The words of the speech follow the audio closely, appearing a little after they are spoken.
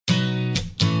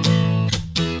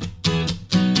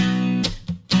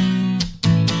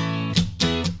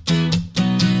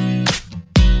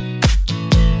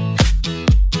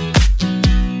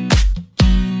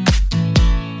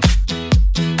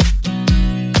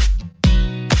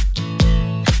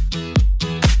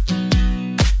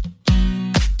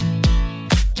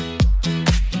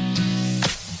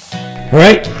All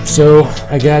right, so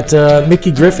I got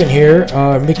Mickey Griffin here.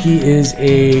 Mickey is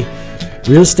a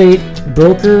real estate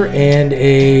broker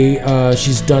and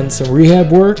she's done some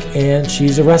rehab work, and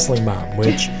she's a wrestling mom,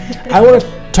 which I want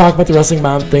to talk about the wrestling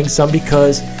mom thing some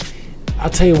because I'll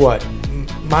tell you what,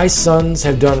 my sons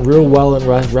have done real well in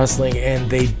wrestling,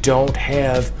 and they don't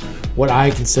have what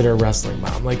I consider a wrestling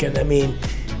mom. Like, I mean,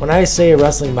 when I say a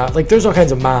wrestling mom, like, there's all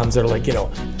kinds of moms that are like,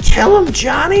 kill him,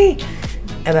 Johnny.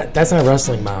 And that's not a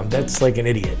wrestling mom. That's like an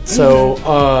idiot. So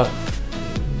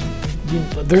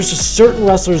there's just certain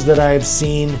wrestlers that I've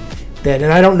seen that,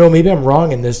 and I don't know, maybe I'm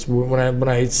wrong in this. When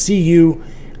I see you,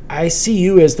 I see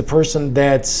you as the person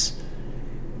that's,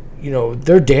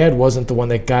 their dad wasn't the one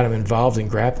that got him involved in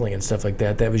grappling and stuff like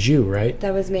that. That was you, right?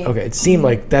 That was me. Okay, it seemed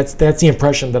like that's the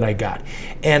impression that I got,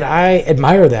 and I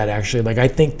admire that actually. Like, I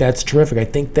think that's terrific. I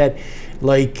think that,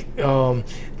 like,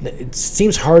 it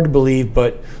seems hard to believe,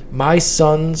 but my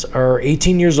sons are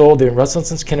 18 years old. They've been wrestling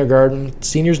since kindergarten,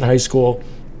 seniors in high school.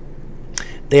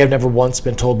 They have never once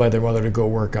been told by their mother to go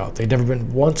work out. They've never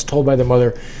been once told by their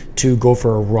mother to go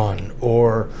for a run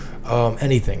or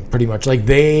anything, pretty much. Like,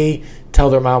 they tell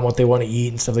their mom what they want to eat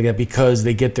and stuff like that because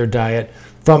they get their diet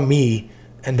from me,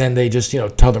 and then they just,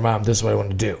 tell their mom, this is what I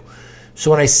want to do.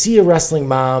 So when I see a wrestling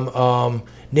mom,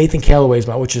 Nathan Calloway's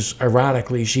mom, which is,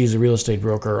 ironically, she's a real estate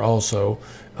broker also,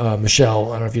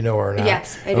 Michelle, I don't know if you know her or not.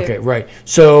 Yes, I do. Okay, right.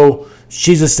 So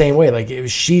she's the same way. Like,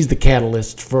 she's the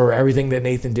catalyst for everything that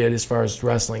Nathan did as far as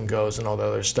wrestling goes and all the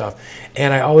other stuff.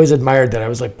 And I always admired that. I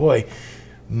was like, boy,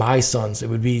 my sons,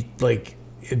 it'd be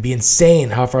insane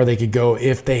how far they could go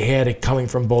if they had it coming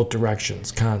from both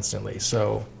directions constantly.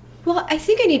 So, well, I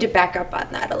think I need to back up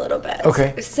on that a little bit.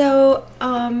 Okay. So,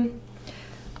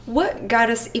 what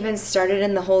got us even started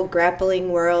in the whole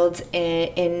grappling world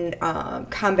in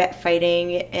combat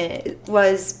fighting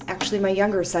was actually my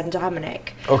younger son,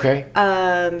 Dominic. Okay.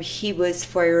 He was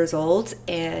 4 years old,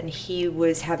 and he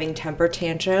was having temper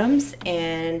tantrums,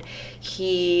 and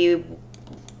he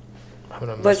I'm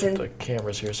going to mess with the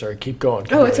cameras here. Sorry, keep going.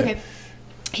 It's okay.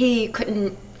 He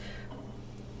couldn't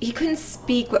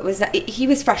speak what was that. He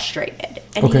was frustrated,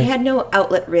 and he had no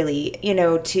outlet really,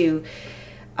 to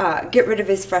get rid of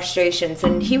his frustrations.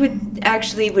 And he would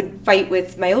fight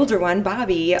with my older one,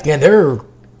 Bobby. Yeah, they're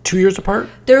 2 years apart?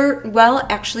 They're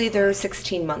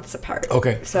 16 months apart.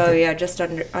 Okay. So, yeah, just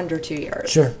under 2 years.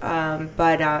 Sure.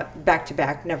 But back to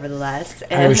back, nevertheless.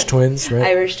 Irish twins, right?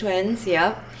 Irish twins,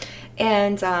 yep.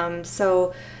 And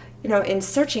so, in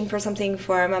searching for something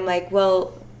for him, I'm like,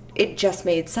 well, it just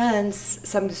made sense.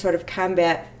 Some sort of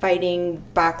combat fighting,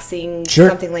 boxing,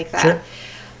 something like that. Sure.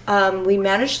 We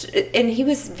managed, and he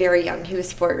was very young. He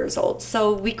was 4 years old.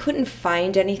 So we couldn't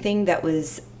find anything that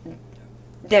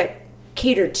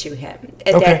catered to him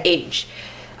at that age.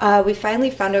 We finally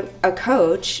found a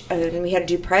coach, and we had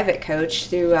to do private coach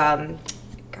through,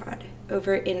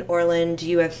 over in Orland,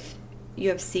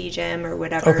 UFC gym or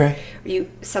whatever,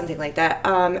 something like that.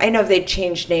 I know they've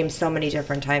changed names so many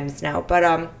different times now,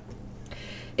 but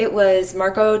it was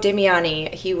Marco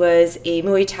Damiani. He was a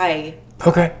Muay Thai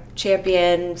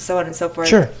champion, so on and so forth.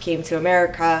 Sure. Came to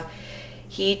America.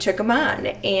 He took him on,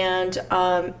 and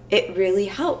it really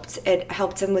helped. It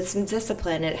helped him with some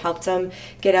discipline. It helped him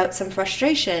get out some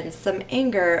frustration, some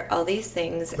anger, all these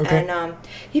things. Okay. And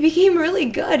he became really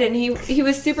good, and he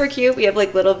was super cute. We have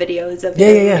like little videos of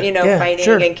him,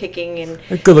 fighting and kicking.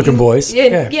 And good-looking boys.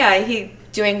 He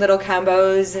doing little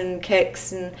combos and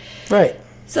kicks. And right.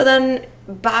 So then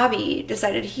Bobby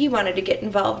decided he wanted to get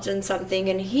involved in something,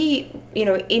 and he,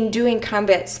 in doing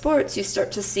combat sports, you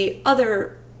start to see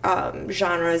other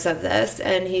genres of this,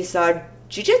 and he saw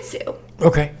jiu-jitsu.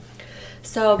 Okay.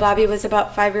 So Bobby was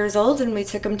about 5 years old, and we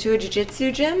took him to a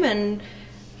jiu-jitsu gym, and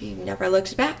he never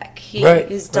looked back.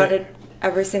 He's done it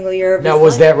every single year of his life. Now,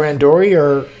 was that Randori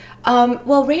or?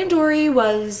 Well, Randori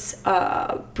was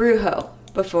Brujo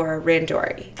before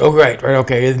Randori. Oh, right,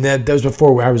 okay. And that was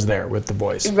before I was there with the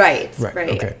boys. Right.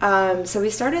 Okay. So we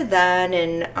started then,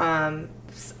 and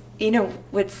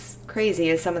what's crazy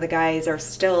is some of the guys are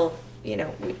still.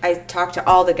 I talked to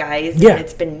all the guys, and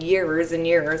it's been years and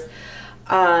years.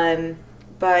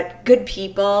 But good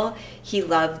people. He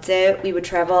loved it. We would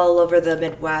travel all over the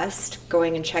Midwest,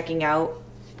 going and checking out,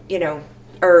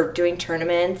 or doing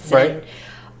tournaments. Right.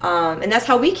 And that's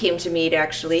how we came to meet,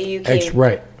 actually. You came.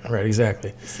 Right,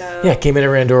 exactly. So. Yeah, came in at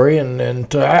Randori,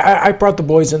 and I brought the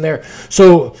boys in there.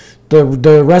 So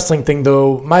the wrestling thing,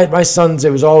 though, my sons,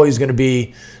 it was always going to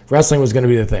be, wrestling was going to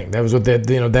be the thing. That was what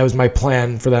that was my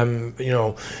plan for them.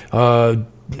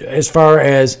 as far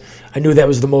as I knew that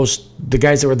was the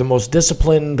guys that were the most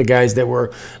disciplined, the guys that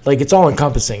were like, it's all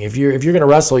encompassing. If you're going to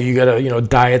wrestle, you got to,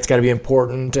 diet's got to be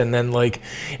important. And then like,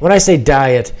 when I say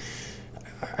diet,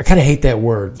 I kind of hate that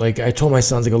word. Like I told my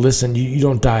sons, I go, listen, you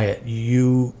don't diet,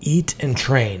 you eat and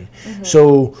train. Mm-hmm.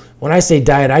 So when I say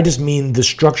diet, I just mean the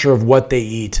structure of what they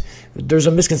eat. There's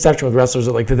a misconception with wrestlers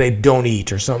that that they don't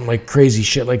eat or something like crazy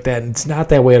shit like that. And it's not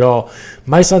that way at all.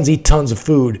 My sons eat tons of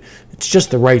food. It's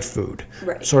just the right food.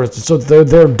 Right. Sort of. So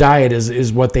their diet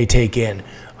is what they take in.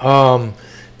 But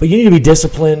you need to be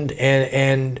disciplined.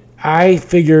 And I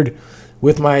figured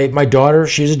with my daughter,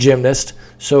 she's a gymnast.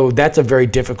 So that's a very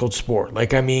difficult sport.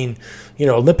 Like, I mean,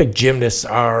 Olympic gymnasts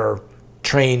are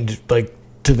trained like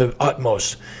to the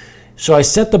utmost. So I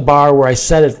set the bar where I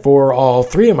set it for all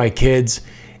three of my kids,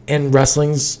 and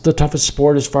wrestling's the toughest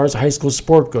sport as far as a high school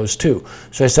sport goes too.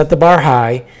 So I set the bar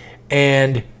high,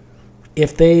 and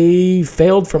if they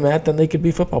failed from that, then they could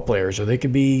be football players, or they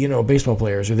could be, baseball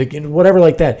players, or they whatever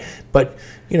like that. But,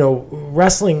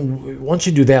 wrestling, once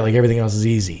you do that, like everything else is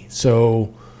easy.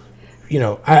 So,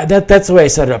 that's the way I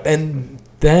set it up. And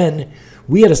then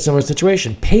we had a similar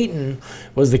situation. Peyton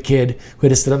was the kid who had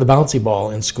to sit on the bouncy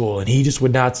ball in school, and he just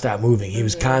would not stop moving. He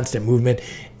was constant movement.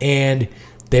 And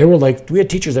they were like, we had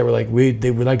teachers that were like,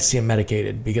 they would like to see him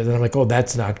medicated, because then I'm like, oh,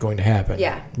 that's not going to happen.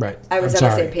 Yeah. Right. I was on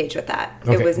the same page with that.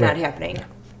 Okay, it was not happening.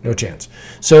 No chance.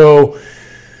 So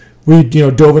we,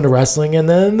 dove into wrestling, and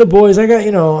then the boys,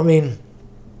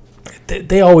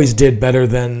 they always did better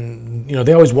than,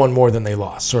 they always won more than they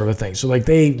lost, sort of a thing. So like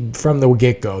from the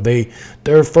get-go,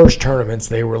 their first tournaments,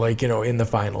 they were like, in the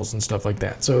finals and stuff like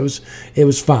that. So it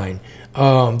was fine.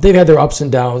 They've had their ups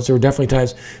and downs.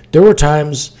 There were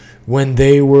times when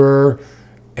they were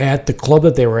at the club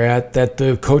that they were at that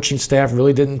the coaching staff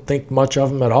really didn't think much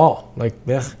of them at all. Like,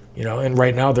 and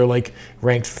right now they're like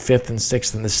ranked 5th and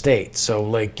 6th in the state. So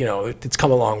like, it's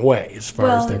come a long way as far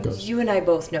as that goes. You and I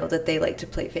both know that they like to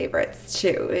play favorites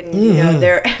too. And,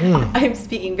 they're, I'm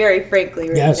speaking very frankly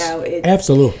right now. It's,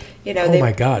 absolutely.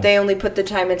 My God. They only put the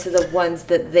time into the ones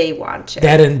that they want to.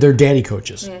 That and their daddy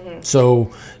coaches. Mm-hmm.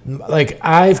 So like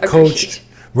I've coached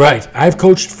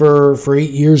for 8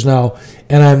 years now,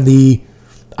 and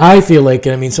I feel like,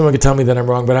 and I mean, someone could tell me that I'm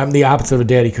wrong, but I'm the opposite of a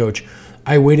daddy coach.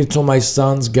 I waited till my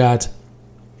sons got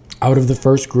out of the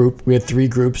first group. We had 3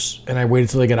 groups, and I waited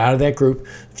till they got out of that group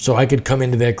so I could come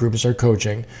into that group and start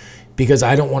coaching, because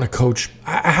I don't want to coach.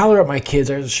 I holler at my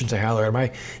kids. I shouldn't say holler at them.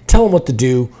 I tell them what to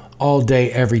do all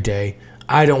day, every day.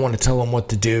 I don't want to tell them what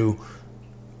to do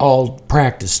all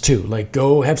practice too. Like,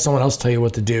 go have someone else tell you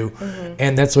what to do. Mm-hmm.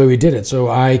 And that's the way we did it. So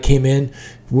I came into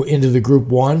the group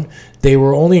 1. They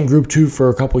were only in group 2 for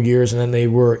a couple of years, and then they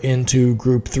were into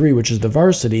group 3, which is the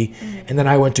varsity. Mm-hmm. And then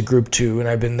I went to group 2, and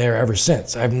I've been there ever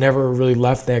since. I've never really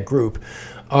left that group.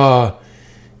 Their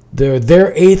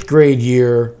 8th grade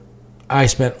year, I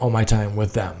spent all my time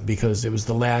with them, because it was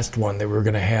the last one they were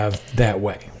going to have that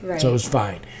way. Right. So it was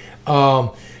fine.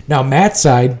 Now Matt's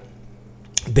side,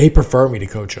 they prefer me to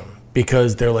coach them,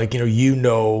 because they're like,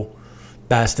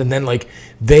 best. And then like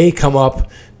they come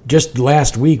up. Just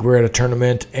last week, we were at a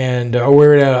tournament, and we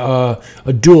were at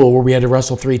a duel where we had to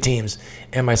wrestle 3 teams.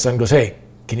 And my son goes, "Hey,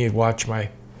 can you watch my?"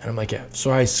 And I'm like, "Yeah."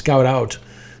 So I scout out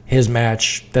his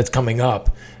match that's coming up.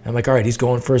 And I'm like, "All right, he's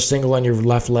going for a single on your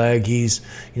left leg. He's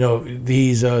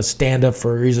a stand up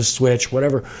he's a switch,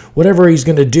 whatever he's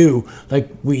gonna do. Like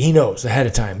he knows ahead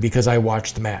of time, because I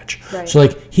watched the match. Right. So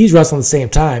like he's wrestling at the same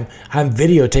time. I'm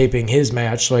videotaping his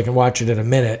match so I can watch it in a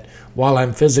minute while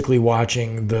I'm physically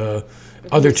watching the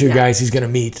other 2 guys he's going to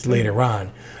meet later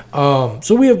on.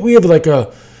 So we have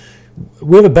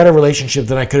a better relationship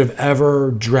than I could have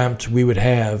ever dreamt we would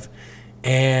have,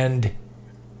 and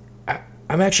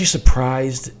I'm actually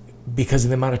surprised because of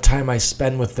the amount of time I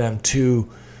spend with them too.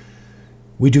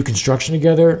 We do construction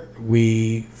together,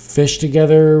 we fish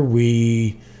together,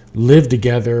 we live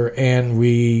together, and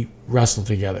we wrestle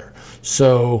together.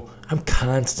 So I'm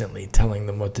constantly telling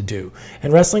them what to do.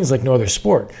 And wrestling is like no other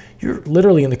sport. You're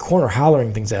literally in the corner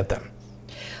hollering things at them.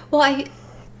 Well,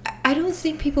 I don't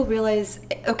think people realize,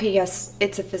 okay, yes,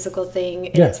 it's a physical thing,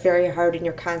 and it's very hard, and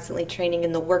you're constantly training,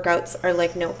 and the workouts are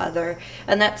like no other.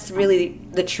 And that's really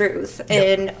the truth.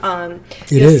 Yep. And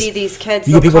you'll see these kids.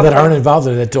 You get people that aren't involved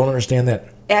in it that don't understand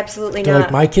that. Absolutely They're not.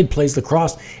 Like, my kid plays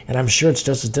lacrosse, and I'm sure it's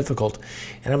just as difficult.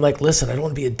 And I'm like, listen, I don't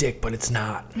want to be a dick, but it's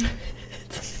not.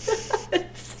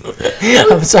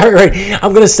 I'm sorry, right?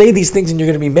 I'm going to say these things and you're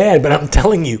going to be mad, but I'm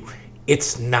telling you,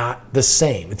 it's not the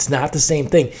same. It's not the same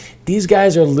thing. These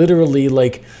guys are literally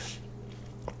like,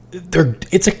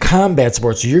 it's a combat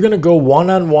sport. So you're going to go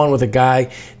one-on-one with a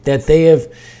guy that they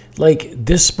have like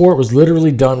this sport was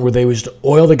literally done where they used to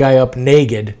oil the guy up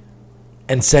naked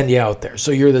and send you out there.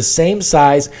 So you're the same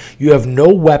size, you have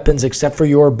no weapons except for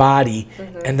your body,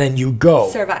 and then you go.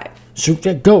 Survive. So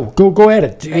go at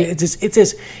it.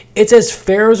 Right. It's as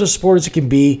fair as a sport as it can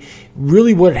be.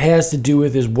 Really what it has to do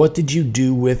with is what did you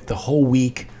do with the whole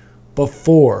week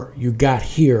before you got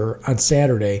here on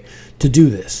Saturday to do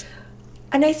this?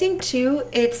 And I think too,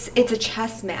 it's a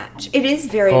chess match. It is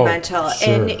very mental,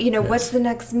 sure, and you know what's the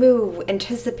next move.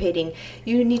 Anticipating,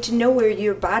 you need to know where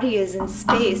your body is in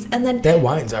space, and then That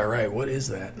wine's all right. What is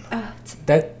that? It's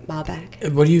That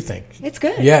Malbec. What do you think? It's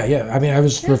good. Yeah. I mean, I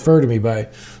was referred to me by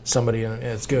somebody, and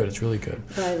it's good. It's really good.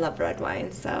 But I love red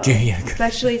wine, so Yeah.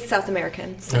 especially South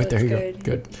American. So Right there, it's you good.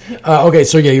 go. Good. Okay,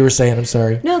 so yeah, you were saying. I'm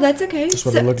sorry. No, that's okay. Just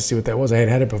wanted to look and see what that was. I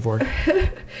had it before.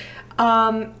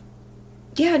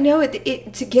 Yeah, no,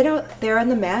 to get out there on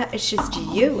the mat, it's just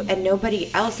you and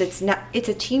nobody else. It's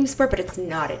a team sport, but it's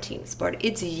not a team sport.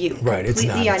 It's you. Right, it's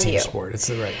not a team you. sport. It's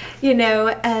right. You know,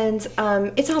 and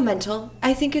it's all mental.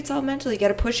 I think it's all mental. You got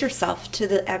to push yourself to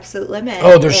the absolute limit.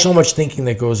 Oh, there's so much thinking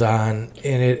that goes on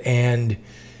in it, and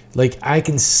like I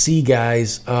can see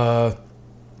guys. A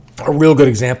real good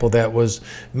example of that was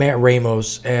Matt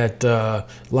Ramos at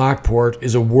Lockport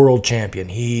is a world champion.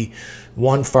 He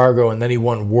won Fargo and then he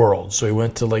won Worlds. So he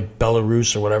went to like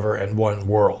Belarus or whatever and won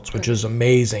Worlds, which is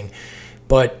amazing.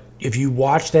 But if you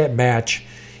watch that match,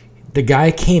 the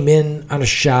guy came in on a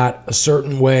shot a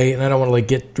certain way, and I don't want to like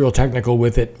get real technical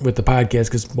with it with the podcast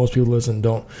because most people listen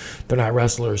they're not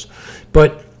wrestlers,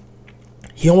 but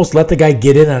he almost let the guy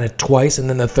get in on it twice, and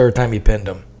then the third time he pinned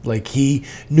him. Like he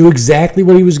knew exactly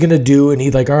what he was gonna do, and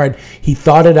he like, all right, he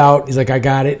thought it out. He's like, I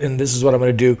got it, and this is what I'm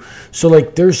gonna do. So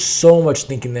like, there's so much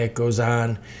thinking that goes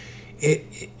on.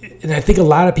 And I think a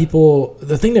lot of people,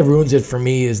 the thing that ruins it for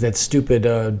me is that stupid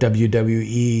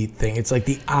WWE thing. It's like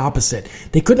the opposite.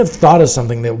 They couldn't have thought of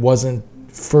something that wasn't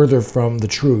further from the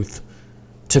truth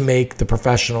to make the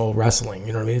professional wrestling.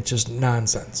 You know what I mean? It's just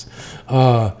nonsense.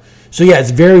 So yeah, it's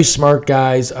very smart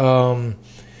guys.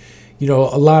 You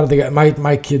know, a lot of the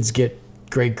my kids get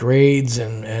great grades,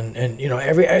 and you know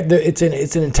it's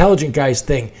an intelligent guy's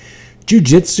thing.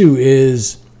 Jiu-jitsu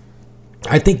is,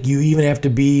 I think you even have to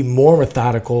be more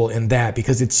methodical in that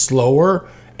because it's slower,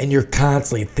 and you're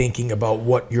constantly thinking about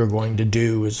what you're going to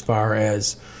do as far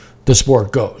as the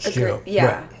sport goes. You know,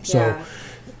 yeah. Right. So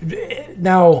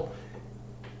now,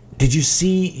 did you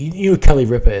see? You know who Kelly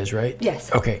Ripa is, right?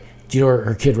 Yes. Okay. Do you know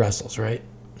her kid wrestles, right?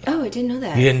 Oh, I didn't know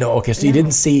that. You didn't know? Okay, so No. you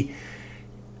didn't see.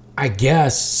 I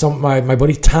guess my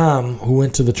buddy Tom, who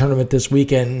went to the tournament this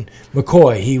weekend,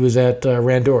 McCoy, he was at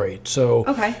Randori. So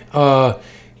Okay.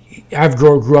 I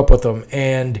grew up with him,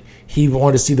 and he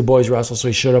wanted to see the boys wrestle, so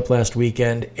he showed up last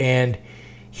weekend, and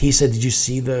he said, "Did you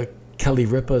see the Kelly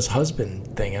Ripa's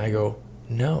husband thing?" And I go,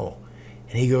 "No,"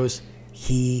 and he goes,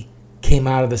 "He came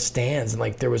out of the stands, and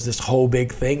like there was this whole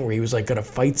big thing where he was like going to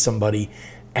fight somebody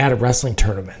at a wrestling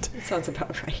tournament." That sounds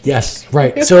about right. Yes,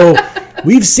 right. So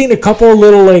we've seen a couple of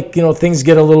little, like, you know, things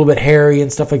get a little bit hairy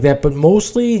and stuff like that, but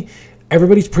mostly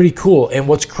everybody's pretty cool. And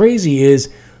what's crazy is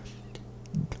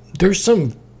there's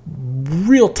some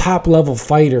real top level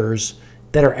fighters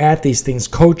that are at these things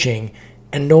coaching,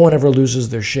 and no one ever loses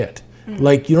their shit.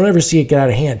 Like, you don't ever see it get out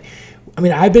of hand. I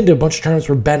mean, I've been to a bunch of tournaments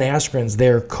where Ben Askren's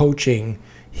there coaching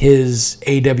his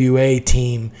AWA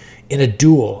team in a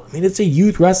duel. I mean, it's a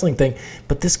youth wrestling thing,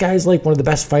 but this guy's like one of the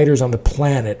best fighters on the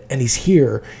planet, and he's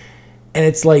here, and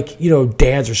it's like, you know,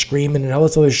 dads are screaming and all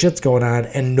this other shit's going on,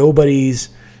 and nobody's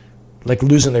like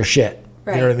losing their shit.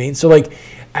 Right. You know what I mean? So like,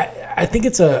 I think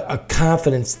it's a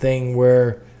confidence thing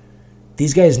where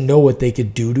these guys know what they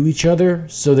could do to each other,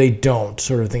 so they don't,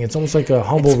 sort of thing. It's almost like a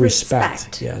humble It's respect.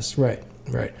 respect. Yes, right.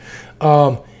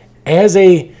 As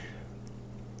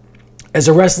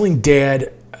a wrestling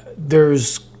dad,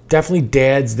 there's definitely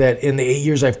dads that in the 8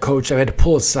 years I've coached, I've had to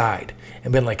pull aside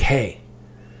and been like, hey,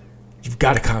 you've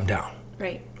got to calm down.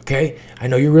 Right. Okay? I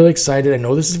know you're really excited. I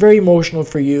know this is very emotional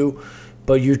for you,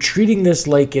 but you're treating this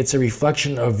like it's a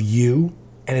reflection of you,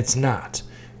 and it's not.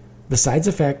 Besides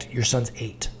the fact your son's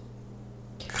 8.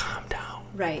 Calm down.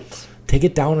 Right. Take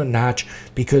it down a notch,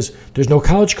 because there's no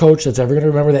college coach that's ever going to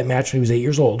remember that match when he was 8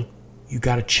 years old. You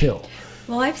got to chill.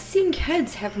 Well, I've seen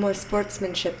kids have more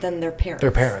sportsmanship than their parents.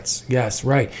 Their parents, yes,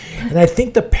 right. And I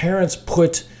think the parents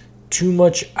put too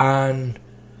much on.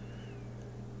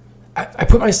 I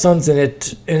put my sons in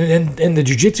it, and the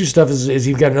jiu-jitsu stuff is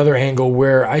you've got another angle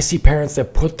where I see parents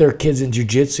that put their kids in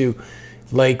jiu-jitsu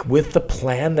like with the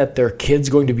plan that their kid's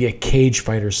going to be a cage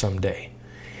fighter someday.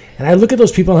 And I look at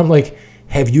those people and I'm like,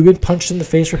 have you been punched in the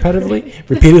face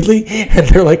repeatedly? And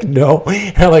they're like, no.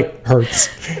 And I'm like, hurts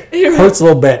a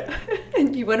little bit.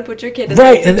 And you want to put your kid in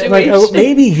right, that situation. And like, oh,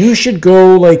 maybe you should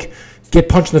go like get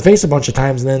punched in the face a bunch of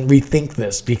times and then rethink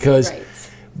this, because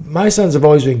my sons have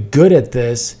always been good at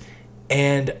this,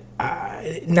 and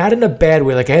not in a bad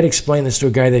way. Like, I had to explain this to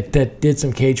a guy that did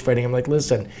some cage fighting. I'm like,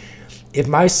 listen, if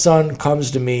my son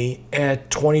comes to me at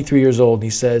 23 years old and he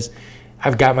says,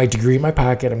 I've got my degree in my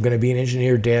pocket, I'm going to be an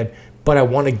engineer, Dad, but I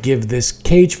want to give this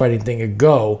cage fighting thing a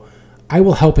go, I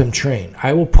will help him train.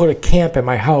 I will put a camp at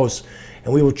my house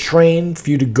and we will train for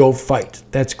you to go fight.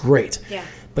 That's great. Yeah.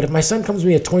 But if my son comes to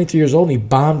me at 23 years old and he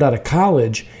bombed out of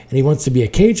college and he wants to be a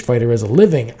cage fighter as a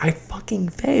living, I fucking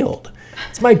failed.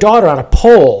 It's my daughter on a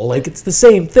pole. Like, it's the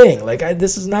same thing. Like,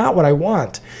 this is not what I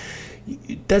want.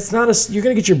 That's not you're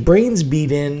going to get your brains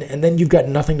beat in, and then you've got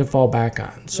nothing to fall back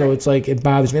on. So It's like, it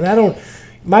bothers me. And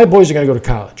my boys are going to go to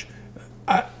college.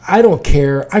 I don't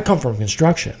care. I come from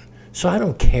construction, so I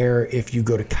don't care if you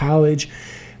go to college.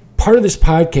 Part of this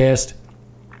podcast,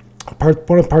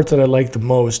 one of the parts that I like the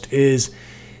most is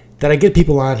that I get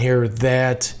people on here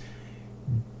that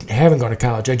haven't gone to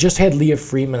college. I just had Leah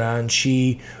Freeman on.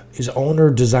 She is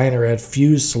owner-designer at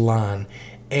Fuse Salon,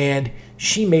 and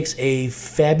she makes a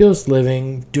fabulous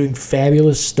living doing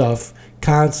fabulous stuff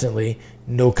constantly,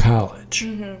 no college.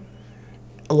 Mm-hmm.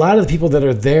 A lot of the people that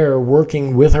are there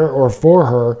working with her or for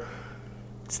her,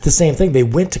 it's the same thing. They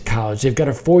went to college. They've got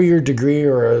a 4-year degree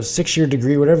or a 6-year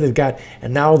degree, whatever they've got,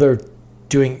 and now they're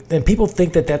doing, and people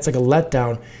think that that's like a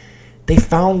letdown. They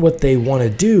found what they want to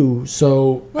do,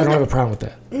 so I don't have a problem with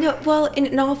that. No, well,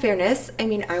 in all fairness, I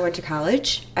mean, I went to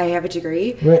college, I have a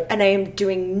degree, and I am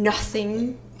doing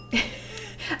nothing.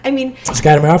 I mean, this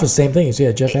guy in my office, same thing.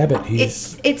 Jeff Abbott.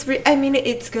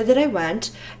 It's good that I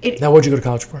went. Now, what'd you go to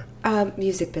college for?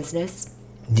 Music business.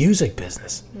 Music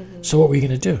business. Mm-hmm. So what were you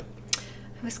going to do?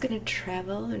 I was going to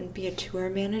travel and be a tour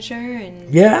manager,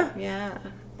 and yeah.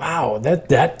 Wow,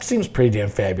 that seems pretty damn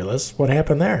fabulous. What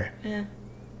happened there? Yeah.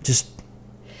 Just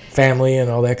family and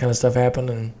all that kind of stuff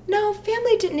happened? And no,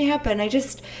 family didn't happen.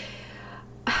 It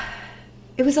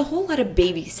was a whole lot of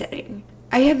babysitting.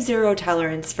 I have zero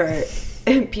tolerance for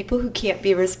people who can't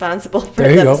be responsible for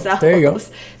themselves. There you go.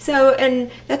 So,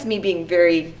 and that's me being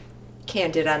very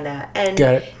candid on that. And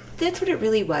got it. That's what it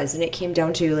really was. And it came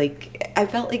down to, like, I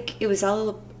felt like it was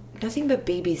all nothing but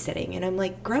babysitting. And I'm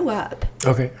like, grow up.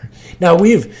 Okay. Now,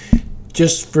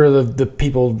 just for the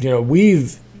people,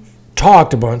 we've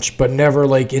talked a bunch, but never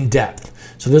like in depth.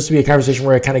 So this will be a conversation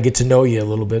where I kind of get to know you a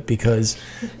little bit, because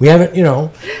we haven't,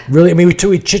 really. I mean, we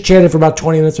chit-chatted for about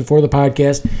 20 minutes before the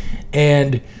podcast,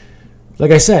 and like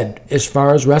I said, as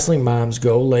far as wrestling moms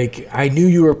go, like, I knew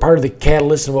you were part of the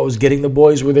catalyst and what was getting the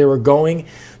boys where they were going.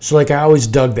 So like, I always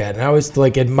dug that, and I always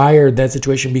like admired that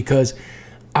situation, because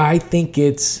I think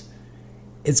it's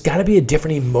got to be a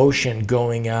different emotion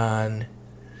going on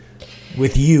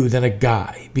with you than a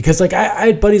guy, because like I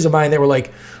had buddies of mine that were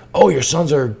like, oh, your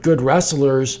sons are good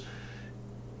wrestlers,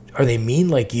 are they mean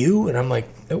like you? And I'm like,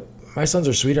 nope, my sons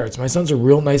are sweethearts. My sons are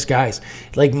real nice guys.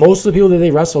 Like, most of the people that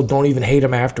they wrestle don't even hate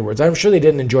them afterwards. I'm sure they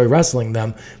didn't enjoy wrestling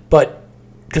them, but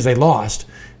because they lost,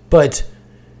 but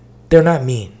they're not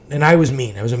mean. And I was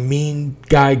mean. I was a mean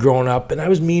guy growing up, and I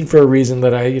was mean for a reason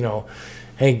that I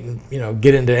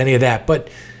get into any of that. But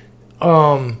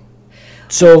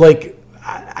so like,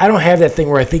 I don't have that thing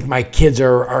where I think my kids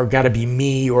are got to be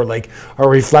me, or like a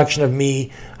reflection of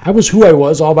me. I was who I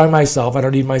was all by myself. I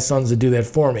don't need my sons to do that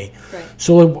for me. Right.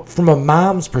 So from a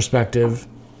mom's perspective.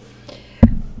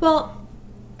 Well,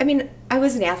 I mean, I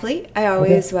was an athlete. I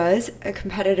always was a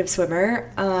competitive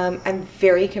swimmer. I'm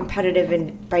very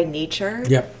competitive by nature.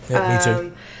 Yep, me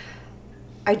too.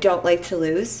 I don't like to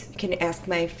lose. You can ask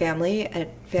my family at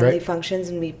family functions,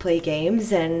 and we play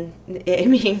games, and I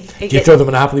mean... Do you throw the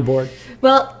Monopoly board?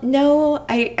 Well, no.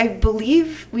 I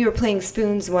believe we were playing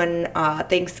spoons one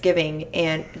Thanksgiving,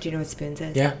 and... Do you know what spoons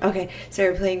is? Yeah. Okay, so we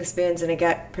were playing spoons, and it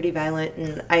got pretty violent,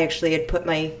 and I actually had put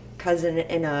my cousin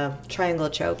in a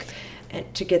triangle choke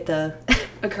to get the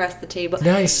across the table.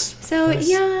 Nice. So,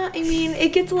 yeah, I mean,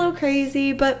 it gets a little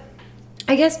crazy, but...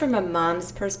 I guess from a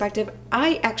mom's perspective,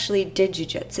 I actually did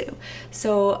jiu-jitsu.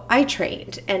 So I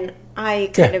trained, and I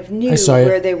kind of knew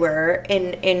where they were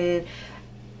in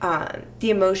the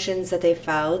emotions that they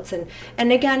felt.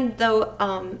 And again, though,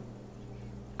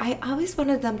 I always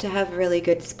wanted them to have really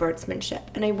good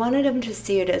sportsmanship. And I wanted them to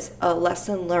see it as a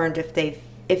lesson learned if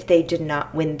they did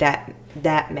not win that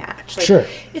match. Like, sure.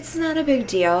 It's not a big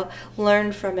deal.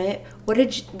 Learn from it.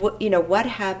 What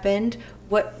happened?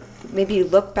 Maybe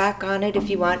look back on it if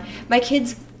you want. My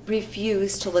kids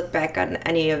refuse to look back on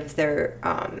any of their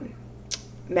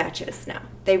matches now.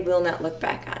 They will not look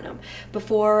back on them.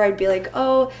 Before, I'd be like,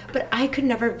 oh, but I could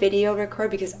never video record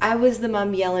because I was the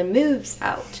mom yelling moves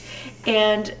out.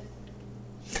 And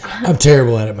I'm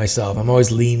terrible at it myself. I'm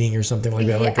always leaning or something like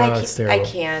that. Like, oh, that's terrible. I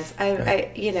can't.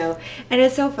 I and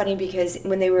it's so funny because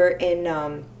when they were in,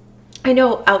 I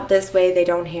know out this way they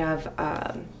don't have,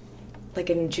 like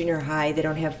in junior high, they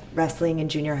don't have wrestling in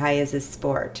junior high as a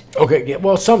sport. Okay, yeah,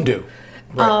 well, some do.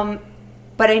 Right.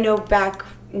 But I know back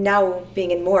now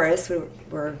being in Morris,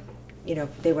 we're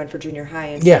they went for junior high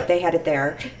and they had it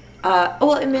there.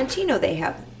 Well, in Manteno they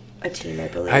have a team,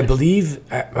 I believe.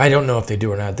 I don't know if they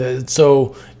do or not.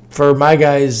 So for my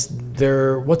guys,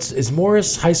 is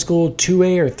Morris High School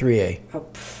 2A or 3A? Oh,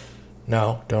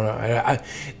 no, don't know.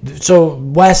 So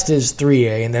West is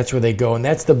 3A, and that's where they go, and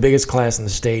that's the biggest class in the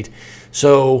state.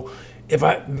 So if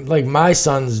my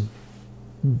sons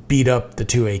beat up the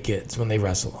 2A kids when they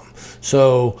wrestle them.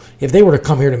 So if they were to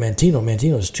come here to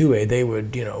Manteno's 2A, they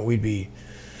would, we'd be.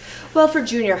 Well, for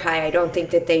junior high, I don't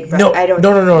think that they'd... No,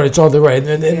 it's all the right.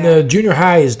 And the junior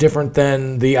high is different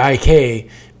than the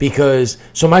IK because...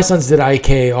 So my sons did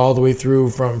IK all the way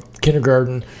through from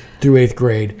kindergarten through 8th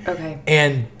grade. Okay.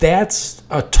 And that's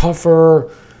a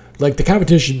tougher... Like, the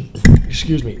competition,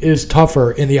 is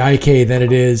tougher in the IK than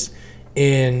it is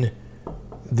in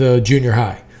the junior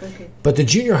high. Okay. But the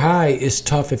junior high is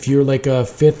tough if you're like a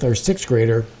 5th or 6th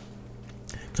grader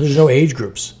because there's no age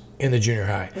groups in the junior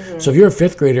high. Mm-hmm. So if you're a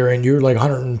 5th grader and you're like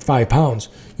 105 pounds,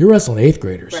 you're wrestling 8th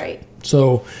graders. Right.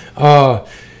 So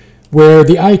where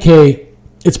the IK,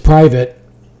 it's private,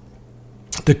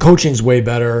 the coaching's way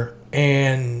better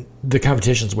and the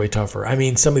competition's way tougher. I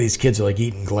mean, some of these kids are like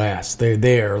eating glass.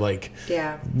 They are like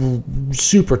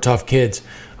super tough kids.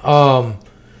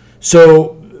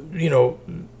 So,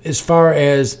 as far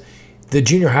as the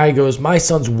junior high goes, my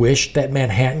sons wish that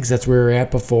Manhattan, because that's where we were at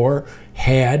before,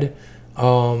 had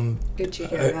a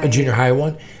junior high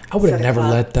one. I would have never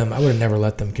let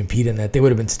them compete in that. They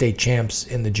would have been state champs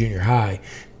in the junior high.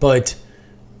 But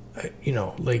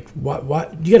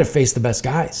what you got to face the best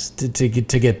guys to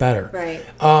get better. Right.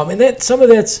 And that some of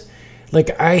that's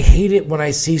like I hate it when I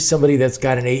see somebody that's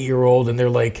got an 8-year-old and they're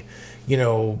like,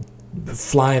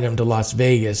 flying him to Las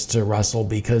Vegas to wrestle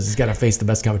because he's got to face the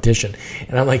best competition.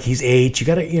 And I'm like, he's 8. You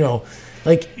got to,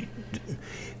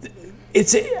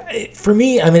 it's for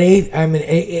me. I'm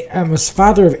a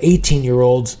father of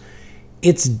 18-year-olds.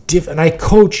 It's different. I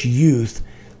coach youth.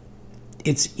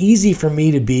 It's easy for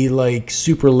me to be like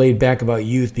super laid back about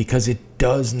youth because it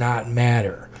does not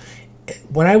matter.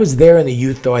 When I was there in the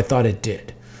youth, though, I thought it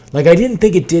did. Like I didn't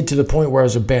think it did to the point where I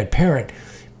was a bad parent,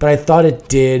 but I thought it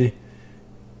did.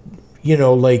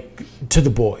 Like to the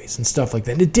boys and stuff like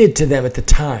that. And it did to them at the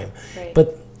time. Right.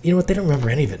 But you know what? They don't remember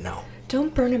any of it now.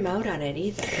 Don't burn them out on it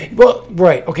either. Well,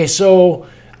 right. Okay, so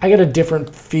I got a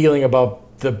different feeling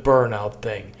about the burnout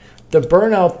thing. The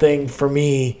burnout thing for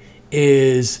me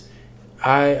is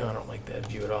I don't like that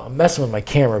view at all. I'm messing with my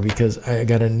camera because I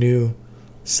got a new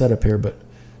setup here, but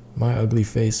my ugly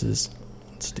face is,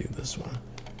 let's do this one,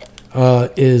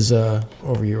 is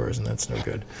over yours, and that's no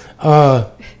good.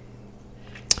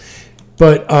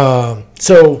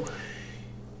 So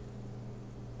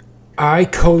I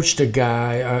coached a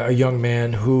guy, a young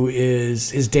man who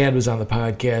his dad was on the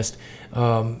podcast,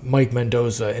 Mike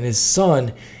Mendoza, and his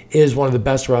son is one of the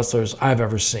best wrestlers I've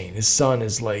ever seen. His son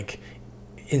is like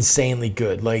insanely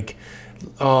good. Like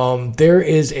there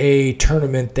is a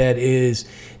tournament that is,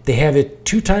 they have it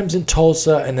 2 times in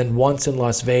Tulsa and then once in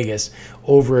Las Vegas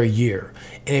over a year.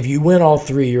 And if you win all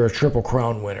 3, you're a Triple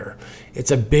Crown winner.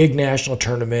 It's a big national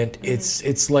tournament. Mm-hmm.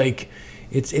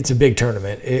 It's a big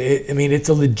tournament. It's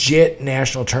a legit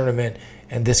national tournament,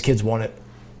 and this kid's won it,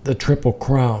 the Triple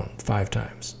Crown 5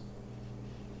 times.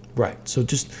 Right. So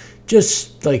just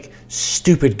like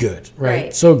stupid good,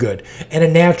 right? So good. And a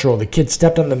natural. The kid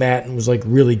stepped on the mat and was like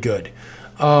really good.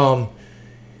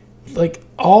 Like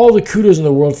all the kudos in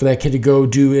the world for that kid to go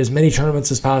do as many tournaments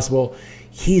as possible.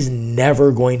 He's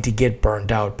never going to get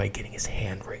burned out by getting his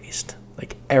hand raised.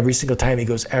 Like every single time he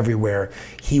goes everywhere,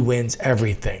 he wins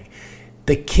everything.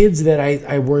 The kids that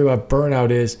I worry about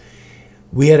burnout is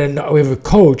we have a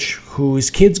coach whose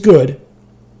kid's good.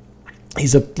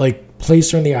 He's a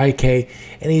placer in the IK,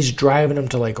 and he's driving him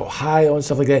to like Ohio and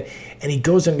stuff like that. And he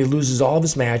goes in and he loses all of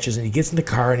his matches, and he gets in the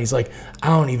car and he's like, I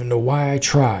don't even know why I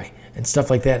try and stuff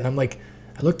like that. And I'm like,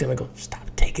 I looked at him and I go, stop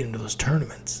taking him to those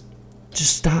tournaments.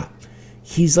 Just stop.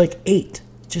 He's like 8.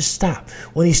 Just stop.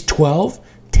 When he's 12,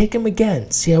 take him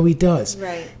again. See how he does.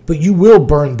 Right. But you will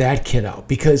burn that kid out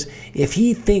because if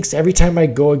he thinks every time I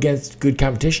go against good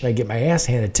competition, I get my ass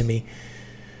handed to me,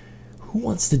 who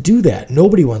wants to do that?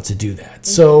 Nobody wants to do that. Mm-hmm.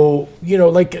 So,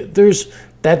 there's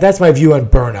That's my view on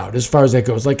burnout as far as that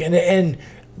goes. Like, and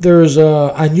there's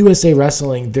on USA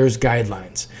Wrestling, there's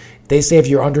guidelines. They say if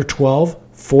you're under 12,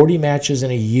 40 matches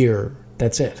in a year,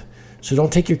 that's it. So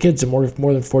don't take your kids to more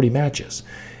than 40 matches.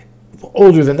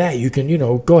 Older than that, you can,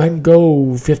 go ahead and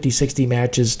go 50, 60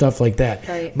 matches, stuff like that.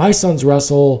 Right. My sons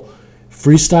wrestle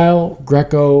freestyle,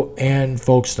 Greco, and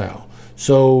folk style.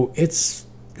 So it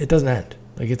doesn't end.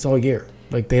 Like, it's all year.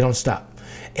 Like, they don't stop.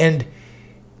 And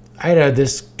I had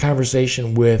this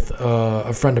conversation with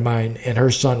a friend of mine, and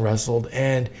her son wrestled.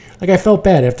 And, I felt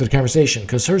bad after the conversation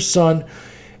because her son,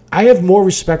 I have more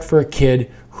respect for a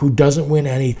kid who doesn't win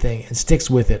anything and sticks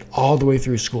with it all the way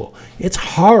through school. It's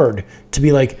hard to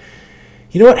be like,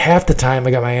 you know what, half the time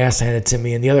I got my ass handed to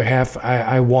me, and the other half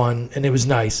I won, and it was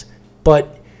nice.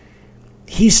 But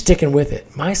he's sticking with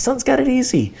it. My son's got it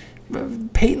easy.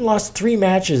 Peyton lost 3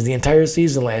 matches the entire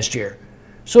season last year.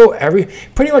 So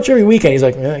pretty much every weekend he's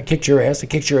like, I kicked your ass, I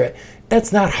kicked your ass.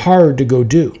 That's not hard to go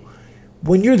do.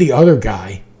 When you're the other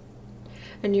guy,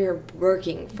 and you're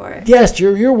working for it. Yes,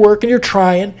 you're working, you're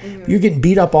trying, you're getting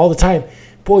beat up all the time.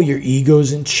 Boy, your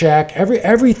ego's in check.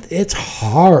 It's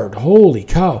hard. Holy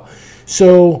cow.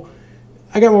 So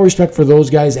I got more respect for those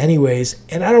guys anyways.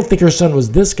 And I don't think her son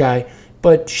was this guy,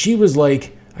 but she was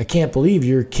like, I can't believe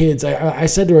your kids. I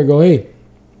said to her, I go, hey,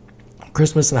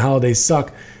 Christmas and the holidays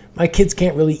suck. My kids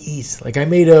can't really eat. Like, I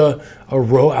made a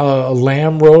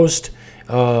lamb roast,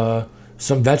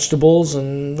 some vegetables,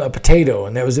 and a potato.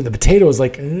 And that was it. The potato was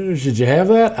like, should you have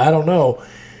that? I don't know.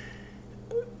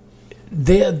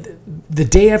 The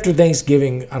day after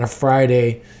Thanksgiving on a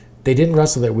Friday, they didn't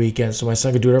wrestle that weekend, so my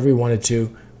son could do whatever he wanted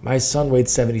to. My son weighed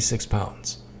 76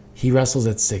 pounds. He wrestles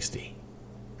at 60.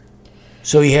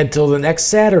 So he had till the next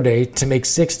Saturday to make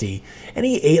 60. And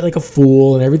he ate like a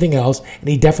fool and everything else. And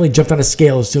he definitely jumped on a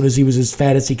scale as soon as he was as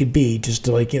fat as he could be, just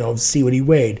to, see what he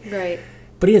weighed. Right.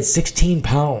 But he had 16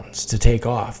 pounds to take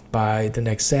off by the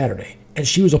next Saturday. And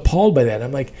she was appalled by that.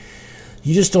 I'm like,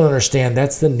 you just don't understand.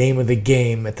 That's the name of the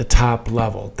game at the top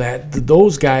level.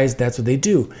 Those guys, that's what they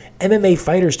do. MMA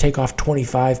fighters take off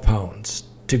 25 pounds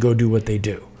to go do what they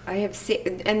do. I have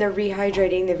seen, and they're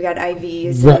rehydrating. They've got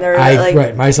IVs. Right, and they're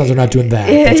right. My sons are not doing that.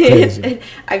 That's crazy.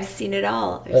 I've seen it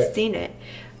all. I've seen it.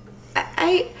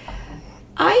 I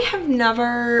have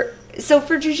never. So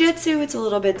for jiu-jitsu, it's a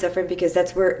little bit different because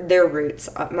that's where their roots,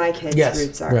 my kids'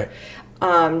 roots are.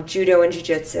 Right. Judo and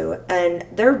jiu-jitsu, and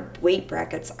their weight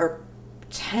brackets are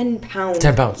 10 pounds.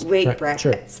 10 pounds. Weight right,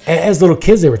 brackets. Sure. As little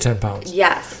kids, they were 10 pounds.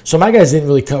 Yes. So my guys didn't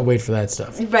really cut weight for that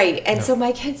stuff. Right. And so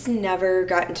my kids never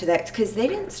got into that because they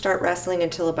didn't start wrestling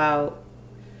until about,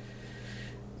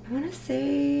 I want to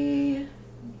say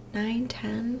 9,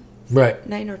 10. Right.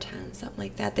 9 or 10, something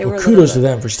like that. Kudos to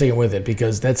them for sticking with it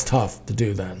because that's tough to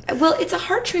do then. Well, it's a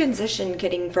hard transition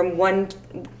getting from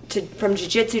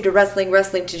jiu-jitsu to wrestling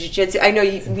to jiu-jitsu. I know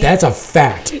you. That's a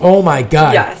fact. Oh my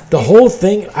God. Yes. The whole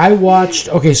thing I watched.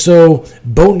 Okay, so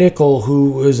Bo Nickel,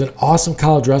 who is an awesome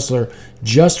college wrestler,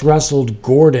 just wrestled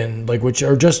Gordon,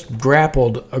 just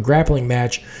grappled a grappling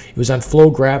match. It was on Flow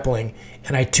Grappling,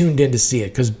 and I tuned in to see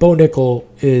it because Bo Nickel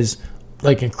is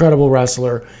incredible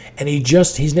wrestler, and he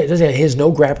has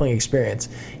no grappling experience.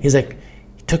 He's like,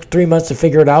 he took 3 months to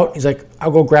figure it out. He's like,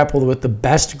 I'll go grapple with the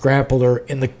best grappler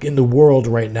in the world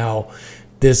right now,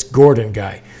 this Gordon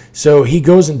guy. So he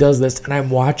goes and does this, and I'm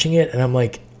watching it, and I'm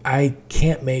like, I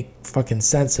can't make fucking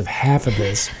sense of half of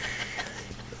this.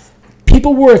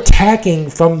 People were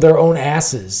attacking from their own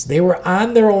asses. They were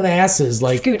on their own asses,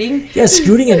 scooting. Yeah,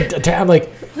 scooting and I'm like,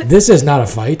 this is not a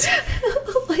fight.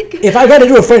 If I got to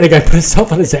do a fight, a guy put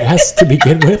himself on his ass to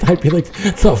begin with, I'd be like,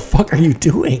 the fuck are you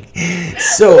doing?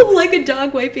 So like a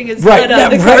dog wiping his butt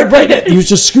on the carpet. Right. He was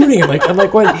just scooting him. I'm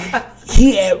like, what?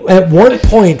 He, at one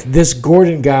point, this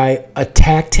Gordon guy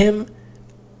attacked him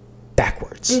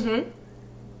backwards. Mm-hmm.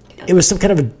 It was some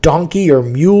kind of a donkey or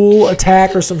mule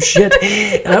attack or some shit.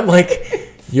 And I'm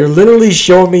like, you're literally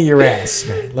showing me your ass,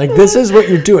 man. Like, this is what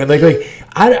you're doing. And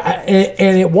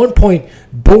at one point,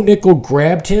 Bo Nickel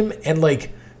grabbed him and,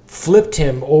 flipped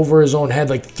him over his own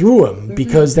head, threw him,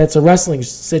 because that's a wrestling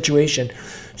situation.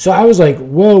 So I was like,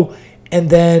 whoa. And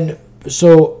then,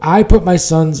 so I put my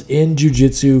sons in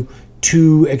jiu-jitsu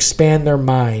to expand their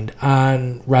mind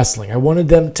on wrestling. I wanted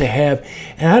them to have,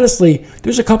 and honestly,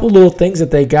 there's a couple little things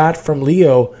that they got from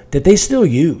Leo that they still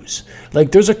use.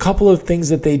 There's a couple of things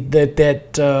that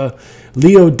that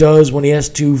Leo does when he has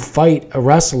to fight a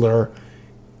wrestler,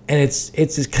 and it's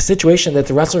a situation that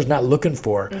the wrestler's not looking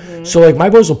for. Mm-hmm. So my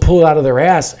boys will pull it out of their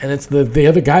ass, and it's the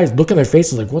other guys look in their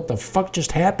faces like, what the fuck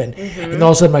just happened? Mm-hmm. And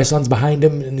all of a sudden my son's behind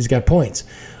him and he's got points.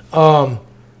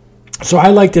 So I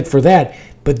liked it for that.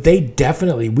 But they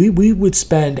definitely, we would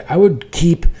spend, I would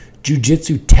keep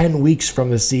jiu-jitsu 10 weeks from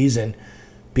the season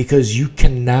because you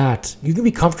can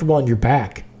be comfortable on your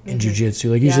back in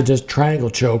jiu-jitsu. Like you said, just triangle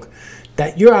choke.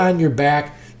 That you're on your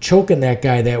back choking that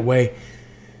guy that way.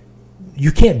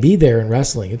 You can't be there in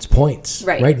wrestling. It's points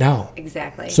right now.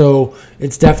 Exactly. So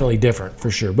it's definitely different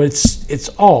for sure. But it's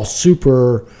all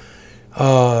super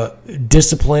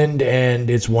disciplined, and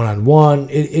it's one-on-one.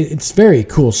 It's very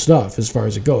cool stuff as far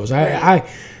as it goes. I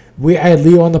had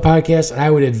Leo on the podcast, and I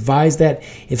would advise that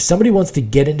if somebody wants to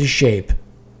get into shape,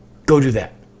 go do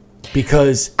that.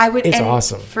 Because it's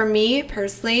awesome. For me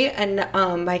personally, and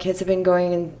my kids have been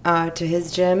going to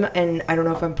his gym, and I don't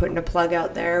know if I'm putting a plug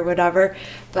out there or whatever,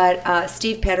 but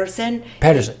Steve Patterson,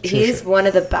 he's one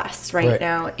of the best right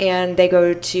now, and they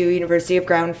go to University of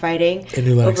Ground Fighting in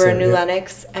New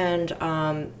Lenox,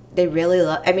 and they really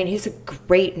love. I mean, he's a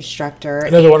great instructor.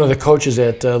 Another one of the coaches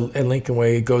at Lincoln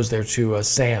Way goes there to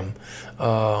Sam.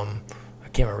 I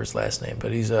can't remember his last name,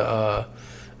 but he's a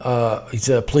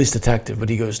police detective, but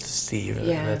he goes to Steve,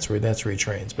 and that's where he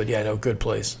trains. But yeah, no, good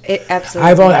place.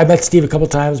 Absolutely. I met Steve a couple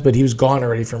times, but he was gone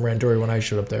already from Randori when I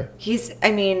showed up there.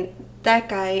 That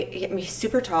guy. He's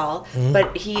super tall,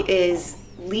 but he is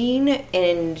lean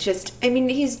and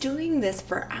he's doing this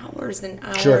for hours and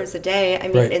hours a day.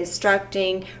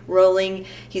 Instructing, rolling.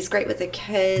 He's great with the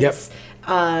kids.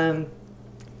 Yep.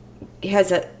 He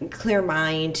has a clear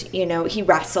mind. He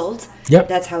wrestled. Yep.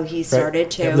 That's how he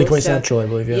started too. Lincoln Central, I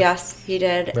believe. Yeah. Yes, he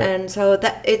did. Right. And so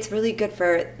that it's really good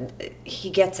he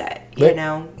gets it, but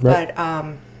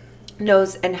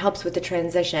knows and helps with the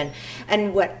transition.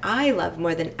 And what I love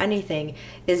more than anything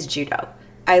is judo.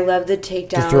 I love the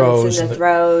takedowns and the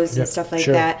throws and stuff like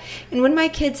that. And when my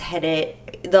kids hit it,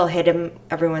 they'll hit him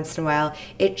every once in a while.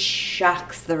 It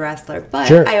shocks the wrestler.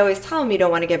 But I always tell them you don't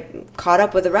want to get caught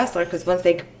up with the wrestler because once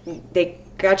they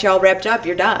got you all wrapped up,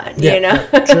 you're done. Yeah.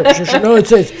 Sure. No,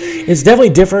 it's definitely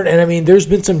different. And there's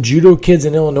been some judo kids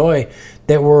in Illinois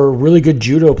that were really good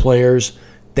judo players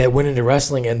that went into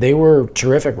wrestling, and they were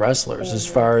terrific wrestlers as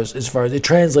far as it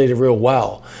translated real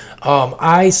well.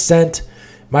 I sent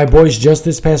my boys just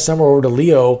this past summer over to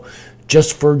Leo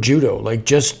just for judo, like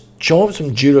just show them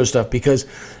some judo stuff, because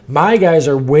my guys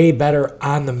are way better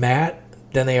on the mat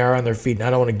than they are on their feet. And I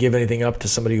don't want to give anything up to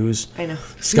somebody who's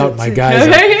scouting my guys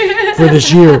for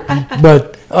this year.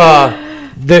 But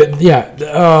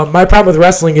my problem with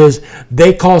wrestling is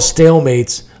they call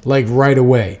stalemates like right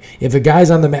away. If a guy's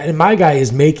on the mat, and my guy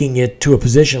is making it to a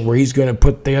position where he's going to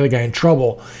put the other guy in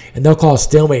trouble, and they'll call a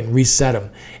stalemate and reset him.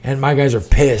 And my guys are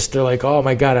pissed. They're like, oh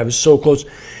my God, I was so close.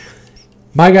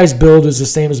 My guy's build is the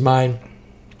same as mine.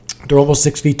 They're almost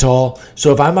 6 feet tall.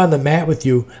 So if I'm on the mat with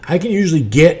you, I can usually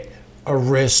get a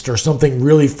wrist or something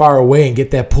really far away and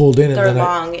get that pulled in. They're and then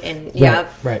long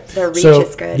right. Their reach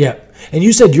is good. Yeah. And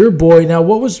you said your boy. Now,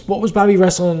 what was Bobby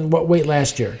wrestling? What weight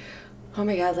last year? Oh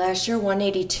my God! Last year,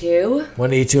 182.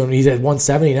 182, and he's at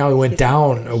 170 now. He went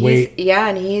down a weight. Yeah,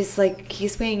 and he's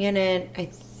weighing in at I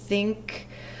think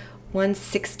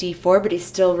 164, but he's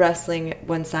still wrestling at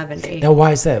 170. Now,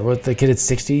 why is that? What, the kid at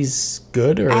 60's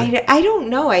good, or I don't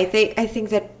know. I think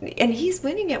that, and he's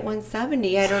winning at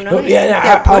 170. I don't know.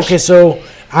 Okay. So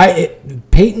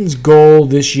Peyton's goal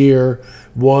this year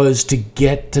was to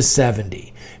get to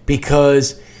 70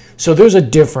 because. So there's a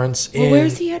difference in...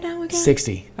 where's he at now again?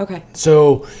 60. Okay.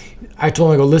 So I told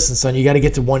him, I go, listen, son, you got to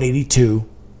get to 182.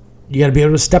 You got to be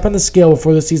able to step on the scale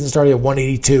before the season started at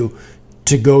 182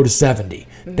 to go to 70.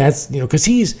 Mm-hmm. That's, because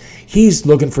he's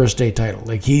looking for a state title.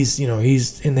 Like he's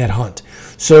in that hunt.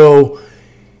 So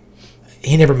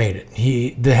he never made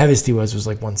it. The heaviest he was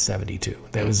like 172.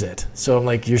 That was it. So I'm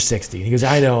like, you're 60. And he goes,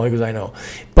 I know. He goes, I know.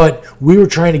 But we were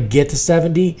trying to get to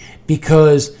 70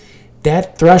 because...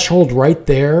 that threshold right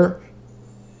there,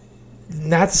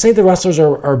 not to say the wrestlers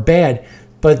are bad,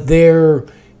 but they're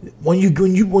when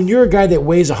you're a guy that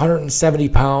weighs 170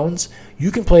 pounds,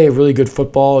 you can play a really good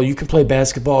football, you can play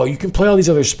basketball, you can play all these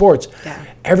other sports. Yeah.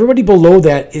 Everybody below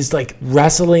that is like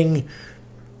wrestling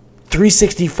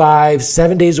 365,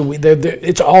 7 days a week.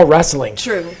 It's all wrestling.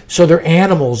 True. So they're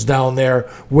animals down there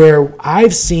where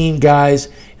I've seen guys,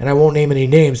 and I won't name any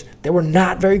names, that were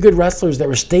not very good wrestlers that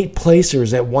were state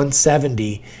placers at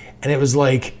 170. And it was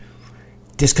like,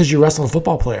 just because you're wrestling a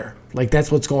football player. Like,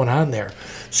 that's what's going on there.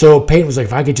 So Peyton was like,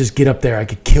 if I could just get up there, I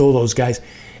could kill those guys.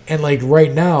 And, like,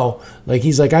 right now, like,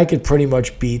 he's like, I could pretty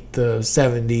much beat the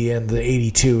 70 and the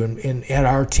 82 at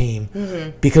our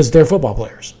team because they're football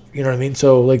players. You know what I mean?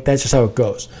 So, like, that's just how it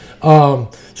goes. So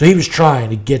he was trying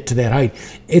to get to that height.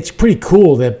 It's pretty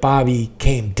cool that Bobby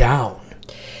came down.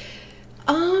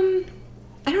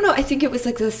 I don't know. I think it was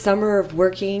like the summer of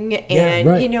working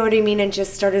and, you know what I mean, and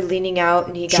just started leaning out,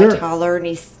 and he got taller, and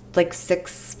he's like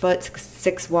 6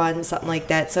 6'1", something like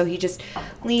that. So he just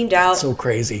leaned out. So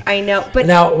crazy. I know, but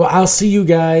now I'll see you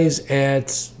guys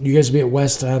will be at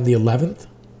West on the 11th.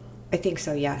 I think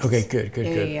so. Yes. Okay. Good.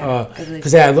 Yeah.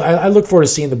 Because I look forward to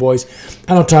seeing the boys.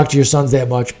 I don't talk to your sons that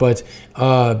much, but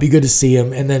be good to see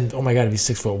him. And then, oh my God, if he's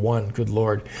 6'1", good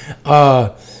Lord.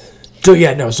 So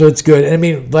it's good. And I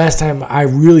mean, last time I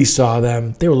really saw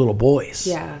them, they were little boys.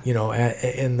 Yeah.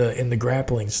 In the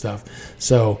grappling stuff.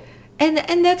 So.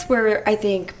 And that's where I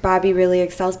think Bobby really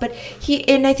excels. But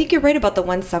I think you're right about the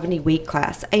 170 weight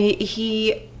class.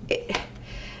 And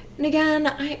again,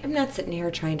 I'm not sitting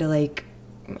here trying to like,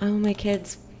 oh, my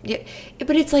kids. Yeah,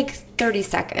 but it's like 30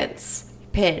 seconds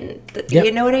pin. Yep.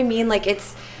 You know what I mean? Like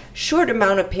it's short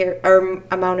amount of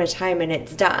time and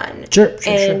it's done. Sure.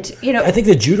 And I think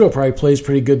the judo probably plays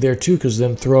pretty good there too, because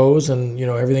them throws and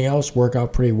everything else work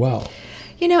out pretty well.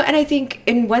 And I think,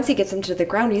 and once he gets him to the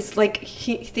ground, he's like,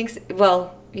 he thinks,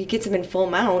 well, he gets him in full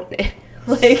mount,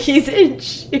 like he's in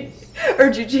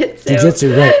jiu-jitsu.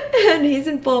 Jiu-jitsu, right. And he's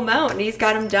in full mount, and he's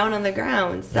got him down on the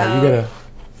ground, so. Now you gotta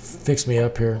fix me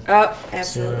up here. Oh,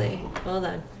 absolutely. So, hold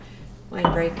on.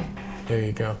 Wine break. There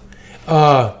you go.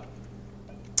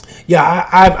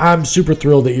 I'm super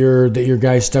thrilled that your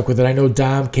guys stuck with it. I know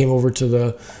Dom came over to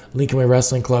the Lincoln Way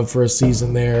Wrestling Club for a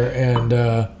season there, and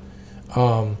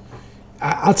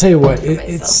I'll tell you what,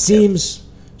 it seems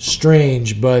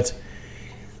strange, but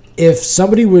if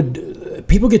somebody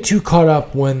people get too caught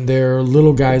up when their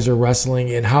little guys are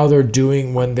wrestling and how they're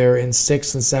doing when they're in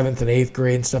 6th and 7th and 8th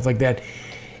grade and stuff like that.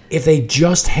 If they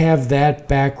just have that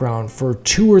background for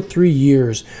 2 or 3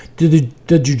 years, the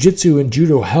jiu-jitsu and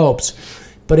judo helps.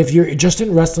 But if you're just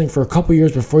in wrestling for a couple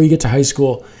years before you get to high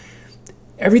school,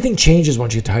 everything changes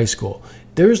once you get to high school.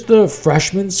 There's the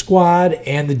freshman squad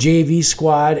and the JV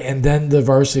squad and then the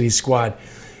varsity squad.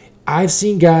 I've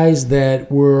seen guys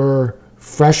that were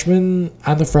freshmen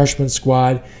on the freshman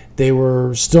squad. They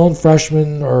were still in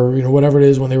freshman or whatever it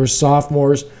is when they were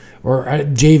sophomores or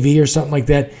JV or something like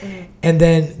that. Mm-hmm. And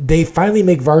then they finally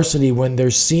make varsity when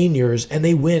they're seniors and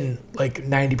they win like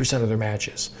 90% of their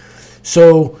matches.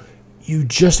 So you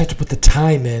just have to put the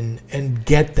time in and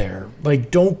get there.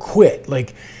 Like, don't quit.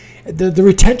 Like, the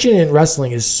retention in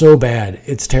wrestling is so bad.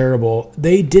 It's terrible.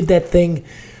 They did that thing.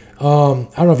 I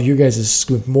don't know if you guys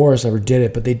with Morris ever did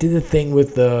it, but they did the thing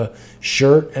with the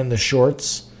shirt and the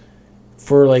shorts.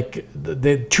 For like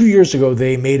 2 years ago,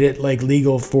 they made it like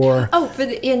legal for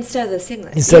instead of the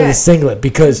singlet. Instead of the singlet,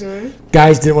 because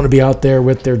guys didn't want to be out there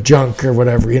with their junk or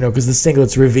whatever, because the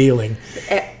singlet's revealing.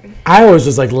 I always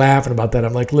was like laughing about that.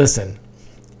 I'm like, listen,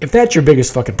 if that's your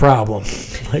biggest fucking problem,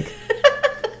 like,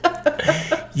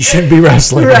 you shouldn't be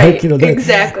wrestling, right? Like,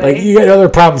 exactly. Like you got other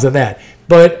problems than that,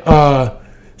 but.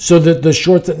 So the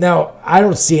shorts now, I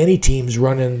don't see any teams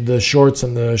running the shorts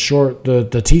and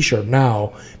the t-shirt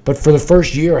now. But for the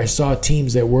first year, I saw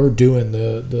teams that were doing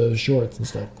the shorts and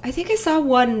stuff. I think I saw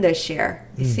one this year.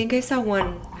 I think I saw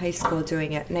one high school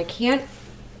doing it, and I can't.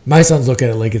 My sons look at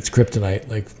it like it's kryptonite.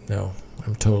 Like, no,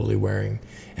 I'm totally wearing,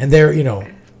 and they're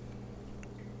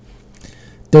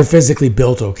they're physically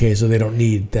built okay, so they don't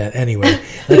need that anyway.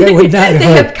 Like, I would not. They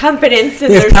have confidence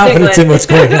in their confidence singlet. in what's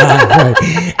going on,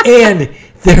 right? And.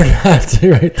 They're not,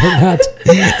 right?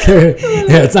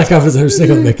 It's not confidence in her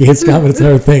singlet, Mickey. It's confidence in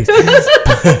other things. But,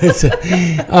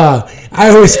 I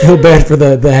always feel bad for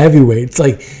the heavyweight. It's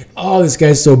like, oh, this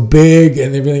guy's so big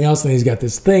and everything else, and he's got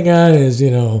this thing on, and his,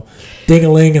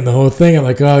 ding-a-ling and the whole thing. I'm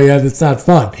like, oh, yeah, that's not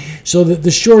fun. So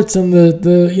the shorts and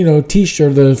the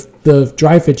T-shirt, the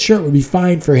dry-fit shirt would be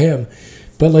fine for him.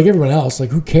 But like everyone else, like,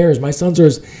 who cares? My sons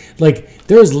are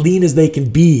they're as lean as they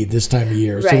can be this time of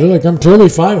year. Right. So they're like, I'm totally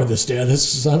fine with this, Dad. I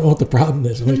don't know what the problem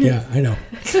is. I'm like, yeah, I know.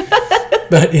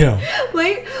 But,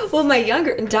 Well,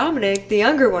 Dominic, the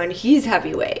younger one, he's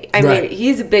heavyweight. I mean,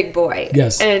 he's a big boy.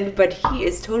 Yes. But he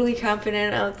is totally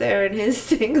confident out there in his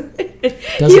singlet.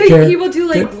 Doesn't care. He will do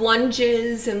like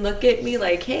lunges and look at me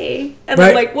like, hey. And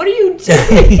I'm like, what are you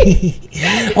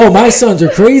doing? Oh, my sons are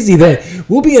crazy. That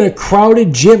we'll be in a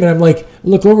crowded gym and I'm like,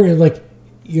 look over and I'm like,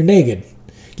 you're naked.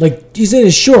 Like, he's in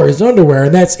his shorts, his underwear,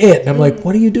 and that's it. And I'm like,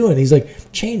 what are you doing? He's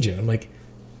like, changing. I'm like,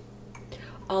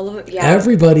 all of it, yeah.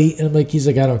 Everybody, and I'm like, he's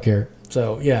like, I don't care.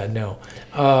 So, yeah, no.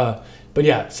 But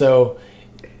yeah, so,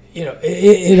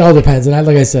 it all depends. And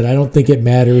like I said, I don't think it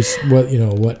matters what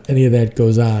any of that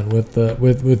goes on with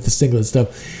the singlet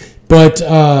stuff. But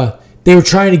they were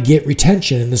trying to get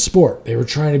retention in the sport. They were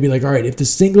trying to be like, all right, if the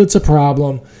singlet's a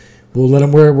problem, we'll let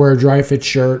them wear a dry fit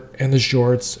shirt and the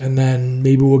shorts, and then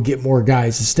maybe we'll get more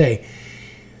guys to stay.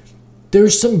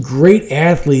 There's some great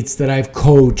athletes that I've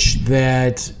coached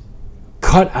that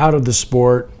cut out of the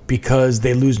sport because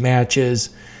they lose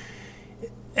matches.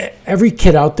 every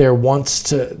kid out there wants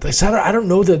to. Like, I don't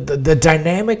know the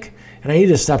dynamic, and I need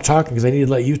to stop talking because I need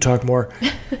to let you talk more.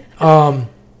 The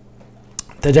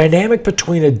dynamic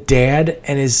between a dad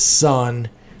and his son,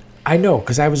 I know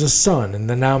because I was a son and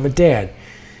then now I'm a dad.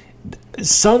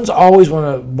 Sons always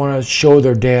want to show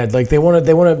their dad, like they want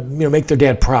to make their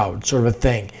dad proud, sort of a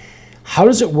thing. How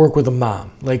does it work with a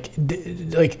mom? Like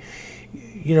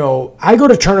I go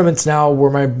to tournaments now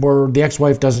where the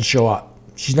ex-wife doesn't show up.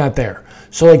 She's not there.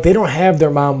 So like they don't have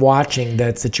their mom watching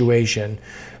that situation.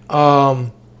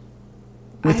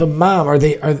 With a mom,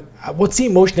 what's the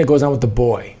emotion that goes on with the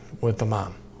boy with the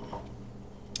mom?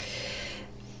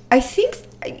 I think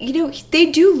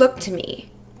they do look to me.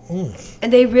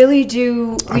 And they really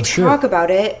do. We talk about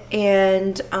it,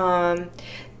 and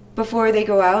before they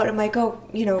go out, I'm like, oh,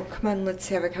 come on, let's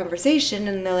have a conversation.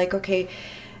 And they're like, okay.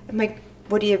 I'm like,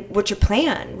 what's your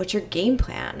plan? What's your game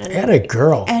plan? And I had a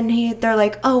girl. And they're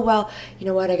like, oh, well, you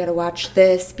know what? I got to watch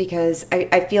this because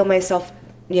I feel myself,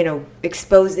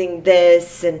 exposing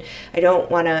this, and I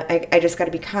don't want to. I just got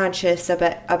to be conscious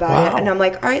about it. And I'm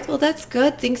like, all right, well, that's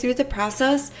good. Think through the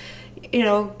process.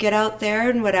 Get out there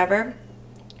and whatever.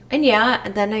 And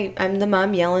and then I'm the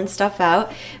mom yelling stuff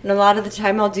out. And a lot of the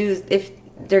time I'll do, if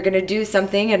they're going to do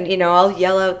something, and, I'll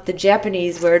yell out the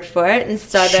Japanese word for it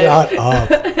instead of... Shut up.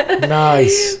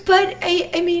 Nice. But,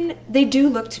 I mean, they do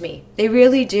look to me. They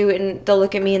really do. And they'll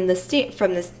look at me up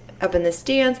in the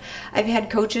stands. I've had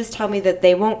coaches tell me that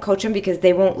they won't coach them because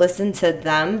they won't listen to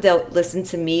them. They'll listen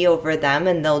to me over them,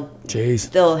 and they'll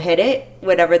hit it,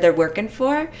 whatever they're working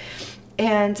for.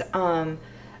 And,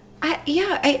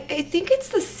 I think it's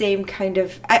the same kind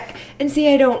of... I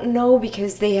don't know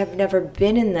because they have never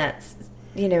been in that...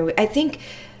 I think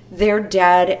their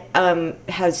dad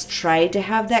has tried to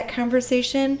have that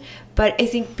conversation, but I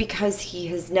think because he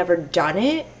has never done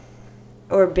it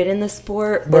or been in the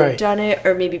sport or done it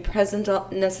or maybe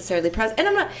necessarily present. And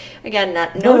I'm not, again,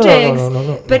 no jigs,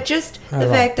 but just the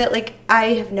fact that, like,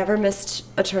 I have never missed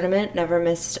a tournament, never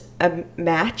missed a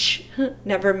match,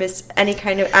 never missed any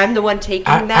kind of, I'm the one taking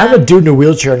that. I'm a dude in a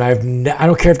wheelchair, and I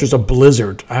don't care if there's a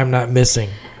blizzard, I'm not missing.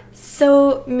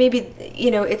 So maybe,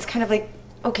 it's kind of like,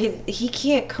 okay, he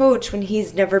can't coach when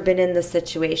he's never been in the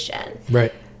situation.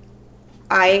 Right.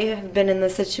 I have been in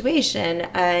the situation.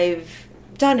 I've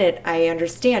done it. I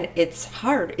understand. It's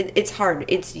hard. It's hard.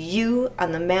 It's you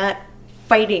on the mat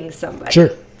fighting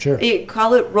somebody. Sure. You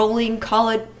call it rolling, call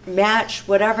it match,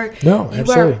 whatever. No,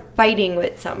 absolutely. You are fighting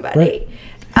with somebody. Right.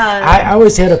 I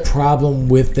always had a problem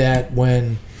with that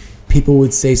when people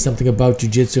would say something about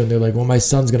jiu-jitsu and they're like, well, my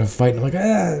son's going to fight. And I'm like,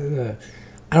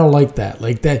 I don't like that.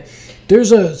 Like that.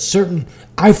 There's a certain...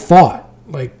 I fought,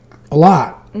 like, a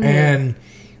lot. Mm-hmm. And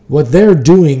what they're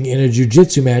doing in a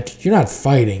jiu-jitsu match, you're not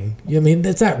fighting. I mean,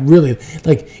 that's not really...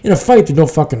 Like, in a fight, there's no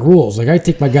fucking rules. Like, I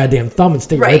take my goddamn thumb and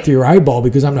stick it right through your eyeball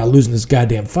because I'm not losing this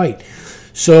goddamn fight.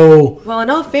 So... Well, in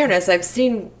all fairness, I've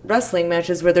seen wrestling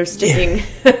matches where they're sticking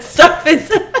stuff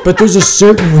inside. But there's a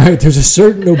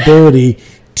certain ability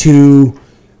to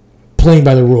playing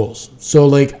by the rules. So,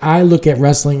 like, I look at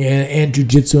wrestling and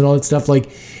jiu-jitsu and all that stuff,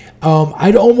 like...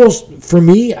 I'd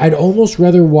almost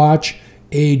rather watch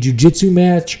a jiu-jitsu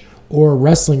match or a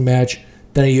wrestling match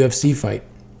than a UFC fight.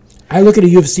 I look at a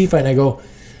UFC fight and I go,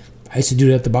 I used to do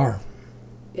that at the bar.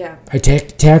 Yeah. I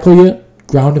tackle you,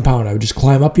 ground and pound. I would just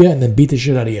climb up you and then beat the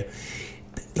shit out of you.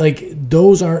 Like,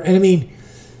 those are, and I mean,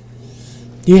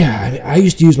 yeah, I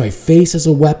used to use my face as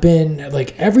a weapon.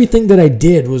 Like, everything that I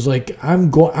did was like, I'm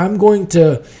going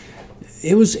to...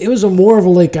 It was a more of a,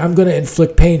 like, I'm going to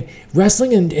inflict pain.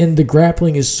 Wrestling and the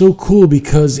grappling is so cool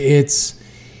because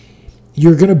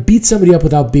you're going to beat somebody up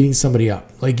without beating somebody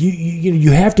up. Like, you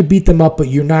have to beat them up, but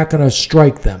you're not going to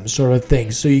strike them, sort of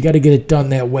thing. So you got to get it done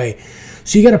that way.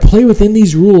 So you got to play within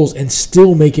these rules and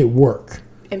still make it work.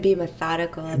 And be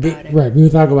methodical about it. Right, be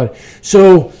methodical about it.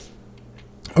 So,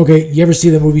 okay, you ever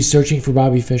see the movie Searching for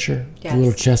Bobby Fischer? Yes. The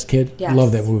little chess kid? Yes.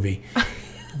 Love that movie.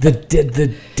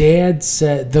 The dad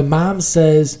said, the mom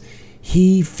says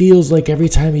he feels like every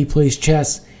time he plays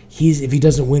chess, if he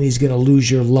doesn't win, he's going to lose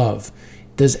your love.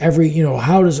 Does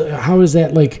how is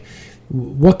that, like,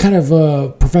 what kind of a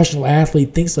professional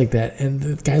athlete thinks like that? And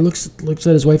the guy looks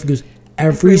at his wife and goes,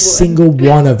 every single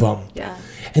one of them. Yeah.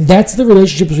 And that's the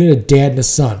relationship between a dad and a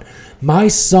son. My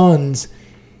sons,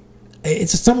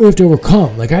 it's something we have to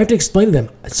overcome. Like, I have to explain to them,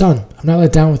 son, I'm not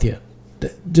let down with you.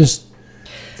 Just...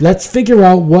 Let's figure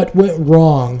out what went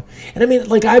wrong. And I mean,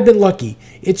 like, I've been lucky.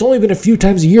 It's only been a few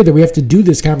times a year that we have to do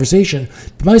this conversation.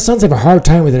 But my sons have a hard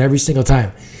time with it every single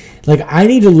time. Like, I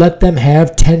need to let them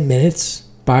have 10 minutes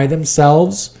by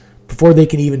themselves before they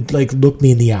can even, like, look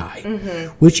me in the eye. Mm-hmm.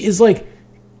 Which is like,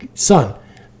 son,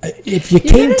 if you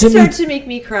You're came gonna to start me, to make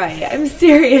me cry. I'm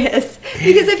serious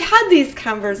because I've had these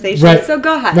conversations. right? So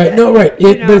go ahead. Right? No, right.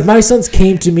 You know? But if my sons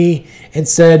came to me and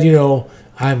said,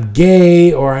 I'm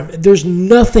gay or there's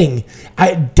nothing.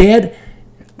 Dad,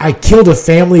 I killed a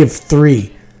family of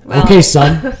 3. Well, okay,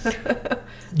 son.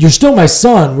 You're still my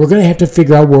son. We're going to have to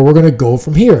figure out where we're going to go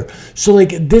from here. So,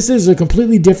 like, this is a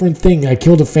completely different thing. I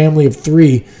killed a family of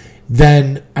 3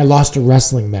 than I lost a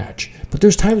wrestling match. But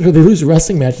there's times where they lose a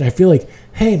wrestling match, and I feel like,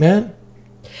 hey, man.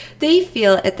 They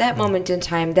feel at that moment in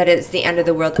time that it's the end of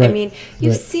the world. Right. I mean,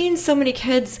 you've seen so many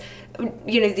kids,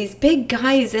 these big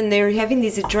guys, and they're having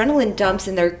these adrenaline dumps,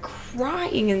 and they're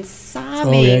crying and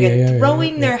sobbing and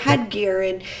throwing their headgear,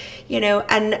 and,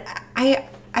 and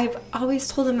I've always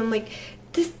told them, I'm like,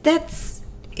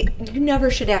 you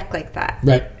never should act like that.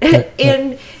 Right.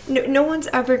 And no one's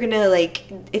ever going to,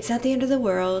 it's not the end of the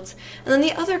world. And then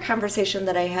the other conversation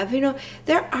that I have,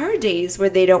 there are days where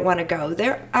they don't want to go.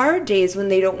 There are days when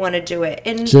they don't want to do it.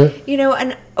 And, sure.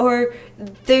 Or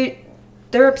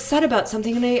they're upset about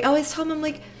something. And I always tell them, I'm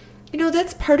like,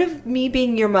 that's part of me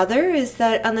being your mother, is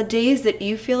that on the days that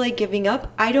you feel like giving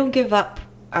up, I don't give up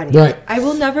on you. Right. I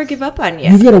will never give up on you.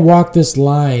 You've got to walk this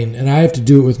line, and I have to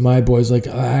do it with my boys. Like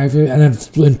I've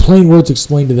in plain words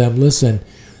explained to them, listen,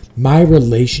 my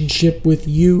relationship with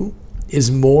you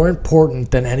is more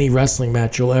important than any wrestling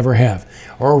match you'll ever have.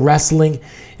 Or wrestling.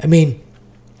 I mean,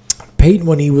 Peyton,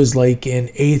 when he was like in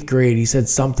 8th grade, he said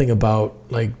something about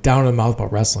like down in the mouth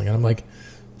about wrestling. And I'm like,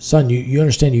 son, you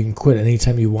understand you can quit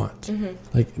anytime you want. Mm-hmm.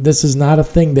 Like, this is not a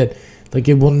thing that, like,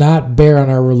 it will not bear on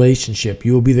our relationship.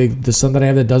 You will be the son that I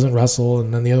have that doesn't wrestle,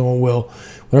 and then the other one will,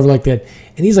 whatever like that.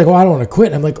 And he's like, I don't want to quit.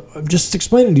 And I'm like, I'm just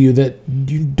explaining to you that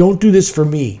you don't do this for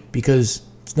me because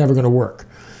it's never going to work.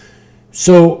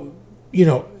 So,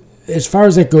 as far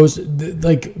as that goes,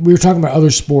 like, we were talking about other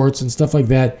sports and stuff like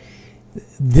that.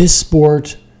 This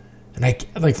sport,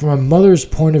 and from a mother's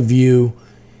point of view,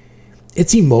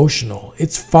 it's emotional.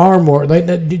 It's far more,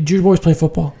 did your boys play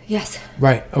football? Yes.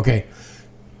 Right, okay.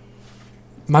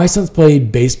 My sons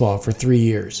played baseball for 3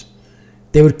 years.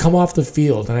 They would come off the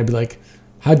field, and I'd be like,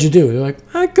 how'd you do? They're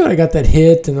like, good. I got that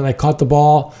hit, and then I caught the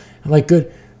ball. I'm like,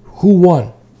 good. Who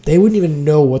won? They wouldn't even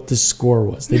know what the score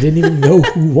was. They didn't even know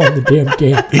who won the damn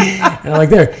game. And I'm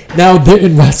like, there. Now,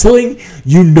 in wrestling,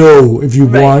 if you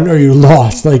won or you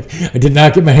lost. Like, I did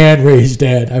not get my hand raised,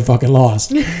 Dad. I fucking lost.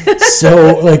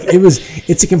 So,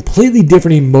 it's a completely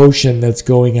different emotion that's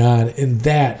going on in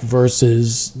that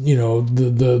versus,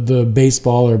 the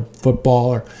baseball or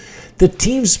football. Or the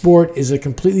team sport is a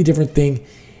completely different thing.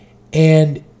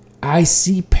 And I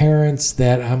see parents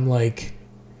that I'm like,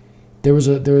 there was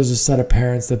a set of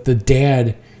parents that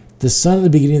the son at the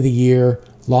beginning of the year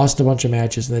lost a bunch of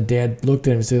matches, and the dad looked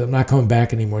at him and said, I'm not coming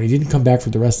back anymore. And he didn't come back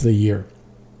for the rest of the year.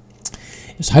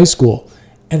 It was high school,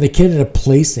 and the kid ended up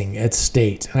placing at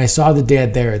state, and I saw the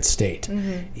dad there at state.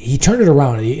 Mm-hmm. He turned it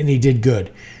around, and he did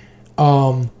good.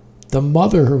 The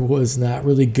mother was not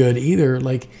really good either.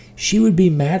 Like, she would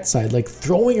be Matt's side, like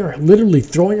literally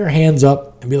throwing her hands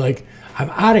up and be like,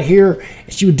 I'm out of here.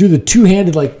 And she would do the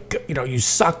two-handed, you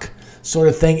suck sort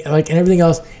of thing, and everything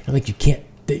else. And you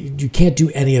can't do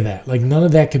any of that. Like, none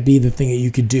of that could be the thing that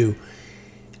you could do.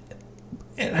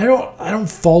 And I don't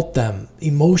fault them.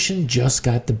 Emotion just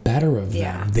got the better of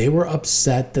them. They were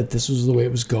upset that this was the way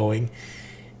it was going.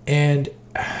 And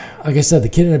like I said, the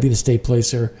kid ended up being a state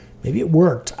placer. Maybe it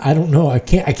worked. I don't know. I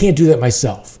can't do that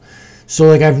myself.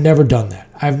 So I've never done that.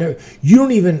 I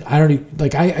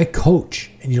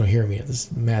coach, and you don't hear me at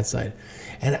this Matt's side.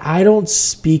 And I don't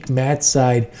speak Matt's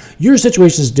side. Your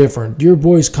situation is different. Your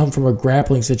boys come from a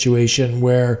grappling situation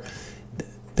where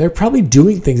they're probably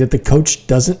doing things that the coach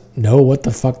doesn't know what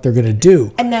the fuck they're going to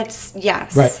do. And that's,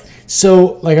 yes. Right.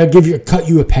 So, I'll cut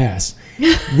you a pass.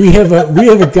 We have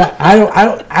a guy,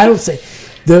 I don't say,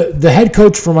 the head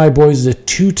coach for my boys is a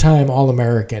 2-time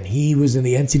All-American. He was in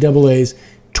the NCAAs,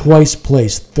 twice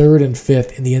placed, 3rd and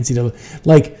 5th in the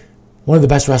NCAA. One of the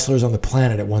best wrestlers on the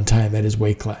planet at one time at his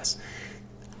weight class.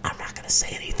 I'm not going to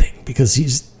say anything because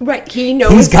he's... Right, he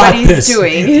knows what he's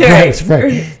doing. Right.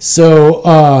 So,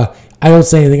 I don't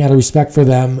say anything out of respect for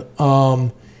them.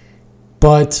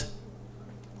 But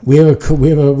we have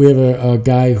a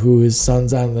guy who his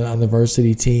son's on the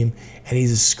varsity team, and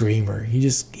he's a screamer.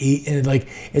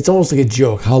 It's almost like a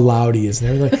joke how loud he is.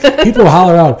 And people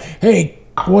holler out, "Hey,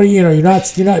 what are you're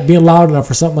not being loud enough,"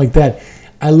 or something like that.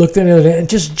 I looked at it and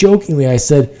just jokingly I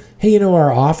said, hey,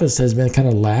 our office has been kind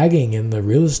of lagging in the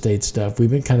real estate stuff.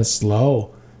 We've been kind of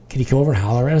slow. Can you come over and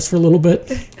holler at us for a little bit?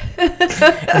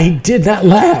 And he did not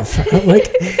laugh. I'm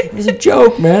like, it was a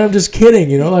joke, man. I'm just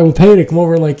kidding. I will pay you to come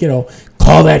over and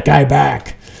call that guy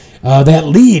back. that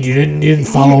lead, you didn't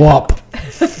follow up.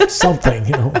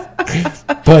 Something,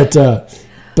 But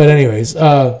anyways.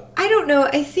 I don't know.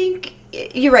 I think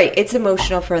you're right. It's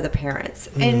emotional for the parents.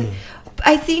 And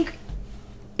I think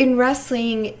in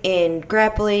wrestling, in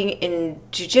grappling, in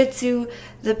jiu-jitsu,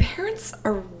 the parents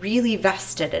are really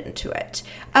vested into it.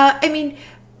 I mean,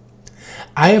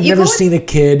 I have never seen a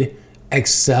kid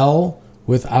excel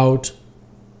without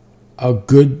a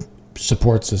good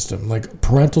support system. Like,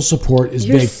 parental support is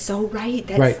big. You're so right.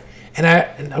 That's right.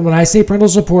 And when I say parental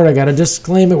support, I got to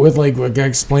disclaim it with, like, I gotta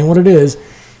explain what it is.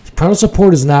 Parental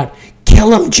support is not,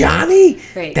 kill him, Johnny.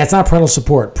 Right. That's not parental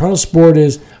support. Parental support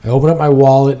is, I open up my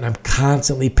wallet and I'm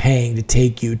constantly paying to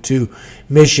take you to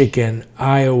Michigan,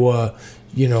 Iowa,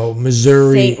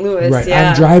 Missouri. St. Louis, right. yeah.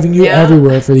 I'm driving you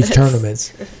everywhere for these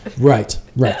tournaments. Right.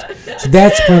 So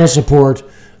that's parental support.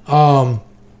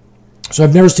 So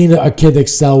I've never seen a kid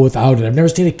excel without it. I've never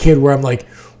seen a kid where I'm like,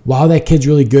 wow, that kid's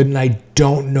really good, and I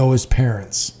don't know his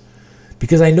parents.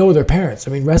 Because I know their parents.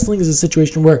 I mean, wrestling is a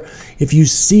situation where if you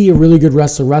see a really good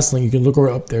wrestler wrestling, you can look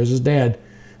over, there's his dad.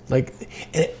 Like,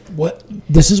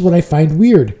 this is what I find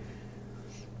weird.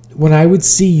 When I would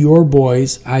see your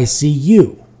boys, I see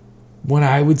you. When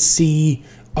I would see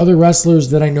other wrestlers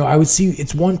that I know, I would see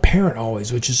it's one parent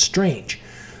always, which is strange.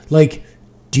 Like,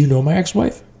 do you know my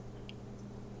ex-wife?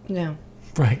 No.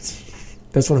 Right.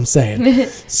 That's what I'm saying.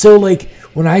 So, like,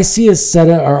 when I see a set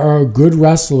or a good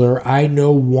wrestler, I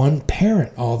know one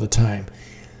parent all the time.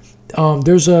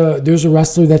 There's a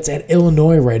wrestler that's at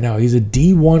Illinois right now. He's a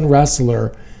D1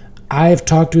 wrestler. I have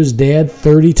talked to his dad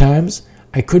 30 times.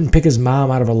 I couldn't pick his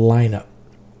mom out of a lineup.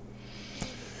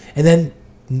 And then,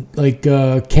 like,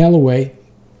 Callaway,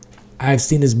 I've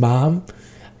seen his mom.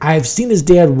 I've seen his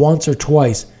dad once or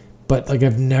twice, but, like,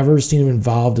 I've never seen him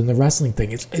involved in the wrestling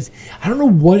thing. It's I don't know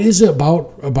what is it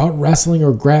about wrestling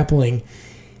or grappling.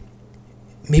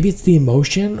 Maybe it's the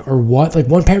emotion or what. Like,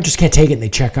 one parent just can't take it and they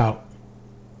check out.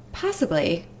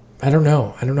 Possibly. I don't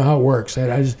know how it works.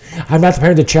 I'm not the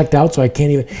parent that checked out, so I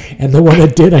can't even. And the one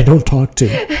that did, I don't talk to.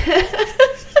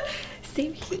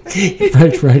 Same here.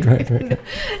 Right.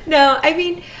 No, I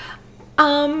mean,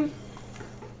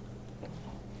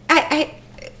 I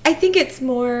think it's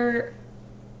more.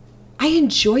 I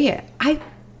enjoy it. I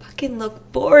fucking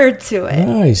look forward to it.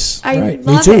 Nice. I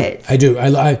love love it. I do. I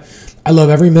love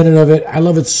every minute of it. I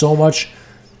love it so much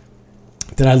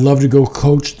that I love to go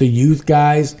coach the youth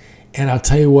guys. And I'll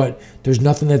tell you what, there's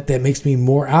nothing that makes me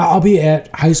more. I'll be at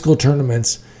high school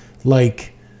tournaments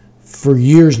like for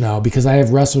years now because I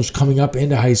have wrestlers coming up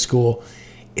into high school.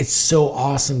 It's so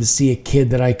awesome to see a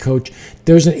kid that I coach.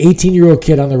 There's an 18-year-old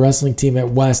kid on the wrestling team at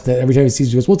West that every time he sees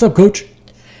me, he goes, "What's up, coach?"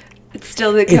 It's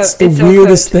still the It's the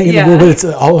weirdest thing in the world, but it's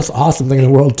the most awesome thing in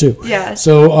the world too. Yeah.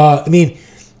 So I mean,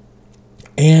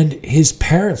 and his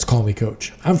parents call me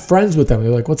coach. I'm friends with them.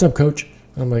 They're like, "What's up, coach?"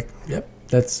 I'm like, "Yep,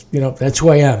 that's who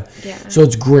I am." Yeah. So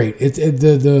it's great.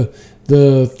 The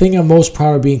thing I'm most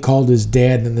proud of being called is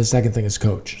dad, and then the second thing is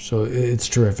coach. So it's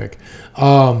terrific.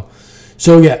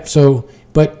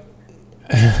 But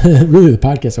really, the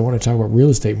podcast I want to talk about real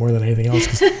estate more than anything else.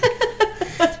 'Cause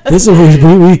this is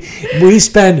we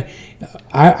spend.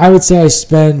 I would say I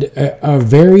spend a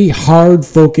very hard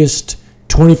focused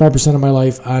 25% of my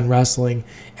life on wrestling,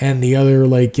 and the other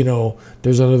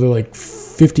there's another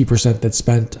 50% that's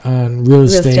spent on real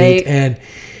estate. And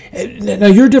now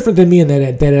you're different than me in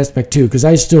that aspect too, because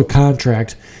I still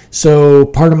contract. So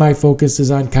part of my focus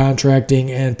is on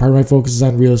contracting, and part of my focus is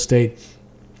on real estate.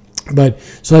 But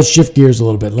so let's shift gears a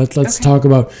little bit. Let's talk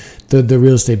about the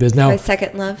real estate business now. My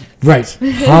second love. Right.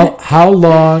 How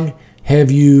long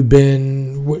have you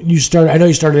been? You started. I know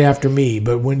you started after me,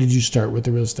 but when did you start with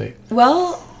the real estate?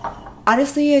 Well,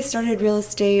 honestly, I started real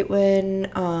estate when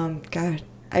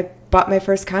I bought my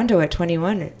first condo at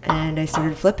 21, and I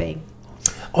started flipping.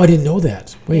 Oh, I didn't know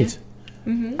that. Wait. Yeah.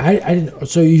 Mm-hmm. I didn't.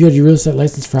 So you had your real estate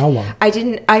license for how long? I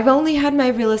didn't. I've only had my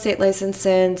real estate license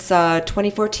since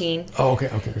 2014. Oh,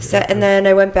 okay. So, and then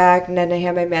I went back, and then I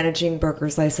had my managing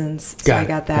broker's license. So I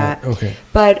got that. Okay.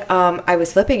 But I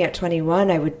was flipping at 21.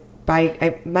 I would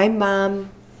buy. My mom,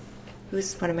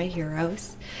 who's one of my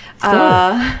heroes.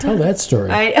 Tell that story.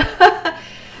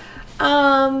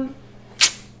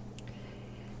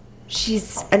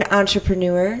 She's an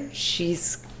entrepreneur.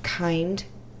 She's kind.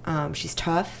 She's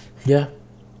tough. Yeah.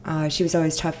 She was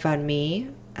always tough on me.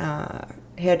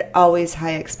 Had always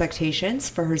high expectations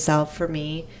for herself, for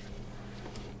me.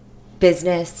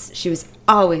 Business. She was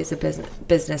always a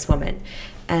businesswoman.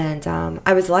 And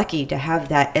I was lucky to have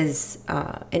that as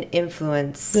an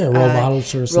influence. Yeah, role model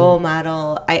sort of thing. Role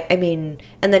model. I mean,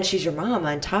 and then she's your mom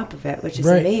on top of it, which is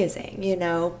amazing,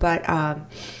 But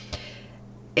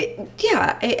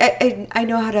I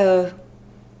know how to,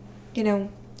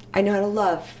 I know how to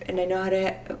love, and I know how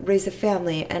to raise a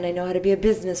family, and I know how to be a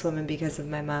businesswoman because of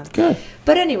my mom. Good.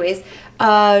 But anyways,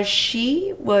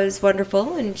 she was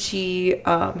wonderful, and she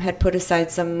had put aside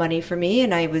some money for me,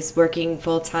 and I was working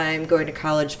full-time, going to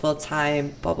college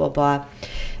full-time, blah, blah, blah.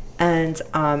 And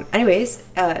anyways,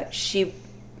 she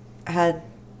had,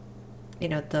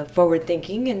 the forward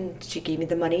thinking, and she gave me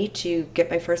the money to get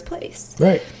my first place.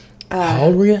 Right. How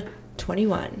old were you?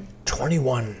 21.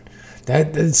 21.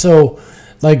 So,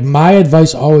 like, my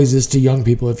advice always is to young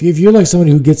people, if you're like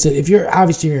somebody who gets it, if you're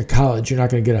obviously in college, you're not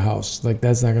going to get a house. Like,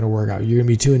 that's not going to work out. You're going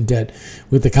to be too in debt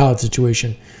with the college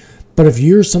situation. But if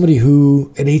you're somebody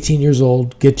who, at 18 years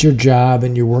old, gets your job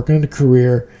and you're working in a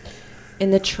career, in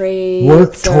the trade,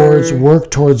 work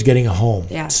towards getting a home.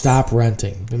 Yes. Stop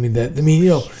renting.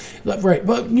 Right.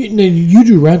 But you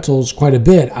do rentals quite a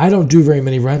bit. I don't do very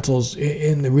many rentals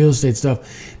in the real estate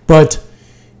stuff, but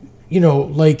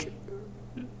like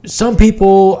some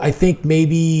people, I think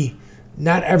maybe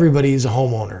not everybody is a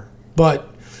homeowner, but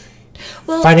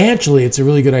financially, it's a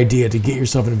really good idea to get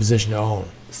yourself in a position to own.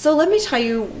 So let me tell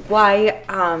you why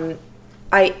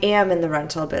I am in the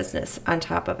rental business. On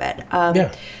top of it,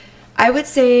 I would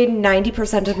say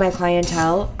 90% of my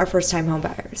clientele are first-time home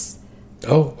buyers.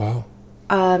 Oh, wow.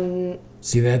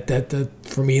 See, that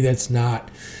for me, that's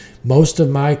not. Most of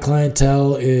my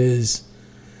clientele is,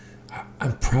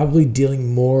 I'm probably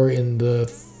dealing more in the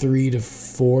 $300,000 to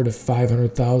 $400,000 to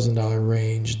 $500,000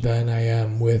 range than I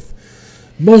am with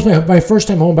most of my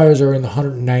first-time home buyers are in the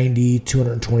 190,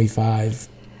 225.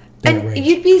 And range.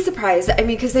 You'd be surprised. I mean,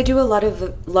 because they do a lot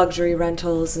of luxury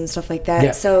rentals and stuff like that.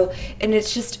 Yeah. So, and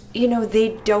it's just,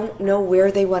 they don't know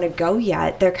where they want to go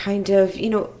yet. They're kind of,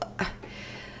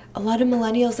 a lot of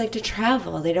millennials like to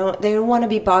travel. They don't want to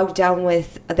be bogged down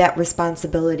with that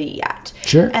responsibility yet.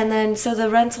 Sure. And then, so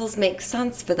the rentals make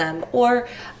sense for them. Or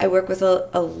I work with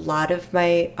a lot of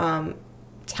my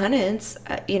tenants.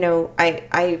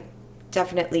 I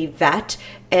definitely vet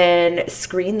and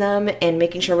screen them and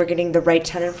making sure we're getting the right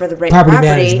tenant for the right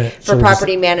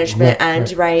property management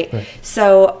end, right?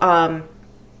 So,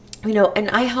 and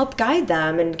I help guide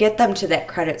them and get them to that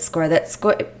credit score,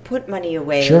 put money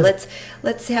away. Sure.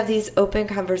 Let's have these open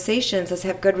conversations. Let's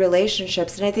have good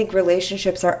relationships. And I think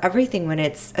relationships are everything when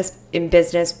it's in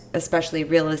business, especially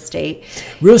real estate.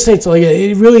 Real estate's like,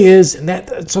 it really is. And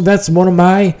that's one of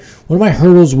my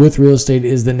hurdles with real estate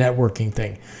is the networking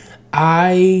thing.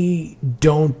 I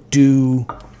don't do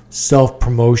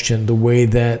self-promotion the way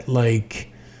that,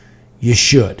 like, you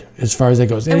should, as far as that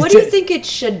goes. And what do you think it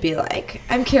should be like?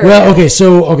 I'm curious. Well,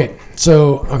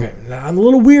 okay. Now, I'm a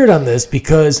little weird on this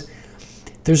because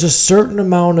there's a certain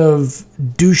amount of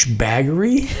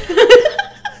douchebaggery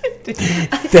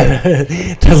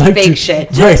that I like fake to,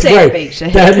 shit. Just say fake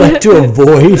shit. That I'd like to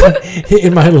avoid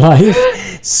in my life.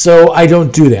 So I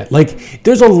don't do that. Like,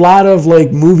 there's a lot of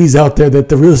like movies out there that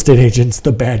the real estate agent's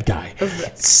the bad guy.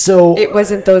 So it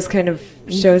wasn't those kind of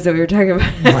shows that we were talking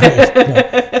about.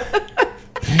 Right.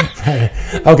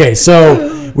 Okay,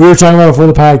 so we were talking about before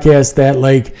the podcast that,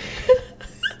 like,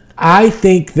 I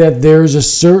think that there's a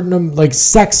certain, like,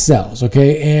 sex sells,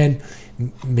 okay? And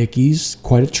Mickey's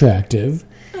quite attractive.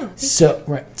 Oh,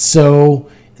 So,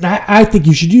 and I think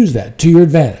you should use that to your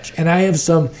advantage. And I have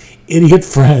some idiot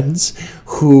friends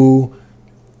who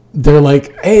they're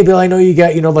like, hey, Bill, I know you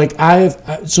got,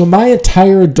 so my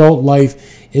entire adult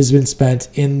life has been spent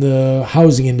in the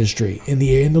housing industry, in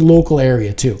the local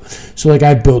area too. So, like,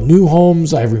 I've built new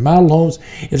homes, I've remodeled homes.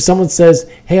 If someone says,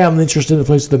 hey, I'm interested in a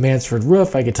place with a Mansford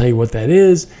roof, I can tell you what that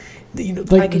is.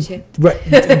 I could too. Right.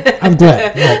 I'm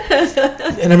glad.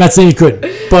 Right. And I'm not saying you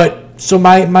couldn't. But so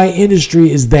my industry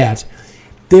is that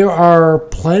there are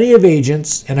plenty of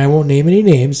agents, and I won't name any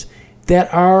names,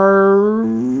 that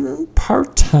are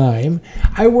part-time.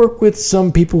 I work with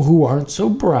some people who aren't so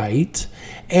bright,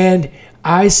 and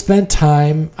I spent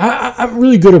time. I'm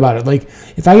really good about it. Like,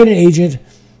 if I get an agent,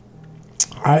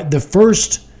 the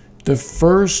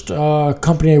first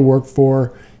company I worked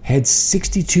for had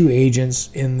 62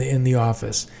 agents in the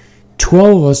office.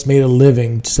 12 of us made a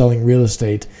living selling real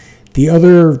estate. The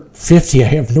other 50, I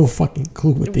have no fucking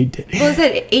clue what they did. Well, it's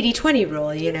that 80-20 rule,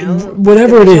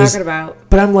 Whatever it is. Talking about.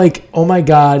 But I'm like, oh my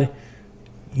God,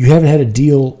 you haven't had a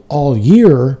deal all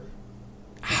year.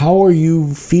 How are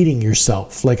you feeding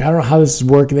yourself? Like, I don't know how this is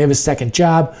working. They have a second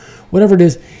job, whatever it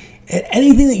is. And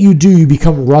anything that you do, you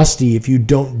become rusty if you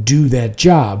don't do that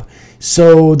job.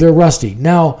 So they're rusty.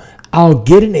 Now, I'll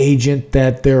get an agent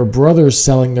that their brother's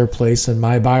selling their place and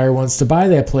my buyer wants to buy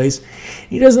that place.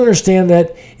 He doesn't understand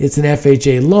that it's an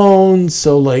FHA loan.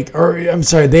 So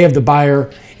they have the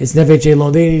buyer. It's an FHA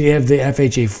loan. They need to have the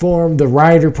FHA form, the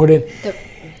rider put in.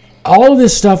 All of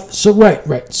this stuff. So,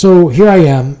 right. So here I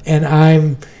am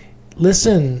and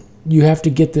listen, you have to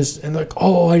get this. And like,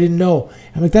 oh, I didn't know.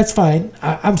 I'm like, that's fine.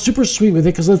 I'm super sweet with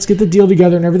it because let's get the deal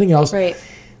together and everything else. Right.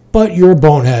 But you're a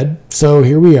bonehead, so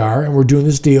here we are, and we're doing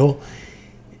this deal.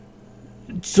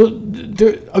 So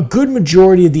a good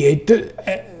majority of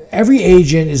every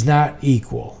agent is not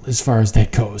equal as far as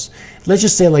that goes. Let's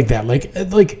just say it like that.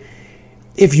 Like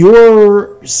if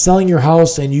you're selling your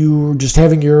house and you're just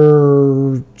having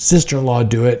your sister-in-law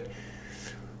do it,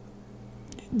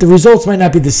 the results might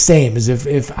not be the same as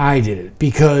if I did it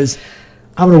because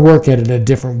I'm going to work at it in a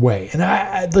different way. And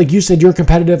I like you said, you're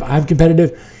competitive. I'm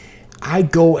competitive. I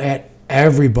go at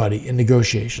everybody in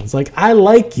negotiations. Like, I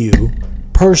like you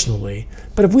personally,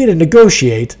 but if we had to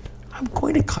negotiate, I'm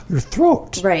going to cut your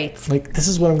throat. Right. Like, this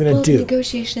is what I'm going to do.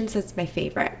 Negotiations is my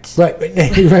favorite. Right.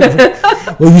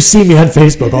 Well, you see me on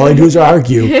Facebook. All I do is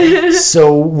argue.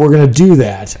 So we're going to do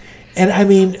that. And I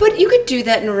mean... But you could do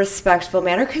that in a respectful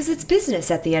manner because it's business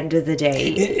at the end of the day.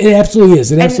 It absolutely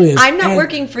is. It absolutely is. I'm not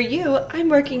working for you. I'm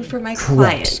working for my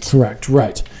client. Correct.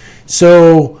 Right.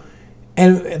 So...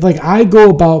 And like I go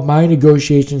about my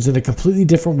negotiations in a completely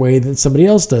different way than somebody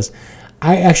else does.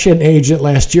 I actually had an agent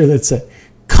last year that said,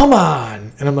 "Come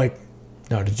on," and I'm like,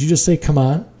 "No, did you just say come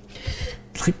on?"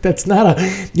 Like that's not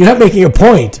you're not making a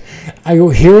point. I go,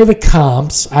 here are the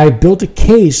comps. I built a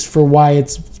case for why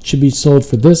it should be sold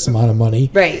for this amount of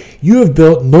money. Right. You have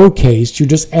built no case. You're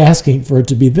just asking for it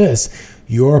to be this.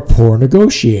 You're a poor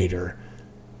negotiator.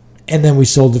 And then we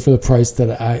sold it for the price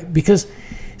because.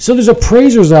 So there's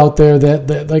appraisers out there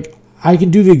that like I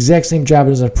can do the exact same job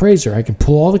as an appraiser. I can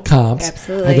pull all the comps.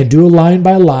 Absolutely. I can do a line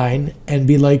by line and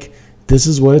be like, this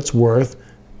is what it's worth.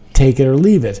 Take it or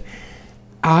leave it.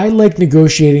 I like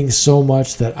negotiating so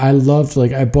much that I loved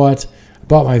I bought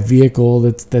my vehicle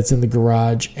that's in the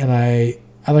garage and I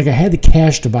had the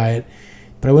cash to buy it,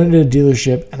 but I went into a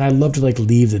dealership and I love to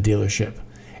leave the dealership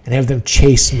and have them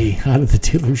chase me out of the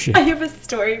dealership. I have a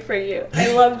story for you.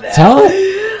 I love that. Tell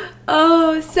it.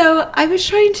 Oh, so I was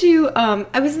trying to,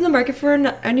 I was in the market for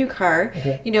a new car.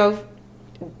 Okay. You know,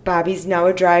 Bobby's now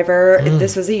a driver.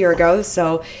 This was a year ago.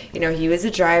 So, he was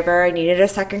a driver. I needed a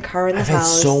second car in the house. I've had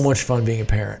so much fun being a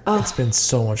parent. Oh, it's been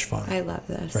so much fun. I love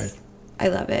this. Right. I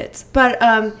love it. But,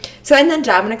 and then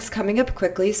Dominic's coming up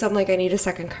quickly. So I'm like, I need a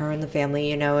second car in the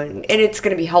family, and it's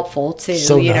going to be helpful too.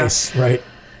 So nice, right?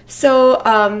 So,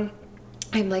 I'm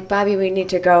like, Bobby, we need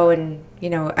to go and,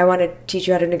 I want to teach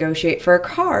you how to negotiate for a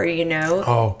car,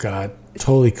 Oh, God.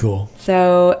 Totally cool.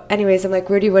 So, anyways, I'm like,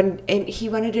 where do you want... And he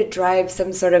wanted to drive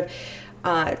some sort of...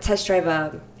 test drive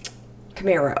a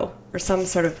Camaro or some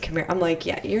sort of Camaro. I'm like,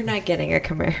 yeah, you're not getting a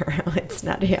Camaro. It's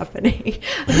not happening.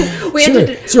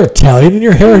 Is there Italian in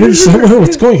your heritage somewhere?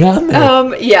 What's going on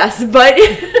there? Yes, but...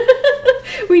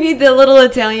 we need the little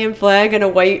Italian flag and a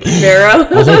white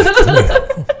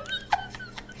Camaro.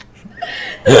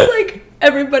 It's like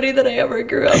everybody that I ever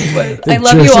grew up with. I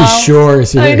love you all.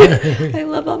 Shores. I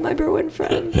love all my Berwyn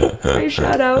friends. I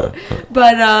shout out.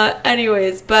 But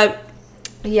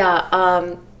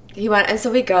yeah, he went, and so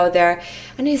we go there,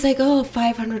 and he's like, "Oh,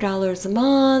 $500 a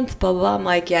month, blah blah." I'm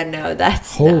like, "Yeah, no,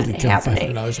 that's not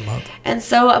happening." $500 a month. And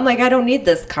so I'm like, "I don't need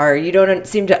this car. You don't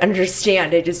seem to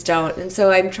understand. I just don't." And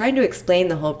so I'm trying to explain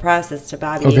the whole process to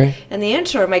Bobby. Okay. And the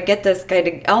interim, I get this guy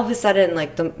to all of a sudden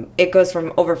it goes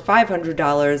from over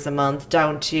 $500 a month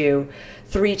down to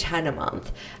 $310 a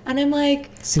month, and I'm like,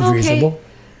 seems okay, reasonable.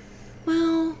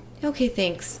 Well. Okay,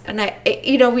 thanks. And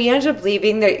we ended up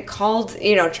leaving. They called,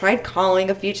 tried calling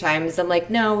a few times. I'm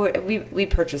like, no, we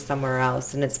purchased somewhere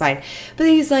else and it's fine. But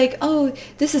he's like, oh,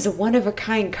 this is a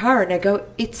one-of-a-kind car. And I go,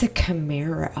 it's a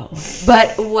Camaro.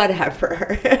 But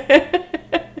whatever.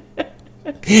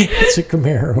 It's a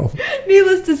Camaro.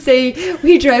 Needless to say,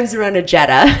 he drives around a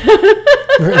Jetta.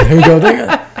 There you go.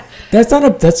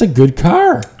 That's a good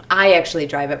car. I actually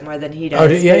drive it more than he does.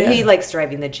 Oh, yeah. He likes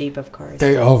driving the Jeep, of course.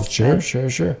 Sure.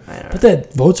 But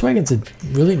that Volkswagen's a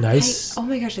really nice... oh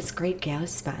my gosh, it's great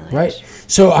gas mileage. Right.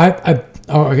 So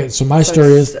okay. So my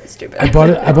story is, so stupid. I bought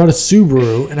a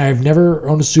Subaru, and I've never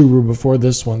owned a Subaru before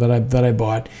this one that I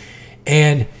bought,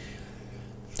 and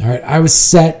all right, I was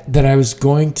set that I was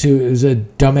going to. It was a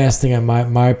dumbass thing on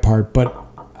my part, but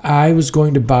I was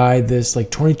going to buy this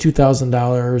 $22,000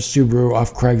 Subaru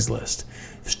off Craigslist.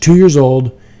 It was 2 years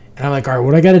old. And I'm like, all right,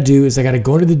 what I got to do is I got to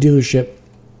go into the dealership.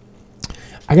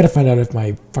 I got to find out if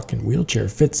my fucking wheelchair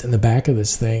fits in the back of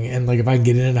this thing and like if I can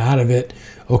get in and out of it.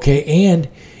 Okay. And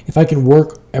if I can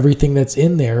work everything that's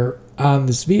in there on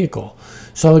this vehicle.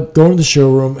 So I go into the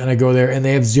showroom and I go there and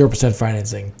they have 0%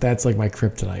 financing. That's like my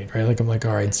kryptonite, right? Like I'm like,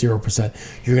 all right,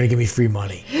 0%. You're going to give me free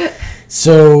money.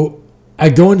 So I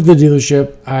go into the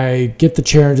dealership. I get the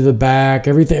chair into the back.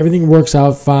 Everything works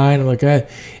out fine. I'm like,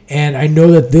 and I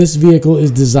know that this vehicle is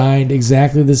designed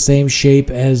exactly the same shape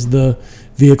as the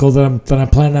vehicle that I'm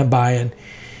planning on buying.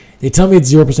 They tell me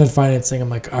it's 0% financing. I'm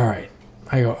like, all right.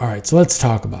 I go, all right. So let's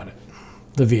talk about it.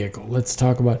 The vehicle. Let's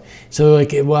talk about it. So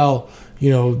like, well,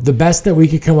 you know, the best that we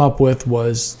could come up with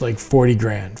was like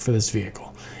 $40,000 for this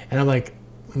vehicle. And I'm like,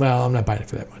 well, I'm not buying it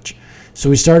for that much. So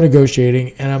we started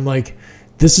negotiating and I'm like,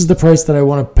 this is the price that I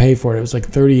want to pay for it. It was like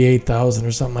 $38,000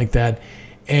 or something like that.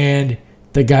 And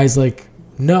the guy's like,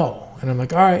 no. And I'm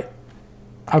like, all right,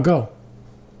 I'll go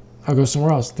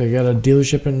somewhere else. They got a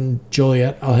dealership in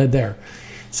Joliet. I'll head there.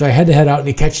 So I had to head out, and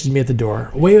he catches me at the door.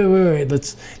 Wait.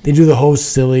 They do the whole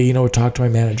silly, you know, talk to my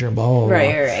manager and blah, blah, blah.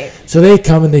 Right. So they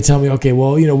come and they tell me, okay,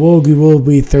 well, you know, we'll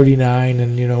be 39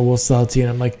 and, you know, we'll sell it to you.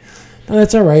 And I'm like, no,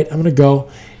 that's all right. I'm going to go.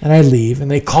 And I leave. And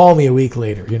they call me a week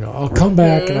later, you know, I'll come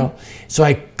back. So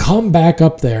I come back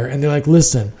up there, and they're like,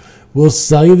 listen, we'll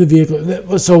sell you the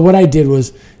vehicle. So what I did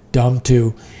was dumb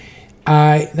too.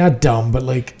 Not dumb, but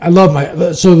like, I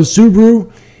love so the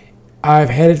Subaru, I've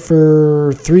had it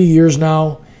for 3 years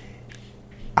now.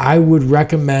 I would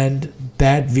recommend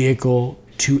that vehicle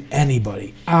to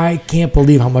anybody. I can't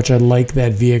believe how much I like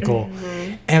that vehicle.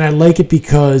 Mm-hmm. And I like it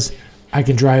because I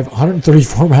can drive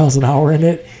 134 miles an hour in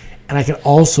it, and I can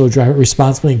also drive it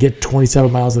responsibly and get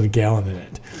 27 miles of a gallon in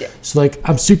it. Yeah. So like,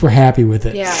 I'm super happy with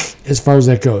it as far as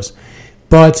that goes.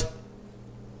 But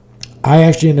I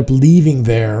actually end up leaving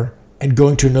there and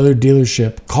going to another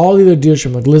dealership. Call the other dealership.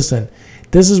 I'm like, listen,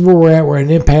 this is where we're at. We're at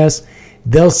an impasse.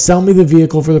 They'll sell me the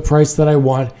vehicle for the price that I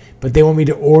want, but they want me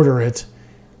to order it.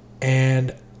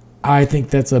 And I think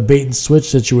that's a bait and switch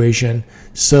situation.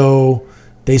 So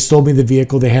they sold me the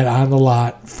vehicle they had on the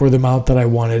lot for the amount that I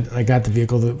wanted. And I got the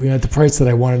vehicle at the price that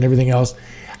I wanted and everything else.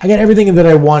 I got everything that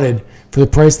I wanted for the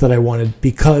price that I wanted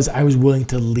because I was willing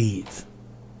to leave.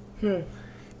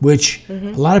 Which a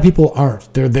lot of people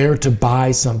aren't. They're there to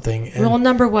buy something. And rule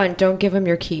number 1, don't give them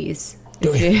your keys.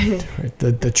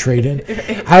 The trade-in.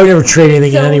 I would never trade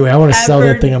anything in anyway. I want to sell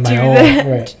that thing on my own.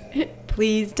 Right.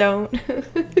 Please don't.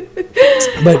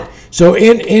 But so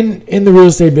in the real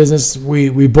estate business,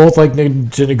 we both like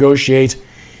to negotiate.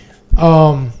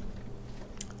 I'm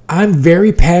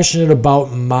very passionate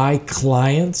about my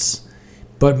clients,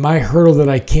 but my hurdle that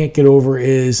I can't get over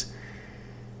is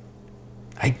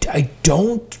I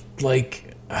don't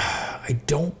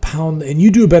pound, and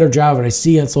you do a better job, and I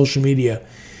see on social media,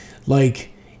 like,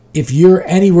 if you're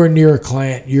anywhere near a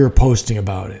client, you're posting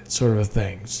about it, sort of a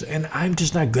thing. And I'm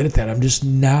just not good at that. I'm just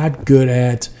not good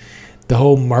at the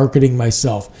whole marketing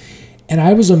myself. And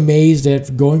I was amazed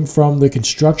at going from the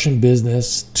construction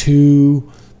business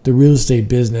to the real estate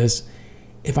business.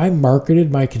 If I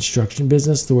marketed my construction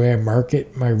business the way I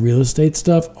market my real estate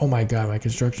stuff, oh my God, my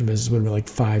construction business would have been like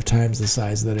 5 times the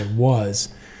size that it was.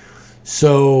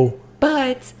 So,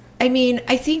 but I mean,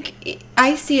 I think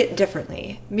I see it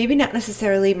differently. Maybe not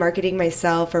necessarily marketing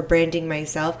myself or branding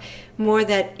myself, more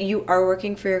that you are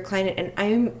working for your client, and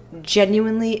I'm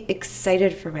genuinely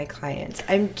excited for my clients.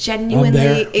 I'm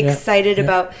genuinely excited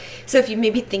about, so if you may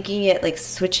be thinking it like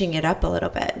switching it up a little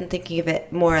bit and thinking of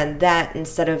it more on that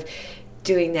instead of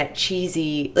doing that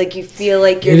cheesy, like you feel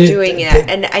like you're doing it.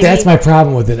 And that's my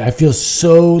problem with it. I feel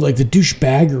so like the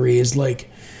douchebaggery is like,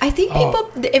 I think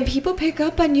people pick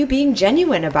up on you being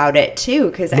genuine about it too,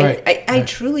 because I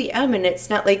truly am, and it's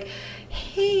not like,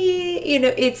 hey, you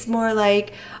know, it's more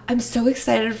like I'm so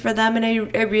excited for them, and I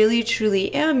really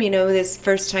truly am, you know, this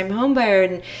first time home buyer,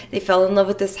 and they fell in love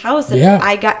with this house, and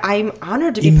I'm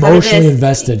honored to be part of this. Emotionally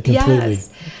invested completely.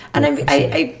 Yes. And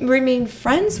I remain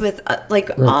friends with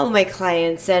all of my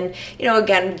clients, and you know,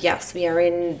 again, yes, we are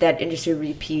in that industry,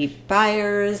 repeat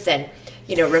buyers and,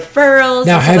 you know, referrals.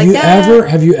 Now,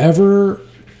 have you ever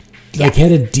like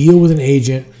had a deal with an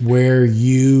agent where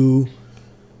you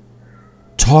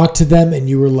talked to them and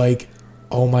you were like,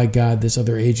 oh my God, this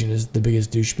other agent is the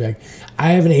biggest douchebag?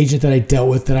 I have an agent that I dealt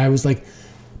with that I was like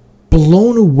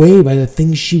blown away by the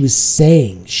things she was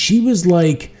saying. She was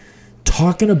like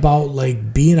talking about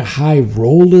like being a high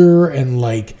roller and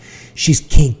like she's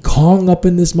King Kong up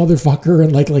in this motherfucker,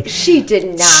 and like she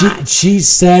did not. She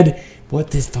said,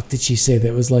 what the fuck did she say?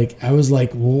 That was like, I was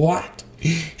like, what?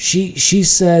 She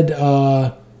said,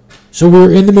 so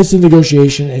we're in the midst of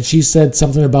negotiation, and she said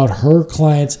something about her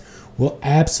clients will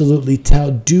absolutely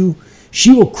do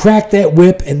She will crack that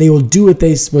whip, and they will do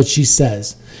what she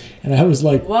says. And I was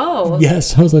like, whoa.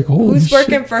 Yes. I was like, holy Who's shit.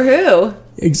 working for who?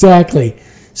 Exactly.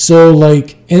 So,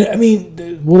 like, and I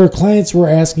mean, what our clients were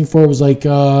asking for was like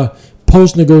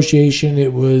post-negotiation.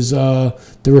 It was the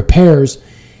repairs.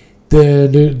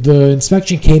 The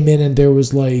inspection came in, and there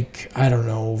was like, I don't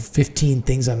know, 15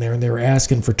 things on there, and they were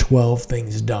asking for 12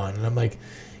 things done. And I'm like,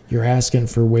 you're asking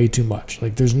for way too much.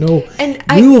 Like, there's no... And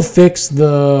we will fix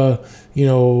the,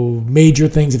 major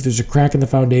things if there's a crack in the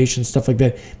foundation, stuff like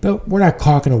that. But we're not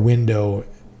caulking a window.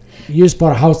 You just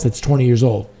bought a house that's 20 years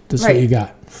old. This is what you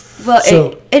got.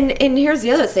 Well, and here's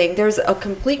the other thing. There's a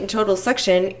complete and total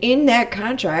section in that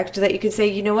contract that you could say,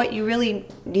 you know what, you really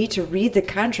need to read the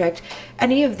contract.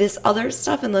 Any of this other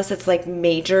stuff, unless it's like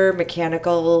major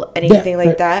mechanical, anything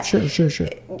like that. Sure.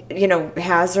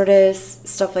 Hazardous,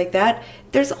 stuff like that.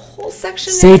 There's a whole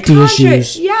section Safety in the contract.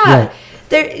 issues. Yeah.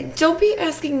 Right. Don't be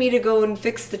asking me to go and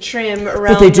fix the trim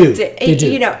around. But they do. They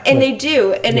do. They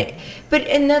do.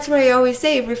 And that's why I always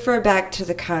say refer back to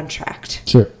the contract.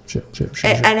 Sure.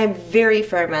 And I'm very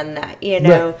firm on that.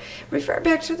 Right. Refer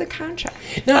back to the contract.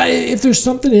 Now, if there's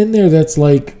something in there that's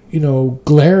like,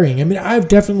 glaring. I mean, I've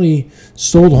definitely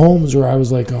sold homes where I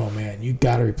was like, oh man, you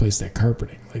got to replace that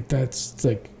carpeting. Like it's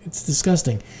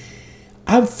disgusting.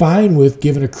 I'm fine with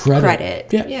giving a credit.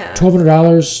 Yeah.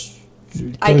 $1,200.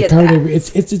 I get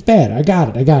that. It's bad. I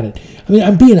got it. I mean,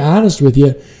 I'm being honest with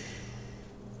you.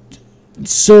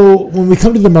 So when we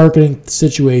come to the marketing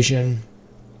situation,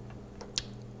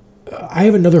 I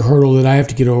have another hurdle that I have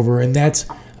to get over, and that's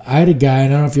I had a guy,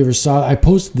 and I don't know if you ever saw it, I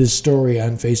posted this story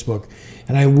on Facebook,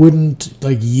 and I wouldn't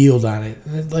yield on it.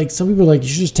 And, some people are like, you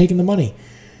should just taking the money.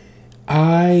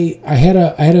 I had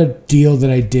a deal that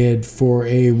I did for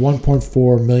a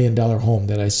 $1.4 million home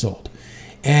that I sold,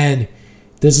 and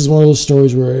this is one of those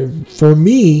stories where, for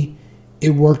me, it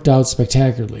worked out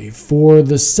spectacularly. For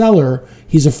the seller,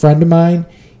 he's a friend of mine.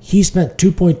 He spent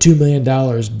 $2.2 million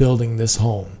building this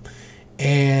home.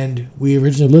 And we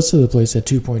originally listed the place at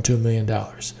 $2.2 million.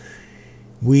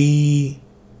 We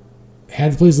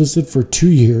had the place listed for 2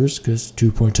 years because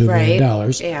 $2.2 million.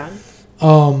 Yeah.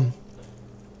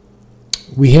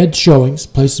 We had showings.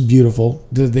 Place is beautiful.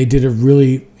 They did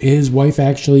his wife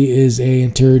actually is a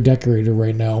interior decorator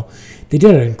right now. They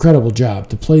did an incredible job.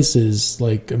 The place is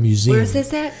like a museum. Where is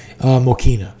this at?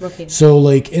 Mokina. So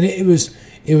and it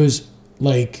was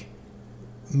like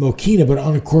Mokina, but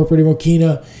unincorporated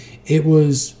Mokina. It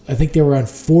was, I think they were on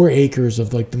 4 acres of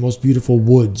the most beautiful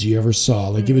woods you ever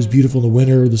saw. It was beautiful in the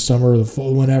winter, the summer, the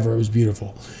fall, whenever. It was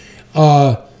beautiful.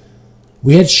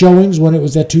 We had showings when it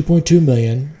was at $2.2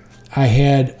 million. I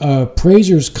had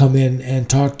appraisers come in and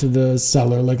talk to the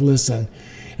seller, listen.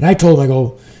 And I told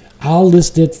him, I'll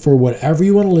list it for whatever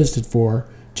you want to list it for.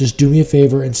 Just do me a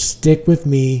favor and stick with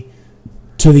me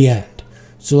to the end.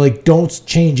 So, don't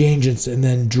change agents and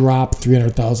then drop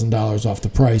 $300,000 off the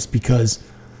price, because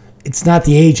it's not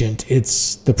the agent,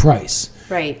 it's the price.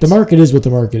 Right. The market is what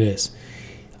the market is.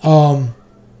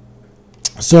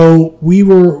 So we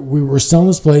were selling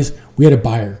this place. We had a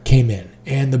buyer came in,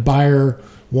 and the buyer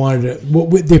wanted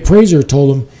the appraiser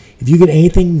told him, if you get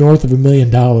anything north of $1 million,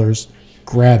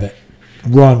 grab it,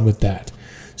 run with that.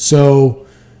 So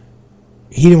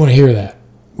he didn't want to hear that.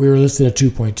 We were listed at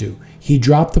 2.2. He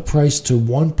dropped the price to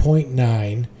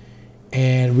 1.9,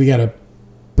 and we got a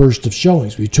burst of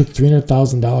showings. We took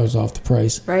 $300,000 off the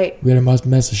price. Right. We had a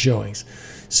mess of showings.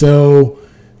 So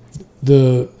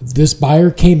this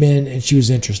buyer came in, and she was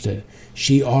interested.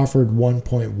 She offered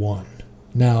 1.1.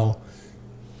 Now,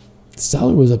 the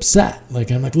seller was upset. I'm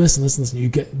like, listen.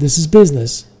 This is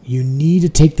business. You need to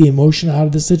take the emotion out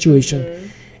of the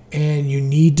situation, and you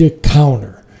need to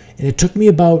counter. And it took me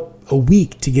about a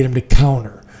week to get him to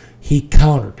counter. He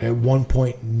countered at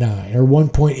 1.9 or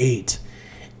 1.8,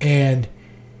 and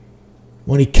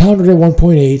when he countered at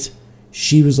 1.8,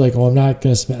 she was like, "Oh, I'm not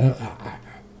going to spend."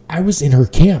 I was in her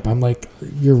camp. I'm like,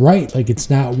 "You're right. It's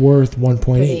not worth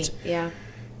 1.8." Yeah.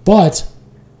 But,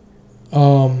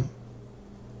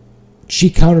 she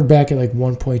countered back at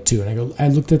 1.2, and I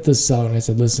looked at the seller and I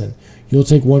said, "Listen, you'll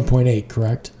take 1.8,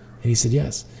 correct?" And he said,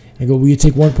 "Yes." And I go, "Will you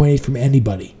take 1.8 from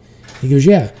anybody?" He goes,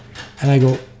 "Yeah." And I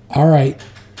go, "All right."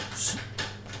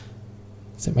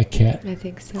 Is that my cat? I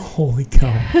think so. Holy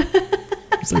cow.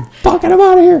 He's like, fucking, I'm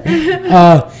out of here.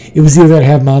 It was either that or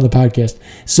have him on the podcast.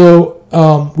 So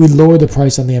we lowered the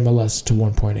price on the MLS to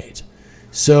 1.8.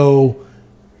 So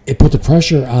it put the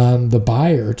pressure on the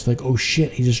buyer to oh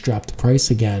shit, he just dropped the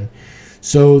price again.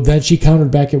 So then she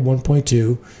countered back at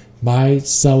 1.2. My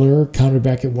seller countered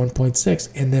back at 1.6.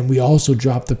 And then we also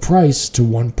dropped the price to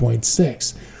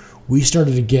 1.6. We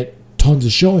started to get tons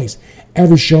of showings.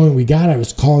 Every showing we got, I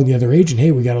was calling the other agent,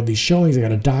 hey, we got all these showings. I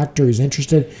got a doctor who's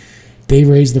interested. They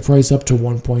raised the price up to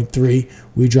 1.3.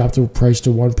 We dropped the price to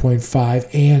 1.5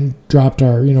 and dropped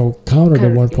our, counter to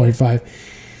 1.5.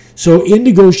 So in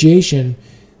negotiation,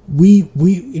 we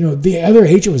the other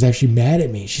agent was actually mad at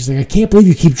me. She's like, I can't believe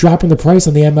you keep dropping the price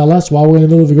on the MLS while we're in the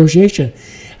middle of negotiation.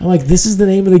 I'm like, this is the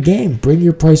name of the game. Bring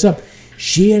your price up.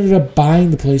 She ended up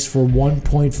buying the place for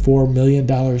 $1.4 million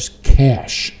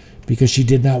cash because she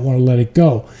did not want to let it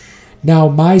go. Now,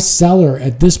 my seller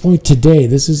at this point today,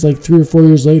 this is like 3 or 4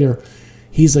 years later,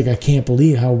 he's like, I can't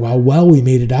believe how well we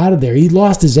made it out of there. He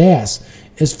lost his ass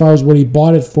as far as what he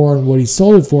bought it for and what he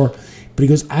sold it for. But he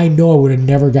goes, I know I would have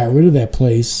never got rid of that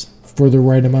place for the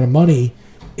right amount of money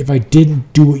if I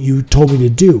didn't do what you told me to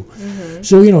do. Mm-hmm.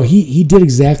 So, he did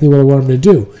exactly what I wanted him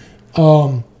to do.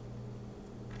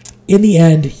 In the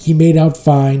end, he made out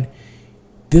fine.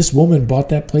 This woman bought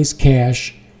that place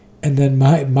cash. And then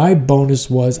my bonus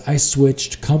was I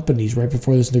switched companies right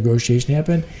before this negotiation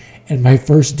happened. And my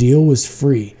first deal was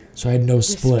free. So I had no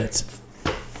split.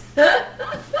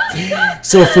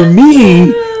 So for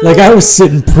me, I was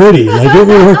sitting pretty. It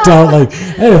worked out. I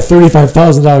had a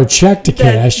 $35,000 check to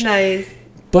cash. That's nice.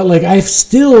 But I've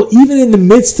still, even in the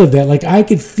midst of that, I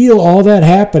could feel all that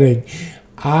happening.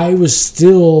 I was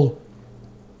still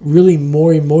really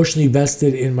more emotionally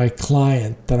vested in my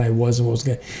client than I was in what was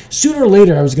going to. Sooner or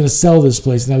later, I was going to sell this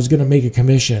place and I was going to make a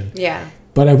commission. Yeah.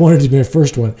 But I wanted to be my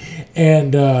first one.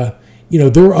 And,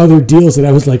 there were other deals that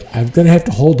I was like, I'm going to have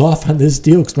to hold off on this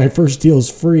deal because my first deal is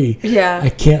free. Yeah. I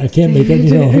can't make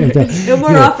it, no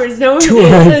more offers. No more.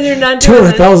 You're not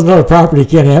doing $200,000 property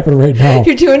can't happen right now.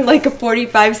 You're doing a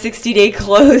 45, 60-day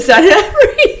close on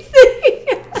everything.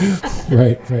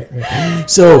 Right.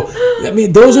 So,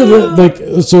 those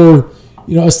are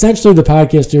essentially the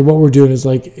podcast here, what we're doing is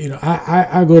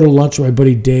I go to lunch with my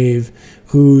buddy Dave,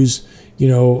 who's,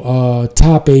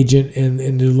 top agent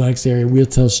in the Lennox area. We'll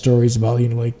tell stories about,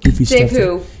 goofy stuff. Dave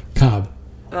who? Cobb.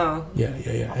 Oh. Yeah.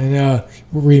 And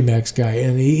Remax guy,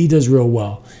 and he does real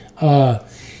well.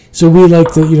 So we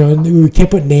like to, we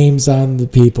can't put names on the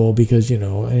people because,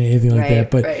 anything like that.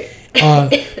 But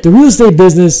the real estate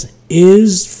business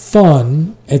is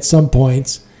fun at some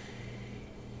points.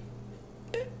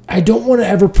 I don't want to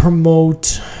ever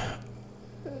promote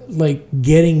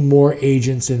getting more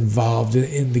agents involved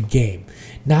in the game.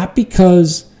 Not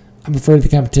because I'm afraid of the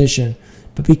competition,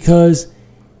 but because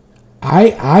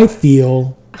I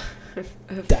feel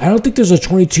that I don't think there's a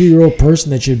 22-year-old person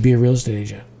that should be a real estate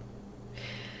agent.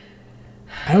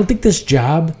 I don't think this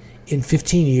job in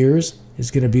 15 years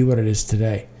is going to be what it is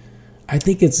today. I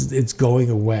think it's going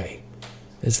away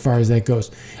as far as that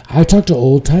goes. I talk to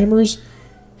old timers.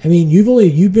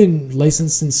 You've been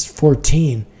licensed since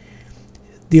 14.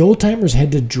 The old timers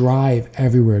had to drive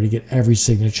everywhere to get every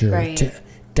signature. Right.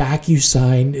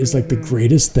 DocuSign is the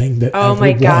greatest thing that ever was. Oh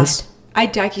my gosh. I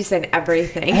DocuSign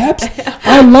everything.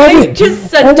 I love it.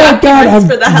 Just sent documents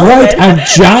for the hell of it. I'm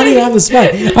Johnny on the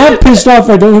spot. I'm pissed off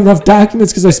I don't have enough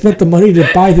documents because I spent the money to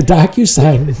buy the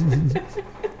DocuSign.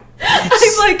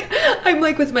 I'm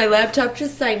with my laptop,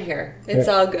 just sign here. It's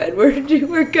all good.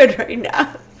 We're good right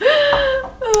now.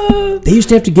 They used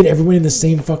to have to get everyone in the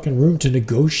same fucking room to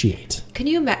negotiate. Can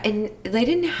you imagine? And they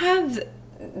didn't have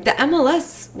the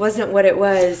MLS wasn't what it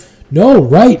was. No,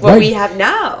 right. What we have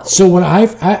now. So when I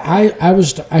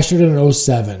started in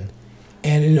 07,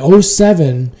 and in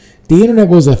 07 the internet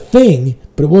was a thing,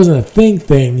 but it wasn't a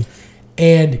thing,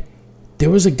 and there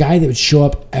was a guy that would show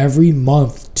up every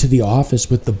month to the office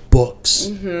with the books.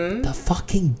 Mm-hmm. The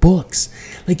fucking books.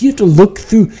 You have to look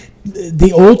through.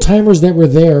 The old timers that were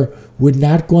there would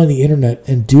not go on the internet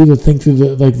and do the thing through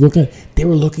the, they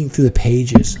were looking through the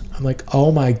pages. I'm like,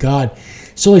 oh my God.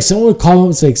 So someone would call them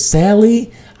and say,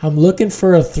 Sally, I'm looking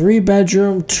for a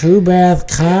 3-bedroom,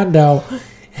 2-bath condo.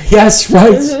 Yes,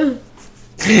 right.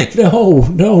 No.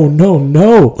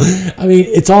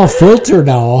 It's all filter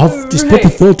now. I'll just put the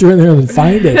filter in there and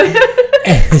find it.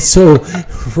 And so,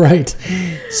 right.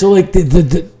 So,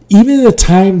 even in the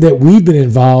time that we've been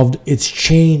involved, it's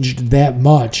changed that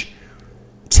much.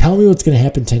 Tell me what's going to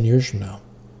happen 10 years from now.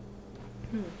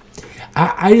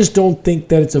 I just don't think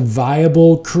that it's a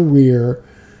viable career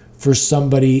for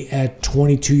somebody at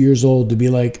 22 years old to be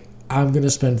like, I'm going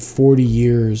to spend 40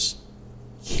 years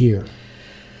here.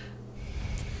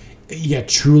 You got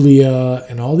Trulia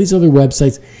and all these other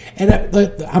websites. And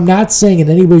I'm not saying in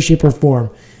any way, shape, or form,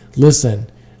 listen,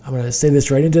 I'm going to say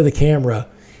this right into the camera.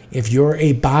 If you're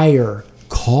a buyer,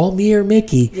 call me or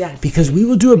Mickey, because we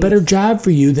will do a better job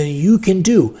for you than you can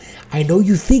do. I know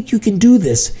you think you can do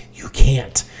this. You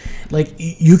can't.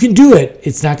 You can do it.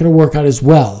 It's not going to work out as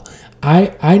well.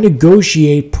 I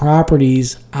negotiate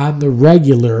properties on the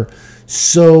regular.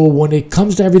 So when it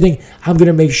comes to everything, I'm going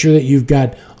to make sure that you've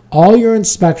got all your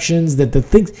inspections, that the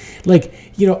things, like,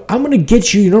 I'm going to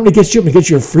get you, I'm going to get you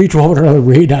a free $1,200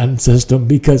 radon system,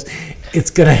 because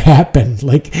it's going to happen.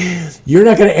 Like, you're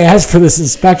not going to ask for this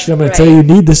inspection. I'm going to tell you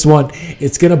need this one.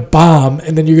 It's going to bomb,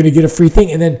 and then you're going to get a free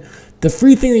thing. And then the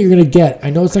free thing that you're going to get,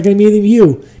 I know it's not going to be anything to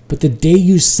you, but the day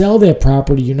you sell that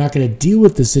property, you're not going to deal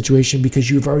with this situation because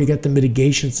you've already got the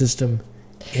mitigation system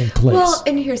in place. Well,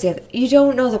 and here's the other. You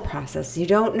don't know the process. You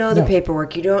don't know the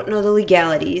paperwork. You don't know the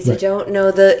legalities. Right. You don't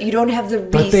know you don't have the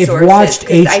resources. But they've watched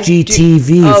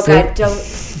HGTV. God, don't.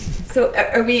 So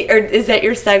is that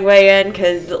your segue in?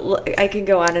 Because I can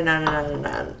go on and on and on and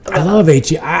on. I love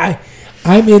HG.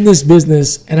 I'm in this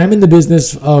business, and I'm in the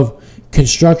business of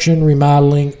construction,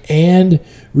 remodeling, and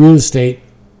real estate.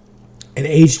 And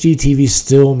HGTV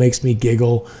still makes me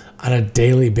giggle on a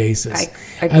daily basis.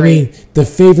 I agree. I mean, the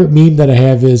favorite meme that I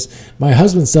have is my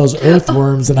husband sells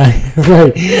earthworms, and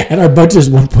and our budget is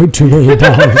 $1.2 million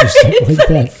or something like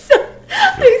that.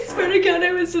 I swear to God,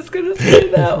 I was just going to say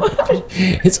that one.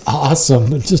 It's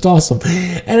awesome. It's just awesome.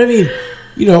 And I mean,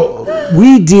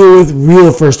 we deal with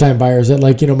real first-time buyers. And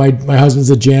my husband's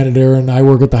a janitor, and I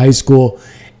work at the high school,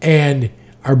 and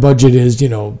our budget is,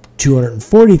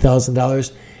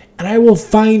 $240,000. And I will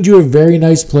find you a very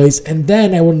nice place, and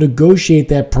then I will negotiate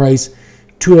that price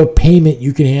to a payment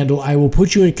you can handle. I will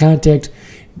put you in contact.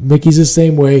 Mickey's the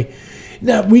same way.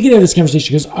 Now, we can have this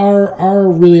conversation because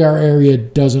our area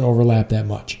doesn't overlap that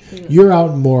much. You're out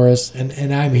in Morris,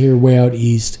 and I'm here way out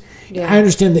east. Yeah. I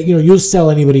understand that you'll sell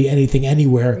anybody anything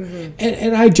anywhere,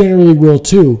 and I generally will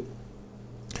too.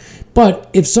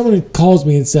 But if someone calls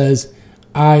me and says,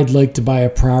 I'd like to buy a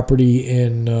property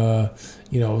in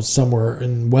somewhere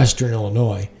in Western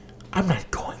Illinois, I'm not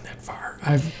going that far.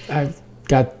 I've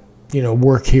got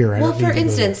work here. Well, for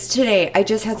instance, today I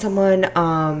just had someone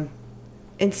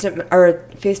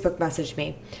Facebook message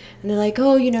me, and they're like,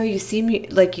 "Oh, you seem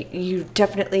like you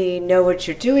definitely know what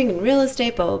you're doing in real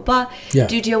estate, blah blah blah. Yeah.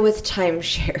 Do you deal with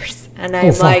timeshares?" And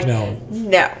I'm like, "No."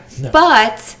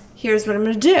 But here's what I'm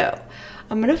going to do.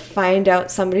 I'm going to find out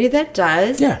somebody that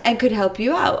does and could help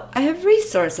you out. I have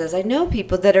resources. I know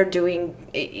people that are in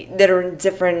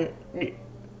different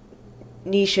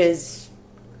niche,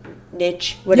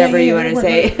 whatever you want to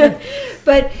say. Right.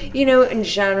 But, in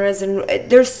genres, and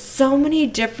there's so many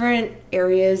different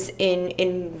areas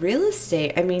in real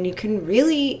estate. I mean, you can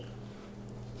really...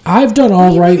 I've done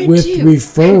all right with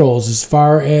referrals as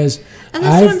far as... And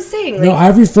that's what I'm saying.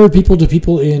 I've referred people to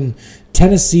people in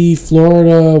Tennessee,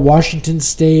 Florida, Washington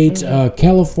State,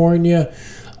 California,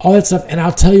 all that stuff. And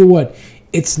I'll tell you what,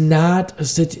 it's not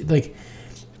like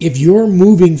if you're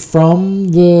moving from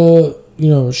the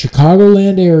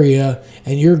Chicagoland area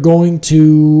and you're going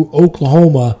to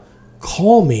Oklahoma,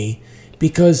 call me,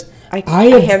 because I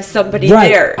have somebody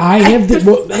there. I have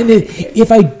and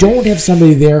if I don't have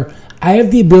somebody there, I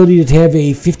have the ability to have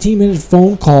a 15-minute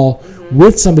phone call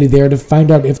with somebody there to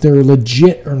find out if they're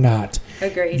legit or not.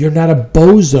 Agreed. You're not a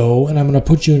bozo, and I'm going to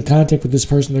put you in contact with this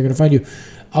person. They're going to find you.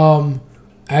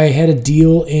 I had a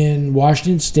deal in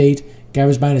Washington State. Guy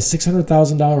was buying a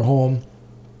 $600,000 home.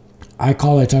 I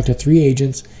talked to 3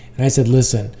 agents, and I said,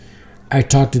 listen, I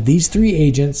talked to these 3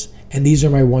 agents, and these are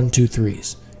my 1, 2,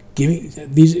 3s. Give me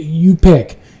these. You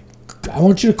pick. I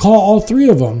want you to call all 3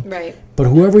 of them. Right. But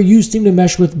whoever you seem to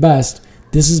mesh with best,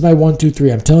 this is my 1, 2,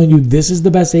 3. I'm telling you, this is the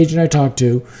best agent I talked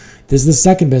to. This is the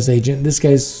second best agent. This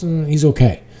guy's, he's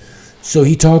okay. So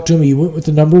he talked to him. He went with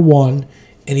the number 1,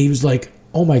 and he was like,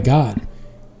 oh my God,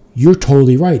 you're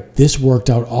totally right. This worked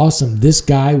out awesome. This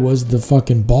guy was the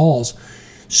fucking balls.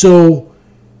 So,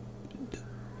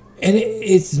 and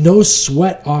it's no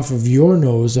sweat off of your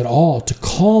nose at all to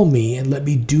call me and let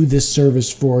me do this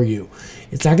service for you.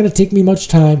 It's not going to take me much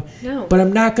time, but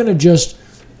I'm not going to just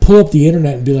pull up the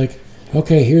internet and be like,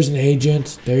 okay, here's an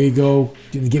agent. There you go.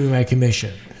 Give me my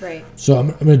commission. Right. So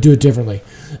I'm going to do it differently.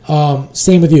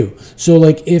 Same with you. So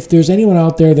like if there's anyone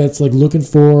out there that's like looking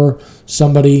for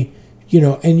somebody,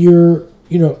 and you're,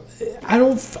 I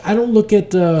don't look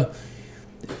at the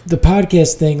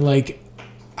podcast thing like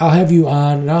I'll have you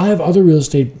on, and I'll have other real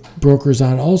estate brokers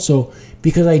on also,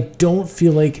 because I don't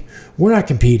feel like we're not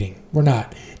competing. We're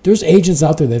not. There's agents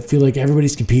out there that feel like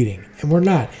everybody's competing, and we're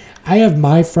not. I have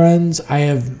my friends. I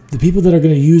have the people that are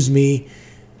going to use me.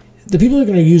 The people that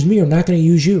are going to use me are not going to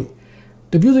use you.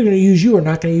 The people that are going to use you are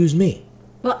not going to use me.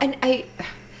 Well, and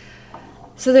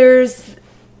so there's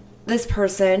this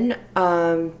person,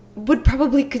 would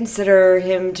probably consider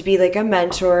him to be like a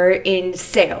mentor in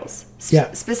sales.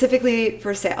 Specifically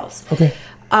for sales. Okay.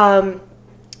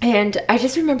 And I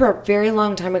just remember a very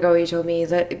long time ago, he told me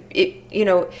that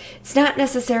it's not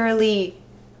necessarily.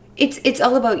 It's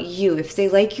all about you. If they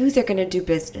like you, they're going to do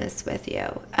business with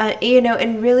you.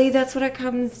 And really that's what it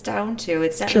comes down to.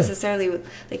 It's not necessarily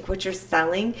like what you're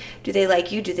selling. Do they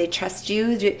like you? Do they trust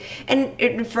you?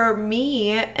 And for me,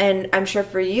 and I'm sure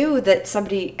for you, that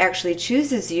somebody actually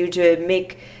chooses you to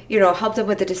make, help them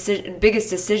with the biggest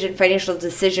decision, financial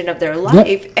decision of their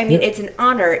life. Yep. I mean, it's an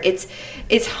honor. It's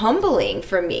humbling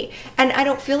for me. And I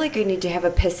don't feel like I need to have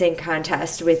a pissing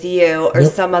contest with you or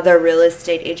some other real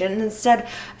estate agent. And instead,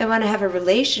 I want to have a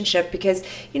relationship because,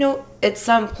 at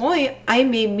some point I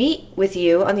may meet with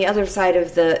you on the other side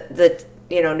of the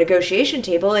negotiation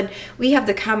table, and we have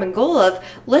the common goal of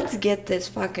let's get this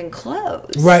fucking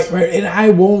closed. Right. And I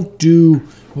won't do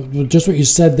just what you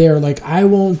said there. Like I've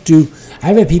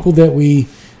had people that we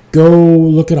go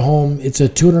look at a home. It's a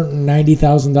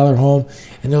 $290,000 home,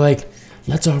 and they're like,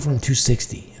 let's offer them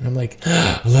 $260,000, and I'm like,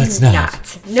 let's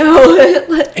not. No.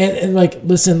 and like,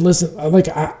 listen. Like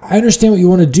I understand what you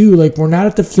want to do. Like we're not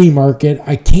at the flea market.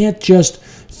 I can't just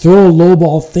throw a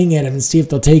lowball thing at them and see if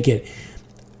they'll take it.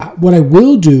 What I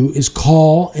will do is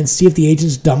call and see if the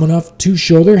agent's dumb enough to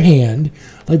show their hand.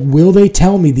 Like, will they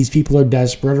tell me these people are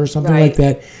desperate or something like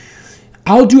that?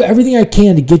 I'll do everything I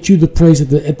can to get you the price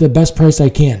at the best price I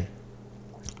can.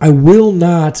 I will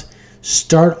not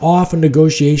start off a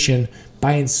negotiation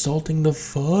by insulting the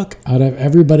fuck out of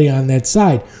everybody on that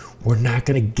side. We're not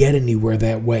going to get anywhere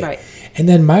that way. Right. And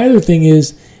then my other thing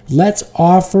is, let's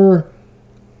offer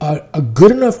a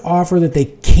good enough offer that they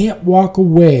can't walk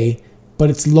away, but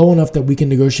it's low enough that we can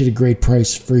negotiate a great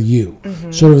price for you,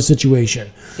 sort of a situation.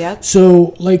 Yeah.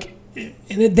 So, like,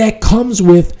 and that comes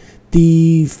with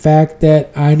the fact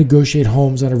that I negotiate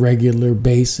homes on a regular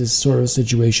basis, sort of a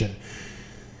situation.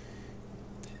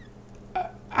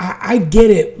 I get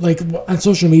it. Like, on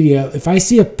social media, if I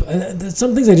see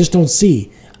some things I just don't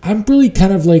see. I'm really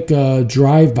kind of like a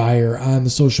drive-byer on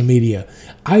the social media.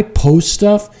 I post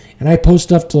stuff, and I post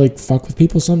stuff to, like, fuck with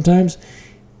people sometimes.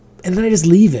 And then I just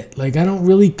leave it. Like, I don't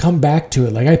really come back to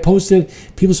it. Like, I post it,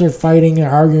 people start fighting and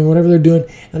arguing, whatever they're doing,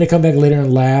 and I come back later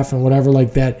and laugh and whatever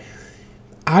like that.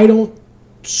 I don't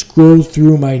scroll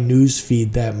through my news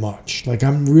feed that much. Like,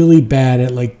 I'm really bad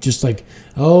at, like, just like,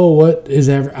 oh, what is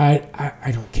ever?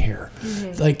 I don't care.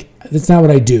 Like, that's not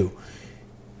what I do.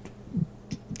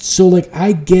 So, like,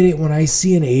 I get it when I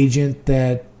see an agent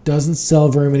that doesn't sell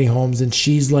very many homes and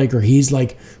she's like, or he's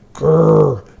like,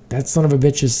 grrr, that son of a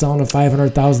bitch is selling a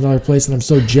 $500,000 place, and I'm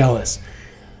so jealous.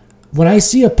 When I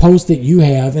see a post that you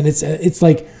have, and it's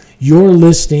like your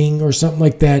listing or something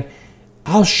like that,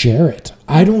 I'll share it.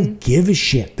 I don't give a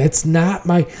shit. That's not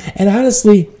my... And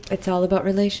honestly... It's all about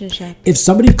relationship. If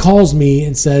somebody calls me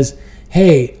and says,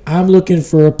 hey, I'm looking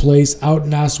for a place out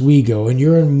in Oswego, and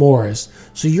you're in Morris,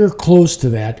 so you're close to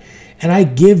that, and I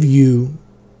give you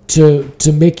to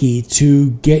Mickey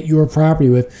to get your property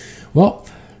with, well...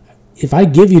 If I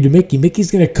give you to Mickey, Mickey's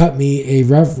going to cut me a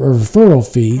referral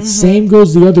fee. Same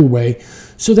goes the other way.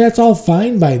 So that's all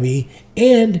fine by me.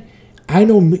 And I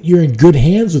know you're in good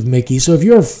hands with Mickey. So if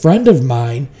you're a friend of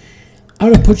mine,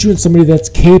 I'm going to put you in somebody that's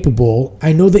capable.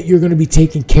 I know that you're going to be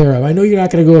taken care of. I know you're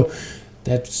not going to go,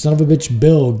 that son of a bitch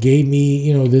Bill gave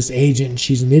me, this agent and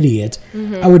she's an idiot.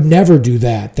 I would never do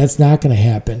that. That's not going to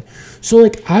happen. So,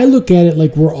 like, I look at it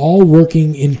like we're all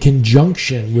working in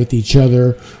conjunction with each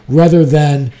other rather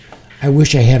than... I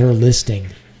wish I had her listing.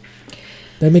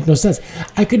 That makes no sense.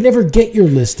 I could never get your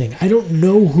listing. I don't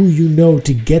know who you know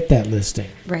to get that listing.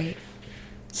 Right.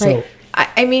 So right.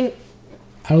 I mean...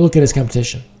 I don't look at it as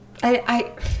competition.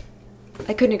 I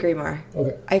couldn't agree more.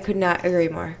 Okay. I could not agree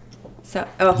more. So,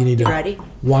 you need to ready?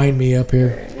 Wind me up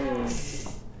here.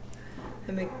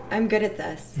 I'm good at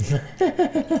this.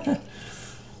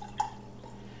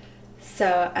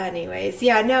 So, anyways,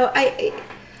 yeah, no,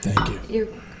 Thank you. You're...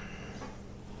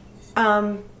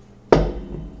 I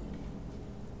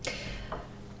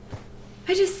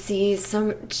just see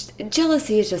some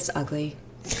jealousy is just ugly.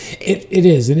 It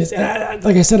is, and it's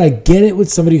like I said, I get it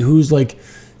with somebody who's like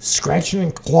scratching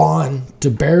and clawing to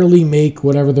barely make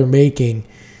whatever they're making.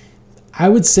 I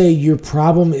would say your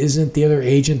problem isn't the other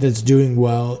agent that's doing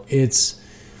well.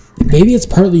 Maybe it's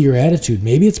partly your attitude.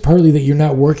 Maybe it's partly that you're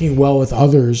not working well with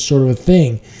others, sort of a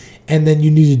thing, and then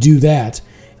you need to do that.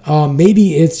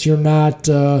 Maybe it's you're not,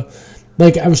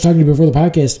 like I was talking to you before the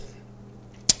podcast,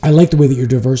 I like the way that you're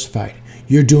diversified.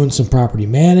 You're doing some property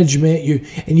management.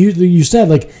 You said,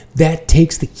 like, that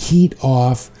takes the heat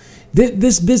off.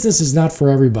 This business is not for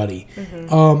everybody.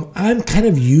 I'm kind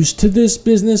of used to this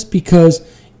business because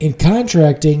in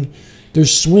contracting,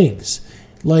 there's swings.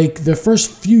 like the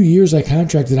first few years I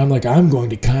contracted, I'm like, I'm going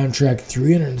to contract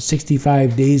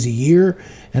 365 days a year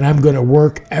and I'm going to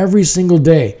work every single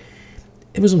day.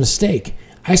 It was a mistake.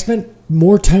 I spent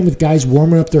more time with guys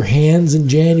warming up their hands in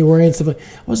January and stuff like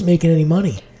that. I wasn't making any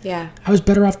money. Yeah. I was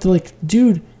better off to like,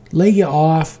 dude, lay you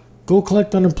off, go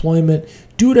collect unemployment,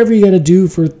 do whatever you got to do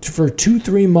for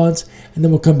 2-3 months, and then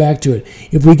we'll come back to it.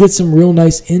 If we get some real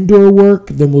nice indoor work,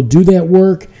 then we'll do that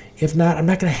work. If not, I'm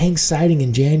not going to hang siding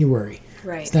in January.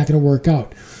 Right. It's not going to work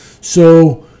out.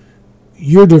 So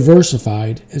you're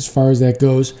diversified as far as that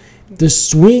goes. The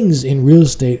swings in real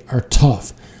estate are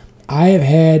tough. I have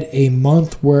had a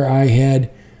month where I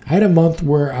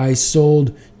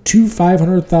sold 2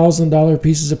 $500,000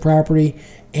 pieces of property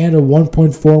and a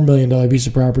 $1.4 million piece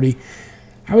of property.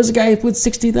 I was a guy with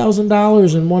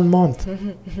 $60,000 in 1 month.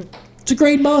 It's a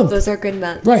great month. Those are good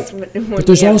months. Right. But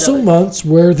there's also months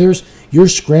where you're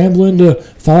scrambling to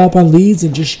follow up on leads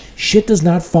and just shit does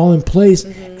not fall in place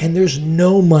and there's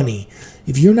no money.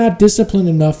 If you're not disciplined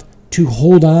enough to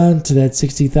hold on to that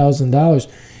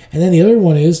 $60,000. And then the other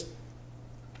one is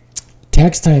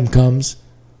tax time comes.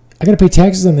 I got to pay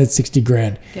taxes on that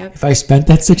 $60,000. Yep. If I spent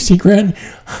that $60,000,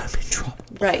 I'm in trouble.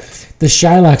 Right. The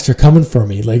Shylocks are coming for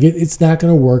me. Like it's not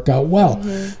going to work out well.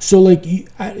 So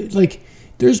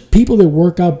there's people that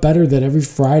work out better that every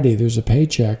Friday there's a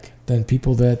paycheck than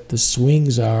people that the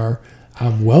swings are.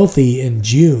 I'm wealthy in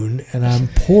June and I'm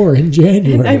poor in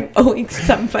January. And I'm owing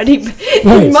somebody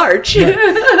in March.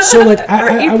 Right. So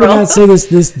I would not say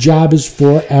this job is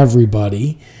for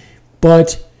everybody,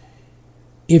 but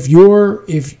if you're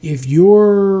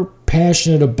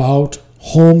passionate about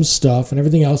home stuff and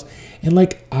everything else, and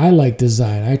I like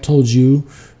design. I told you,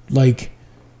 I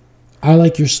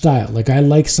like your style. I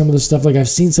like some of the stuff. I've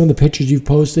seen some of the pictures you've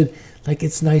posted.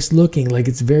 It's nice looking.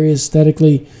 It's very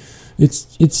aesthetically.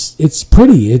 It's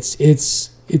pretty.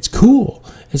 It's cool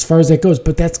as far as that goes.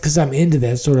 But that's because I'm into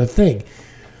that sort of thing.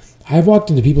 I've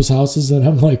walked into people's houses and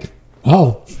I'm like,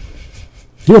 oh,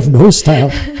 you have no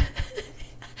style.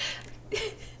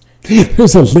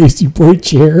 There's a lazy boy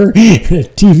chair and a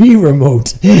TV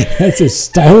remote. That's as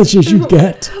stylish as you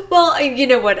get. Well, you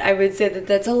know what? I would say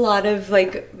that's a lot of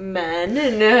men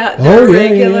and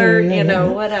regular,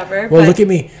 whatever. Well, look at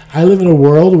me. I live in a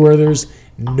world where there's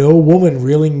no woman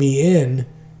reeling me in.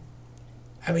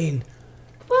 I mean,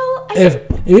 well, if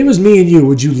it was me and you,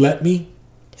 would you let me?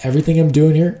 Everything I'm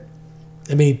doing here?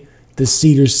 I mean, the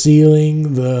cedar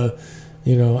ceiling, I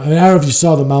don't know if you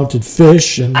saw the mounted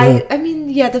fish. And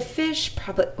the fish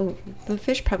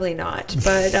probably not.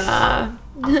 But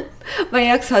my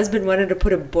ex-husband wanted to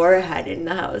put a boar head in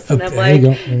the house. And I'm like,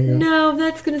 no,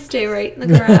 that's going to stay right in the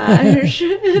garage.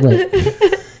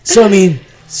 Right. So, I mean,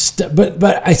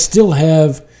 but I still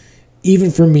have,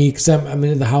 even for me, because I'm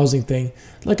into the housing thing,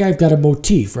 I've got a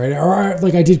motif, right? Or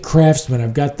I did Craftsman.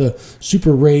 I've got the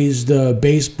super raised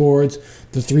baseboards,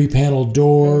 the 3-panel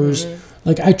doors.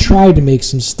 I tried to make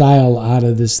some style out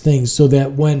of this thing so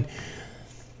that when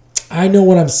I know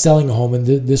when I'm selling a home, and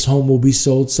this home will be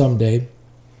sold someday,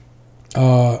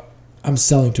 I'm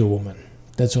selling to a woman.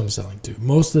 That's who I'm selling to.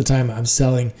 Most of the time, I'm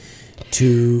selling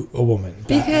to a woman.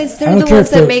 Because they're the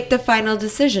ones that make the final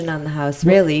decision on the house,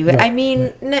 really. Right, I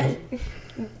mean,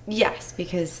 yes,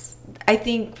 because I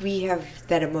think we have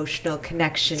that emotional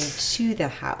connection to the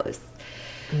house.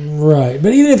 Right,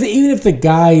 but even if the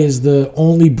guy is the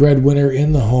only breadwinner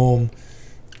in the home,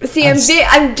 see,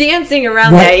 I'm dancing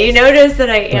around that. You notice that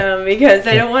I am because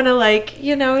I don't want to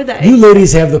that. You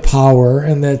ladies have the power,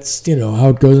 and that's how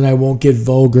it goes. And I won't get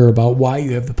vulgar about why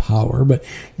you have the power, but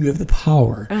you have the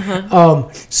power.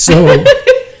 But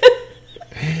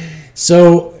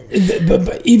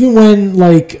even when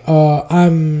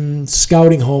I'm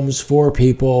scouting homes for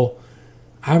people,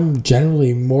 I'm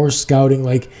generally more scouting.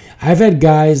 I've had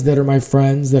guys that are my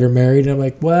friends that are married, and I'm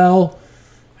like, well,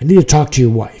 I need to talk to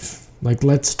your wife.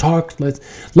 Let's talk.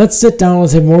 Let's sit down.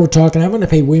 Let's have more of a talk. And I'm going to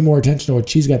pay way more attention to what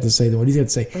she's got to say than what he's got to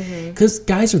say. Because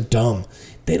guys are dumb.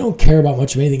 They don't care about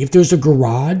much of anything. If there's a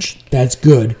garage, that's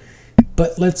good.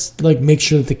 But let's make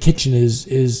sure that the kitchen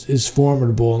is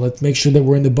formidable, and let's make sure that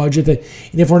we're in the budget and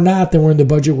if we're not, then we're in the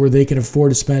budget where they can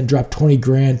afford to drop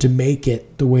 $20,000 to make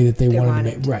it the way that they want to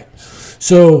make it. Right.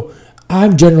 So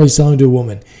I'm generally selling to a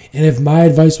woman. And if my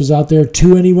advice was out there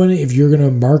to anyone, if you're going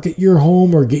to market your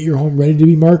home or get your home ready to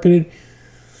be marketed,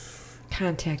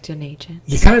 contact an agent.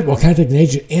 Contact an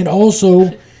agent. And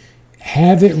also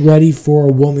have it ready for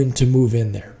a woman to move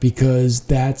in there, because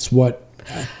that's what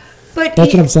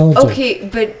I'm selling to. Okay,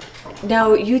 but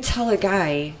now you tell a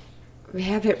guy,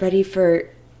 have it ready for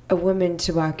a woman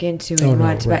to walk into and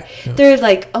want to buy. No. They're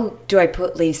like, oh, do I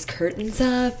put lace curtains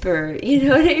up, or you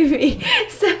know what I mean?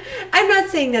 So I'm not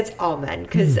saying that's all men,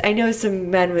 because I know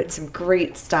some men with some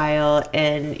great style,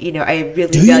 and you know, I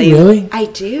really value. You really? I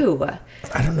do.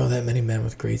 I don't know that many men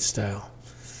with great style,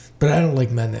 but I don't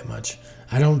like men that much.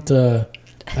 I don't. I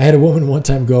had a woman one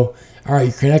time go, all right,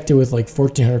 you're connected with like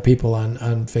 1,400 people on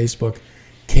Facebook.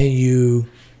 Can you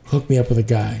hook me up with a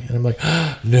guy? And I'm like,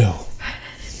 no.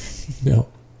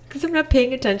 Because I'm not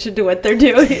paying attention to what they're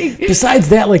doing. Besides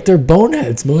that, like, they're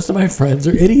boneheads. Most of my friends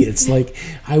are idiots. Like,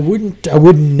 I would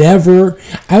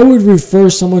refer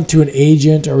someone to an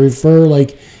agent or refer,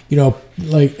 like, you know,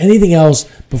 like anything else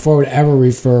before I would ever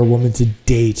refer a woman to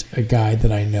date a guy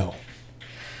that I know.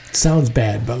 It sounds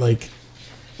bad, but like,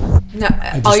 no,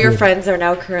 all your friends are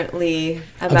now currently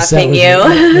upset MFing you.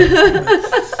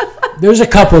 There's a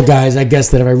couple of guys, I guess,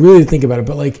 that if I really think about it,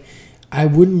 but like, I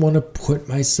wouldn't want to put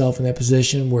myself in that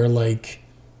position where, like,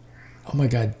 oh my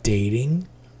God, dating?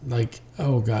 Like,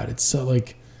 oh God, it's so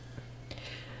like,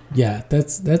 yeah,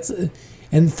 that's,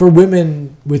 and for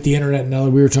women with the internet now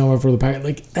that we were talking about for the podcast,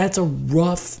 like, that's a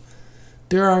rough,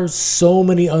 there are so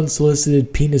many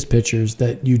unsolicited penis pictures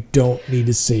that you don't need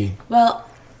to see. Well,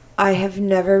 I have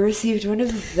never received one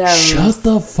of those. Shut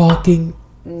the fucking...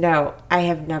 No, I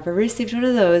have never received one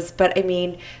of those, but I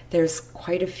mean, there's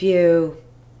quite a few...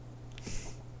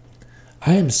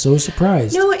 I am so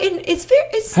surprised. No, and it's fair.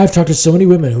 I've talked to so many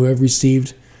women who have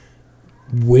received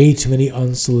way too many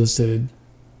unsolicited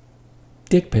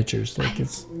dick pictures. Like,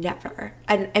 it's never.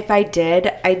 And if I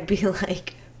did, I'd be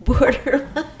like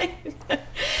borderline.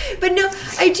 But no,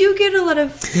 I do get a lot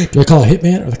of. Do I call a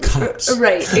hitman or the cops?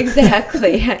 Right,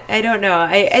 exactly. I don't know.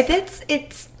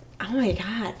 It's. Oh my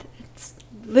God, it's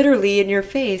literally in your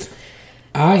face.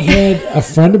 I had a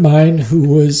friend of mine who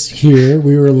was here.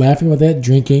 We were laughing about that,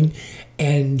 drinking.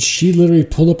 And she literally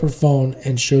pulled up her phone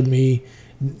and showed me,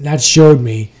 but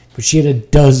she had a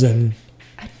dozen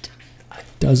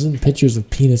pictures of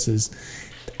penises.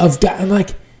 I'm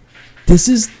like, this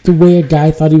is the way a guy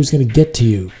thought he was going to get to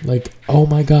you. Like, oh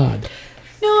my God.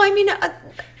 No, I mean,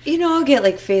 I'll get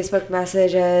like Facebook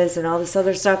messages and all this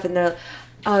other stuff, and they're,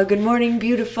 good morning,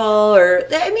 beautiful, or,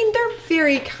 I mean, they're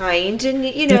very kind, and,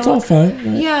 you know. That's all fine.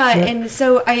 Right? Yeah, right. And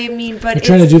so, I mean, but you're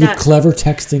trying to do the clever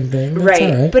texting thing. That's right,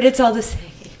 all right, but it's all the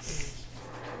same.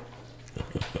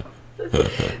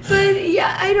 But,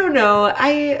 yeah, I don't know.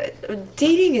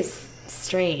 Dating is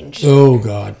strange. Oh,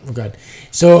 God.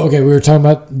 So, okay, we were talking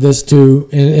about this, too,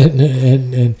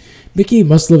 and Mickey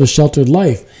must live a sheltered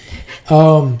life.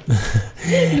 Dick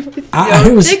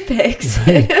pics.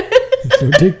 Right.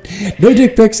 No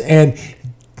dick pics, and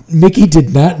Mickey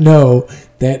did not know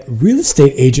that real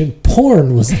estate agent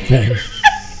porn was a thing.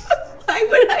 Why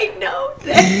would I know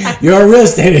that? You're a real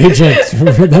estate agent.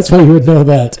 That's why you would know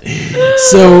that.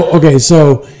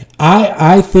 So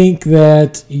I think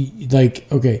that, like,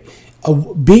 okay,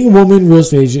 being a woman real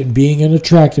estate agent, being an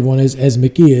attractive one, as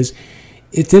Mickey is,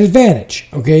 it's an advantage,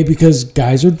 okay, because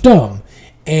guys are dumb,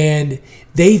 and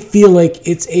they feel like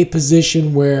it's a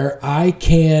position where I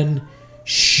can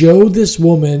show this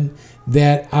woman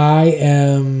that I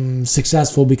am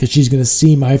successful because she's going to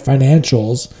see my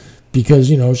financials, because,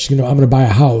 you know, I'm going to buy a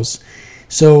house.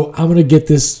 So I'm going to get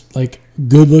this, like,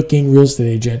 good-looking real estate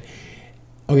agent.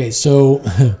 Okay, so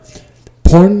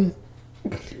porn.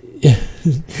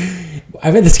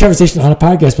 I've had this conversation on a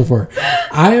podcast before.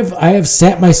 I have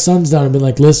sat my sons down and been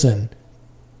like, listen,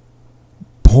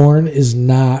 porn is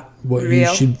not what real.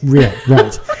 You should real,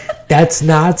 right? That's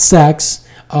not sex.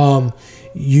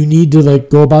 You need to, like,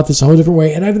 go about this a whole different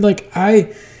way. And I've been like,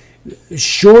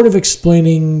 short of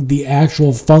explaining the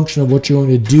actual function of what you're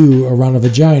going to do around a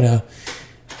vagina,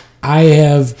 I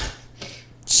have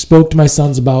spoke to my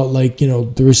sons about, like, you know,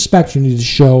 the respect you need to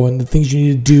show and the things you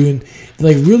need to do, and,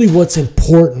 like, really what's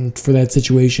important for that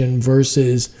situation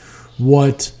versus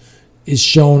what is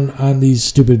shown on these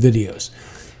stupid videos.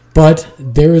 But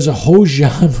there is a whole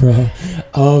genre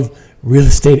of real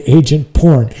estate agent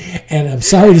porn, and I'm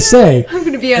sorry to say, I'm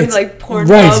going to be on, like, Pornhub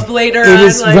right, later it on.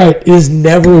 Is, like... Right, it is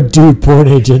never a dude porn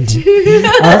agent.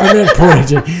 I mean, porn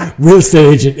agent, real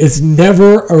estate agent. It's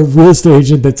never a real estate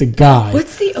agent that's a guy.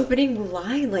 What's the opening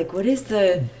line? Like, what is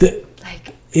the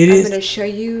like, I'm going to show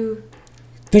you.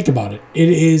 Think about it. It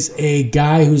is a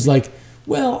guy who's like,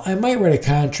 well, I might write a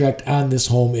contract on this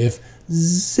home if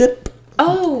zip.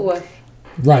 Oh.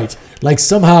 Right. Like,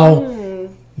 somehow...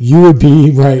 You would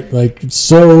be, right, like,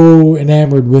 so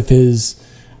enamored with his,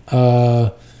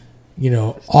 offer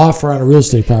on a real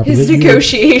estate property. His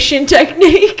negotiation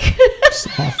technique. It's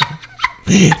awful.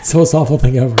 It's the most awful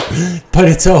thing ever. But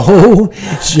it's a whole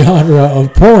genre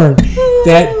of porn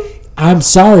that I'm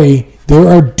sorry, there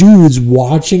are dudes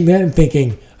watching that and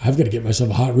thinking, I've got to get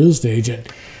myself a hot real estate agent.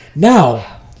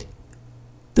 Now,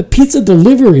 the pizza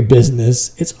delivery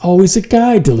business, it's always a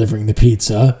guy delivering the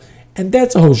pizza, and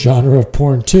that's a whole genre of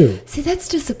porn too. See, that's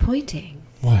disappointing.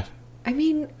 What? I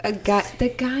mean,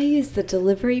 the guy is the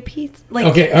delivery pizza. Like,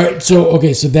 okay, all right. So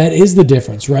that is the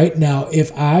difference, right? Now,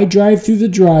 if I drive through the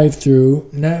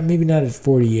drive-through, maybe not at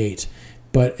 48,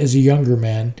 but as a younger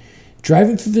man,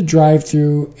 driving through the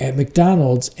drive-through at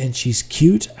McDonald's and she's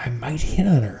cute, I might hit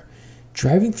on her.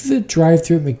 Driving through the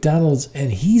drive-through at McDonald's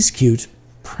and he's cute,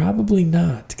 probably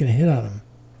not gonna hit on him.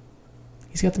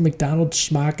 He's got the McDonald's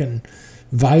schmuck and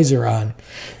visor on.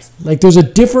 Like, there's a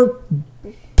different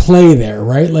play there,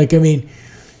 right? Like, I mean,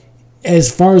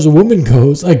 as far as a woman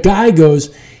goes, a guy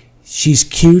goes, she's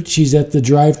cute, she's at the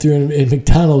drive-thru in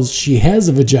McDonald's, she has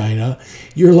a vagina.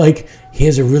 You're like, he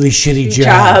has a really shitty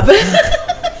job.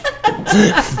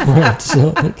 Right, so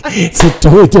like, it's a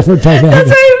totally different dynamic. That's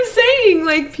what I'm saying.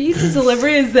 Like, pizza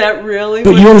delivery, is that really?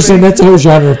 But you understand that's a whole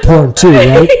genre of porn too,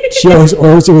 right? She always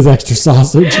orders it with extra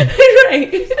sausage.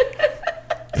 Right.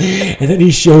 And then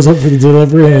he shows up for the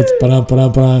delivery and it's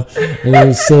ba-dum, and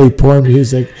there's silly porn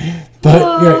music.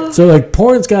 But yeah, so like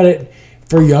porn's got it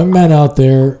for young men out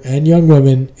there and young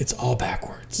women, it's all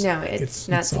backwards. No, it's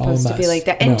not supposed to be like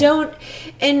that. And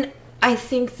and I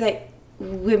think that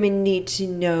women need to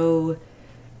know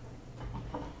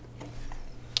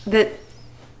that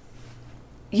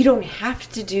you don't have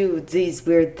to do these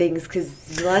weird things,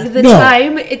 because a lot of the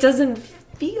time it doesn't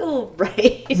feel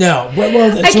right. No,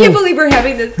 well I can't believe we're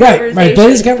having this conversation.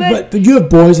 Right, but you have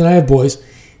boys and I have boys.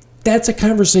 That's a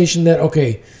conversation that,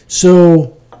 okay,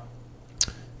 so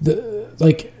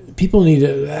people need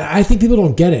to, I think people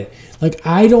don't get it. Like,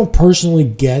 I don't personally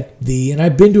get and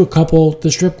I've been to a couple, the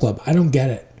strip club. I don't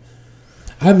get it.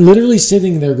 I'm literally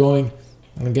sitting there going,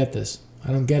 I don't get this.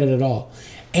 I don't get it at all.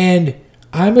 And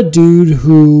I'm a dude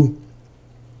who,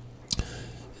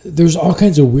 there's all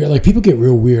kinds of weird, like, people get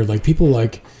real weird. Like, people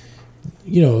like,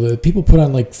 the people put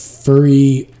on like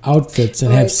furry outfits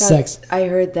and have sex. I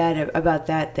heard that about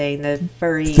that thing, the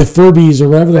Furbies or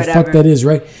whatever the fuck that is,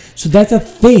 right? So that's a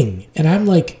thing. And I'm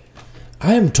like,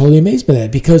 I am totally amazed by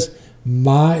that, because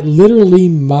my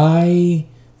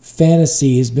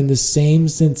fantasy has been the same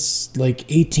since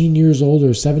like 18 years old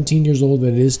or 17 years old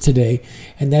that it is today.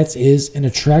 And that is an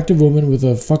attractive woman with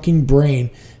a fucking brain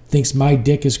thinks my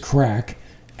dick is crack.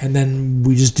 And then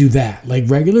we just do that. Like,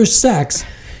 regular sex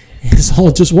is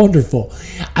all just wonderful.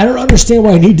 I don't understand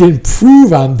why I need to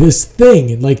improve on this thing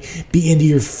and like be into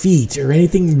your feet or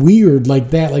anything weird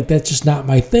like that. Like, that's just not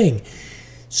my thing.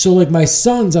 So like my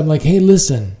sons, I'm like, hey,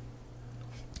 listen.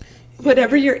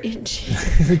 Whatever you're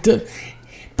into.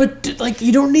 But like,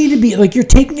 you don't need to be like, you're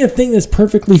taking a thing that's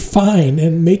perfectly fine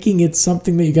and making it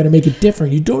something that you got to make it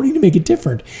different. You don't need to make it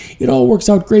different. It all works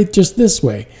out great just this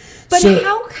way. But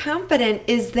how confident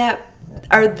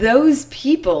are those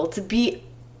people to be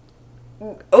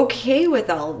okay with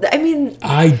all that? I mean,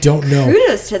 I don't know.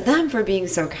 Kudos to them for being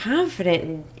so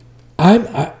confident. I'm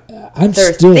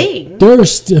their still thing. There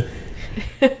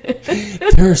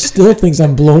are still things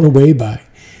I'm blown away by.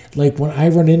 Like, when I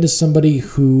run into somebody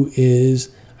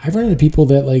I've run into people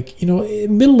that, like,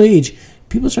 in middle age,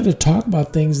 people start to talk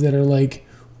about things that are like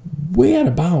way out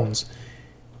of bounds.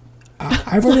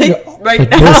 I've run into right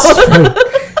now.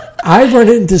 I've run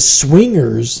into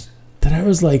swingers that I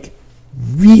was like,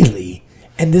 really?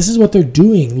 And this is what they're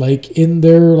doing, like, in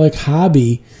their like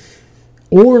hobby.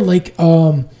 Or like,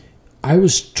 I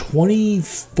was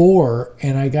 24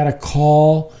 and I got a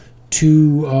call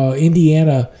to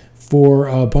Indiana for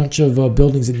a bunch of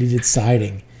buildings that needed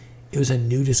siding. It was a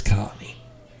nudist colony.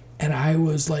 And I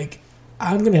was like,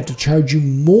 I'm going to have to charge you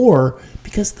more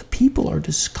because the people are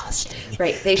disgusting.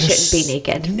 Right, they shouldn't be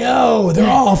naked. No, they're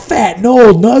all fat and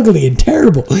old and ugly and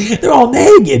terrible. They're all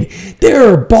naked.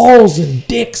 There are balls and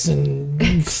dicks and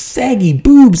saggy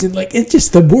boobs, and like, it's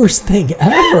just the worst thing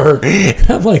ever. And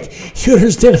I'm like, you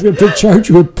understand, I'm going to charge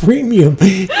you a premium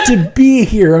to be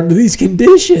here under these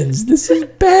conditions. This is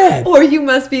bad. Or you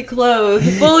must be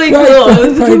clothed, fully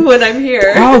clothed when I'm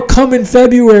here. I'll come in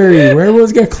February where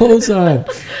everyone's got clothes on.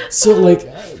 So like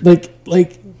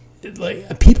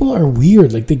people are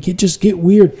weird. Like, they just get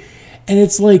weird. And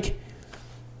it's like,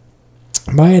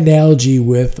 my analogy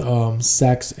with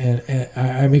sex, and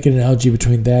I make an analogy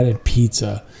between that and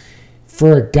pizza.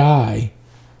 For a guy,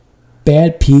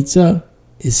 bad pizza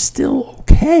is still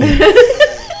okay.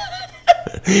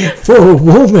 For a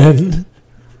woman,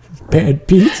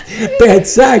 bad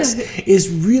sex is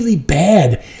really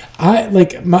bad.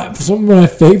 Some of my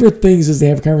favorite things is to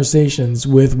have conversations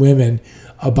with women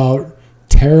about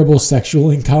terrible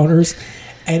sexual encounters,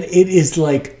 And it is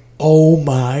like, oh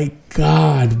my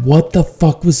God, what the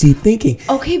fuck was he thinking?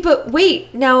 Okay, but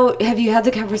wait. Now, have you had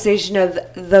the conversation of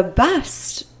the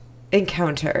best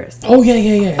encounters? Oh,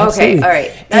 yeah. Absolutely. Okay, all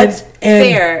right. That's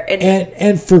fair.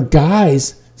 And for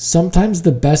guys, sometimes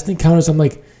the best encounters, I'm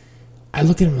like, I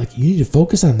look at him like, you need to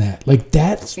focus on that. Like,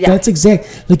 that's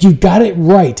exact. Like, you got it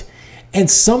right. And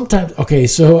sometimes, okay,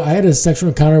 so I had a sexual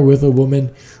encounter with a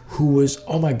woman who was,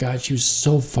 oh my God, she was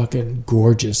so fucking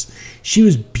gorgeous. She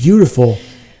was beautiful.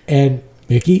 And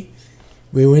Mickey,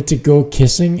 we went to go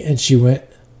kissing, and she went,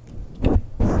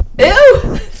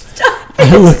 ew, stop.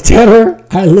 I looked at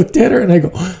her, and I go,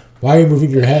 why are you moving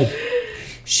your head?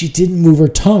 She didn't move her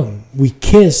tongue. We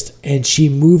kissed, and she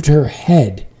moved her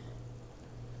head.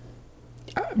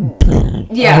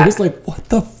 Yeah. I was like, what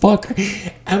the fuck?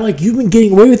 I'm like, you've been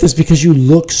getting away with this because you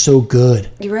look so good.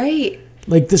 You're right.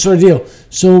 Like, this sort of deal.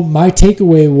 So my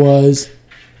takeaway was,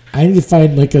 I need to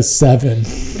find like a 7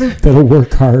 that'll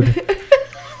work hard.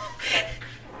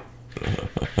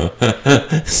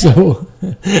 So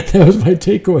that was my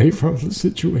takeaway from the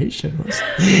situation. Was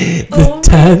the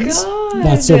 10s,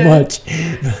 not so much.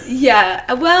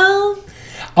 Yeah, well.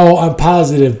 Oh, I'm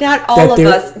positive. Not all of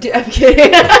us. I'm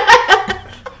kidding.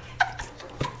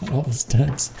 All those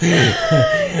 10s.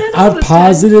 I'm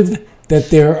positive that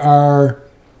there are.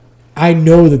 I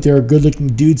know that there are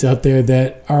good-looking dudes out there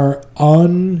that are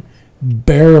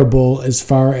unbearable as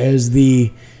far as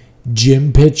the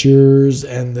gym pictures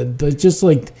and the just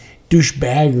like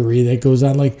douchebaggery that goes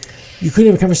on. Like, you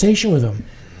couldn't have a conversation with them.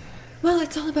 Well,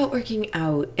 it's all about working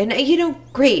out. And, you know,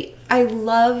 great. I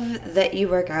love that you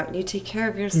work out and you take care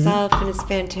of yourself, and it's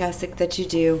fantastic that you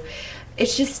do.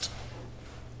 It's just,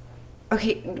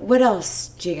 okay, what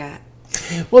else do you got?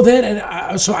 Well,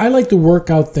 so I like the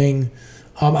workout thing.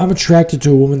 I'm attracted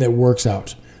to a woman that works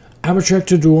out. I'm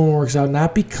attracted to a woman who works out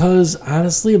not because,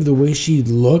 honestly, of the way she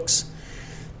looks,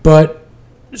 but,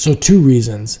 so 2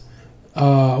 reasons.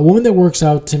 A woman that works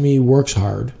out, to me, works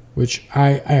hard, which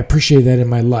I appreciate that in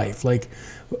my life. Like,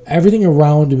 everything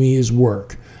around me is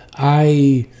work.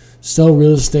 I sell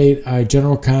real estate, I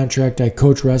general contract, I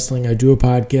coach wrestling, I do a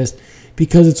podcast,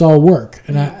 because it's all work.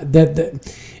 And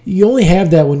that you only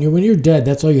have that when you're dead.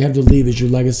 That's all you have to leave is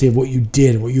your legacy of what you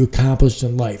did, what you accomplished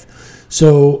in life.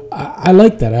 So I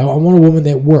like that. I want a woman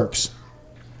that works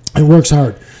and works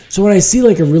hard. So when I see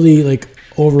like a really like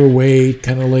overweight,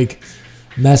 kind of like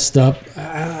messed up,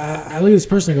 I look at this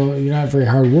person and go, you're not a very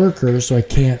hard worker, so I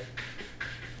can't.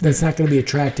 That's not going to be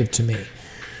attractive to me.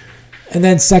 And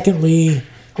then secondly,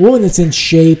 a woman that's in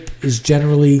shape is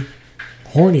generally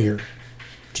hornier.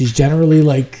 She's generally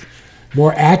like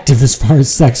more active as far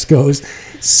as sex goes.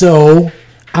 So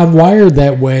I'm wired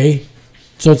that way.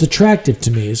 So it's attractive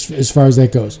to me as far as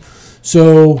that goes.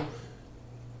 So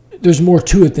there's more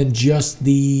to it than just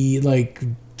the like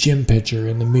gym picture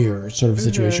in the mirror sort of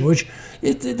situation, which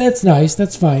that's nice.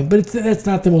 That's fine. But that's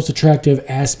not the most attractive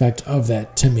aspect of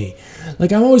that to me.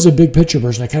 Like, I'm always a big picture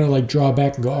person. I kind of like draw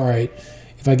back and go, all right,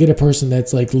 if I get a person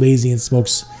that's like lazy and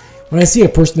smokes, when I see a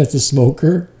person that's a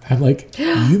smoker, I'm like,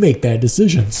 you make bad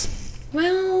decisions.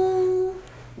 Well,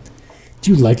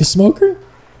 do you like a smoker?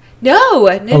 No.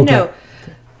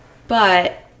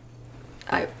 But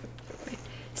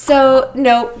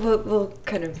we'll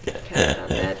kind of pass on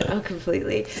that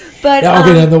completely. But now,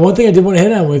 okay, now the one thing I did want to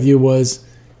hit on with you was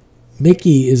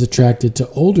Mickey is attracted to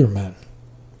older men.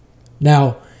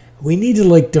 Now, we need to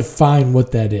like define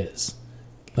what that is.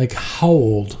 Like, how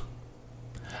old?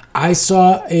 I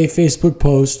saw a Facebook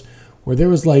post where there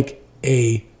was like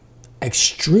a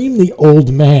extremely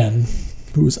old man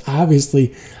who was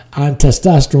obviously on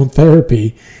testosterone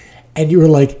therapy, and you were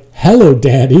like, hello,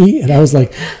 daddy. And I was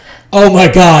like, oh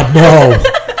my God, no.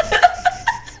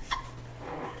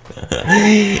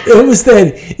 It was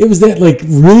that like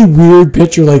really weird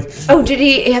picture. Like, oh, did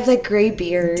he have that gray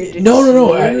beard?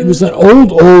 No. It was an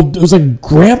old. It was like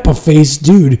grandpa face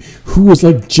dude who was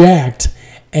like jacked.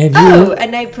 And just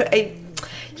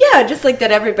like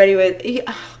that. Everybody was.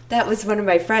 That was one of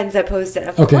my friends that posted.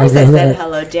 Of course, I said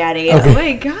hello, daddy. Okay. Oh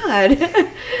my God.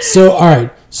 So all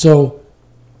right. So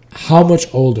how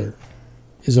much older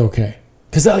is okay?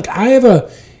 Because like I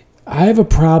have a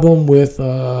problem with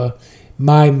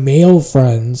my male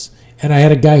friends, and I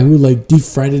had a guy who like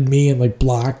defriended me and like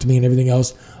blocked me and everything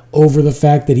else over the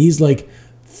fact that he's like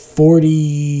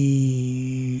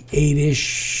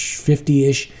 48-ish,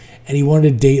 50-ish, and he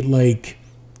wanted to date like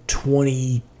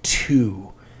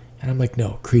 22. And I'm like,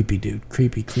 no, creepy, dude.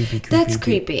 Creepy. That's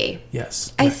creepy.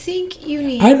 Yes. I think you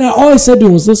need... all I said to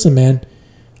him was, listen, man.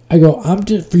 I go,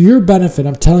 for your benefit,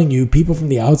 I'm telling you, people from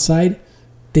the outside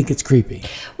think it's creepy.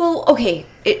 Well, okay.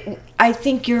 I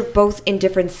think you're both in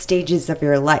different stages of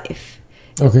your life.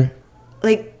 Okay.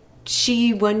 Like,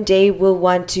 she one day will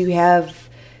want to have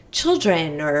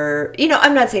children, or,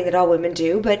 I'm not saying that all women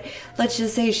do, but let's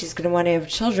just say she's going to want to have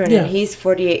children, and he's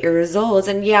 48 years old,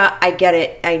 and I get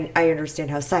it. I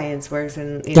understand how science works,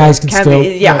 and guys can still,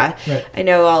 right. I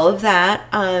know all of that.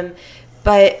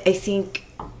 But I think,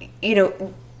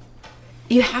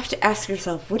 you have to ask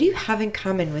yourself, what do you have in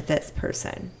common with this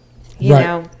person? You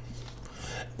know?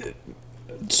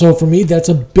 So for me, that's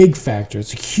a big factor.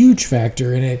 It's a huge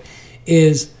factor, and it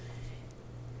is,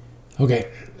 okay,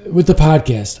 with the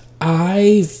podcast,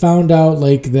 I found out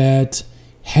like that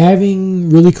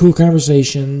having really cool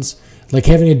conversations, like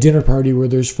having a dinner party where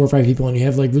there's 4 or 5 people and you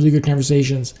have like really good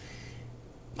conversations,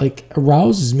 like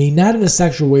arouses me, not in a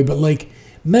sexual way, but like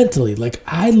mentally. Like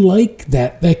I like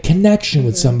that connection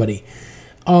with somebody.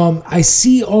 I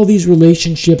see all these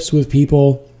relationships with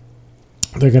people.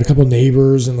 I got a couple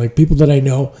neighbors and like people that I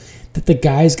know that the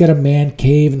guy's got a man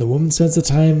cave and the woman spends the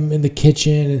time in the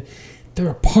kitchen and they're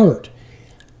apart.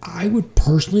 I would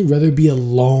personally rather be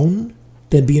alone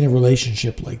than be in a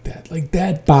relationship like that. Like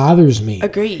that bothers me.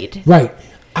 Agreed. Right.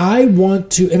 I want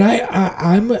to, and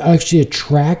I'm actually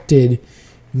attracted,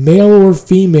 male or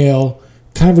female,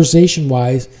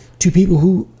 conversation-wise, to people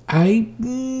who I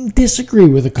disagree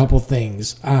with a couple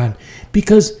things on,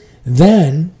 because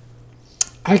then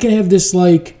I can have this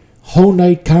like whole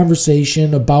night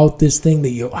conversation about this thing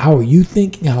that how are you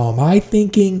thinking? How am I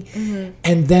thinking? Mm-hmm.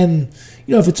 And then,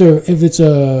 if it's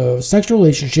a sexual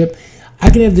relationship, I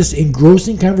can have this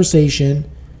engrossing conversation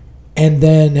and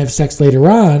then have sex later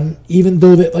on, even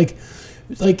though that like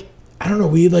I don't know,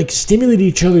 we like stimulate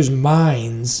each other's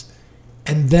minds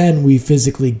and then we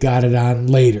physically got it on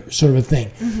later, sort of a thing.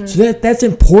 Mm-hmm. So that's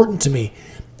important to me.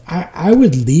 I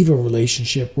would leave a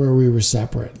relationship where we were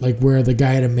separate, like where the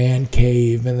guy had a man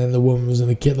cave and then the woman was in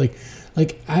the kid. Like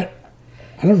I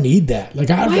don't need that. Like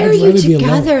I'd rather be alone. Why are you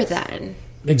together then?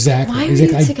 Exactly. Why are you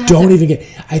together? I don't even get.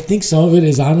 I think some of it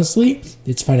is honestly,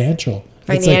 it's financial.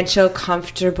 Financial, it's like,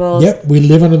 comfortable. Yep, we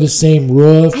live under the same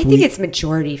roof. I think it's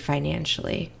majority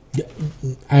financially. Yeah,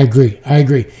 I agree,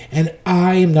 and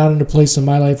I am not in a place in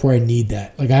my life where I need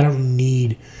that. Like I don't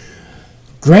need.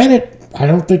 Granted, I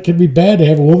don't think it'd be bad to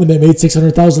have a woman that made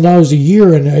 $600,000 a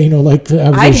year, and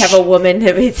I'd have a woman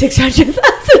that made $600,000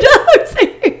 a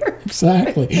year.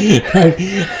 Exactly.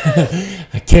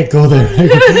 I can't go there.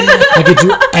 I could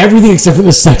do everything except for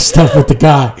the sex stuff with the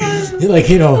guy. Like,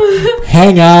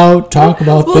 hang out, talk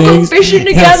about things. Go fishing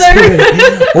together.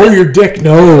 Or your dick,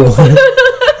 no.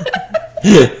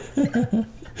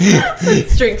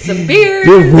 Let's drink some beer.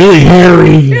 You're really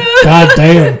hairy. God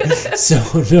damn. So,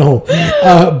 no.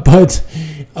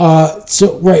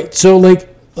 So, like,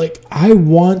 I'm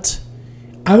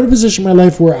in a position in my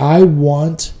life where I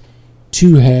want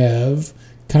to have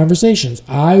conversations.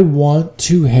 I want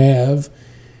to have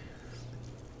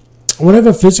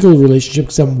a physical relationship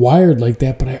because I'm wired like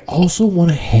that, but I also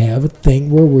want to have a thing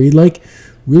where we like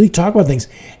really talk about things.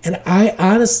 And I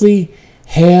honestly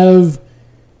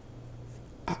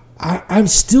I'm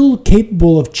still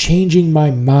capable of changing my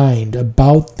mind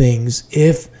about things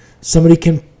if somebody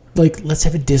can, like, let's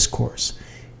have a discourse.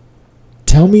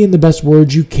 Tell me in the best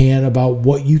words you can about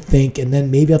what you think, and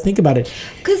then maybe I'll think about it.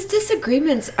 Because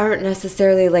disagreements aren't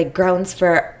necessarily like grounds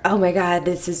for, oh my God,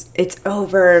 it's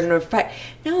over and we're fight.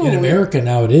 No, in America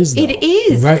now it is. Though. It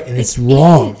is right, and it's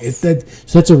wrong. So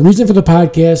that's a reason for the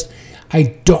podcast.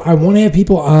 I want to have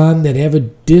people on that have a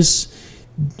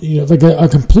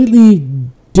completely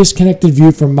disconnected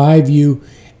view from my view,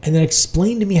 and then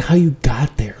explain to me how you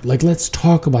got there. Like, let's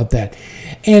talk about that.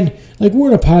 And like, we're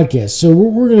in a podcast, so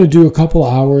we're going to do a couple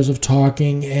hours of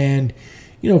talking, and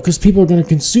because people are going to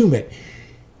consume it.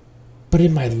 But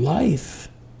in my life,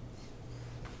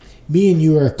 me and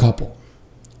you are a couple.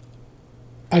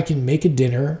 I can make a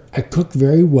dinner. I cook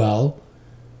very well.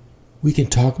 We can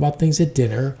talk about things at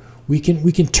dinner. We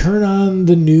can turn on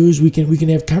the news. We can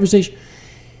have conversation.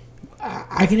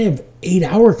 I can have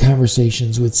 8-hour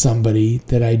conversations with somebody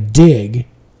that I dig,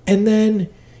 and then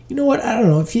you know what? I don't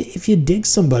know if you dig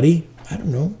somebody. I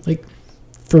don't know. Like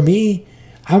for me,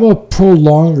 I'm a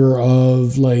prolonger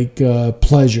of like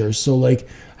pleasure. So like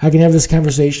I can have this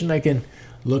conversation. I can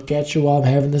look at you while I'm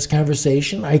having this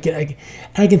conversation. I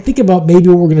can think about maybe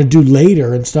what we're gonna do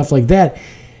later and stuff like that,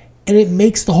 and it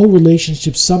makes the whole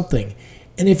relationship something.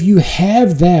 And if you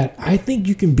have that, I think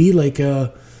you can be like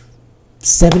a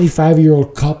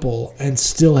 75-year-old couple and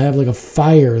still have like a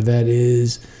fire that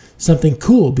is something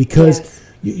cool because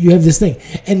you have this thing.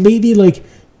 And maybe like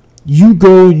you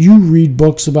go and you read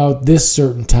books about this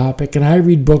certain topic and I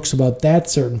read books about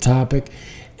that certain topic,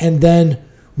 and then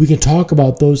We can talk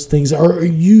about those things, or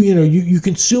you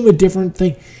consume a different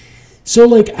thing. So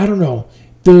like, I don't know,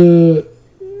 the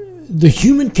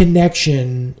human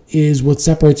connection is what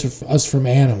separates us from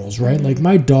animals, right? Like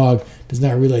my dog does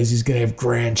not realize he's going to have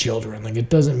grandchildren. Like it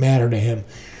doesn't matter to him,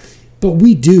 but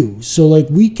we do. So like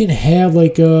we can have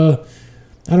like I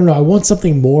don't know, I want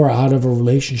something more out of a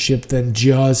relationship than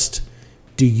just,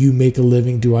 do you make a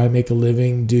living? Do I make a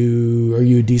living? Are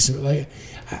you a decent, like,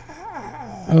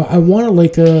 I want to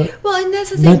like a and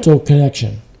that's the mental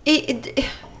connection.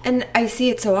 And I see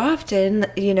it so often,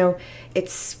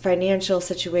 it's financial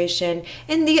situation,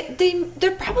 and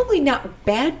they're probably not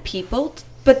bad people,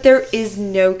 but there is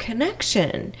no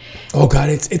connection. Oh God,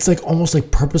 it's like almost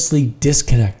like purposely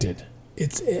disconnected.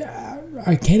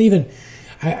 I can't even.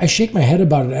 I shake my head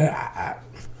about it.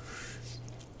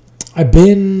 I've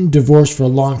been divorced for a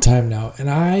long time now, and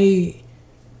I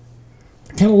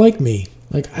kind of like me.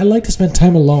 Like, I like to spend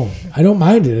time alone. I don't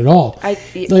mind it at all.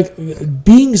 Like,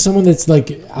 being someone that's,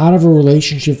 like, out of a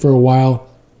relationship for a while,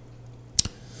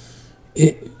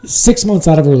 6 months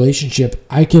out of a relationship,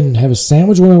 I can have a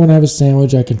sandwich when I want to have a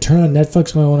sandwich. I can turn on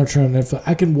Netflix when I want to turn on Netflix.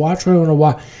 I can watch what I want to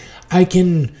watch. I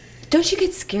can... Don't you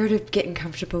get scared of getting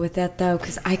comfortable with that, though?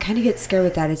 Because I kind of get scared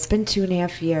with that. It's been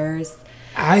 2.5 years.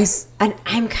 And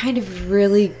I'm kind of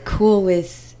really cool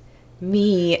with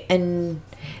me, and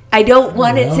I don't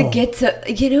want it to get to...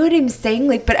 You know what I'm saying?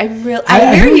 Like, but I'm real...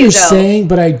 I hear what you, you're though. saying,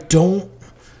 but I don't...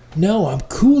 No, I'm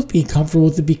cool with being comfortable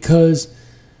with it because,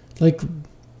 like,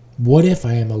 what if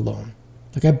I am alone?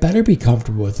 Like, I better be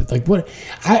comfortable with it. Like, what...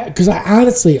 Because I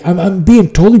honestly... I'm being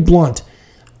totally blunt.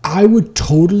 I would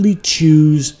totally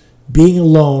choose... being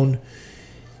alone.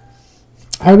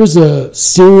 I was a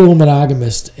serial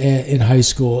monogamist in high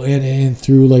school and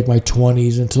through like my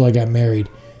 20s until I got married.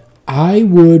 I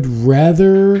would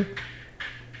rather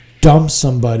dump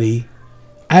somebody.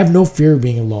 I have no fear of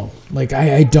being alone. Like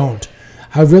I don't.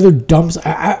 I would rather dump.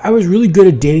 I was really good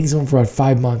at dating someone for about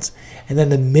 5 months, and then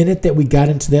the minute that we got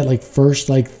into that like first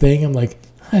like thing, I'm like,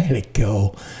 I gotta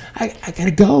go. I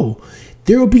gotta go.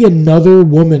 There will be another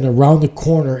woman around the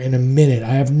corner in a minute.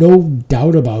 I have no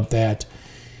doubt about that.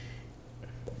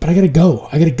 But I gotta go.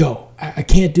 I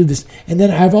can't do this. And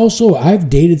then I've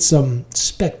dated some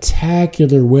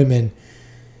spectacular women,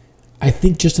 I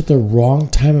think just at the wrong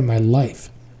time in my life.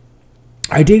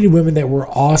 I dated women that were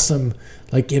awesome,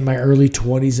 like in my early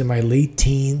 20s and my late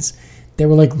teens. They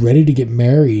were like ready to get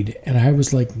married, and I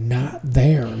was like not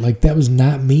there. Like that was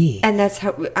not me. And that's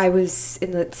how I was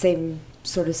in the same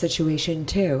sort of situation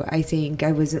too. I think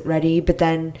I wasn't ready, but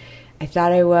then I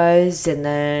thought I was, and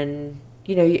then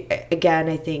again,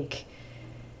 I think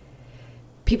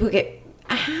people get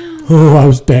Oh, I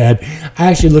was bad.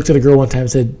 I actually looked at a girl one time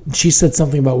and she said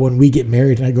something about when we get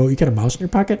married, and I go, you got a mouse in your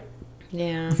pocket?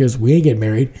 Yeah. Because we ain't getting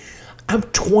married. I'm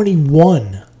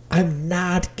 21. I'm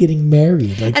not getting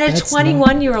married. Like, and a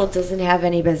 21-year-old doesn't have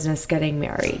any business getting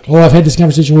married. Oh, I've had this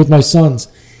conversation with my sons.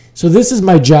 So this is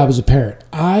my job as a parent.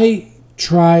 I've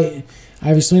explained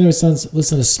to my sons,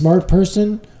 listen, a smart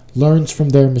person learns from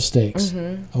their mistakes.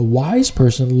 Mm-hmm. A wise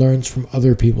person learns from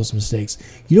other people's mistakes.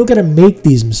 You don't got to make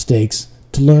these mistakes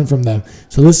to learn from them.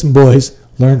 So listen, boys,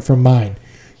 learn from mine.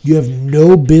 You have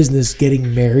no business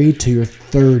getting married till you're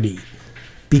 30.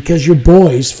 Because you're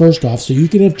boys, first off, so you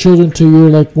can have children till you're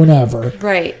like whenever.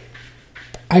 Right.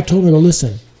 I told him, I go,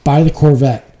 listen, buy the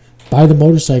Corvette. Buy the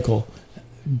motorcycle.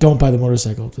 Don't buy the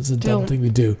motorcycle. That's a dumb thing to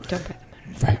do. Don't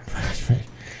buy the motorcycle. Right.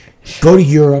 Go to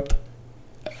Europe.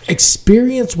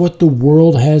 Experience what the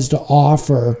world has to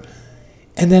offer.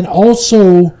 And then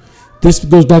also, this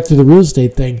goes back to the real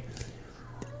estate thing.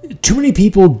 Too many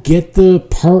people get the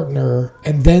partner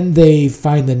and then they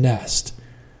find the nest.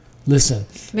 Listen.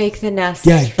 Make the nest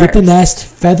first. Get the nest.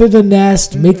 Feather the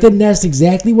nest. Mm-hmm. Make the nest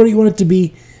exactly what you want it to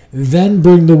be. Then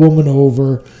bring the woman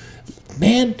over.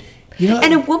 Man,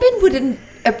 And a woman wouldn't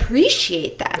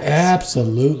appreciate that.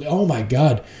 Absolutely. Oh, my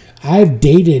God. I've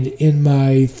dated in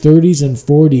my 30s and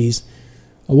 40s.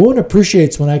 A woman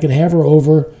appreciates when I can have her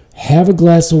over, have a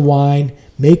glass of wine,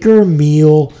 make her a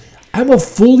meal. I'm a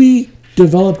fully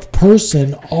developed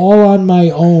person all on my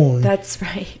own. That's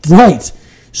right. Right.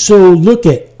 So look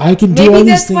I can do all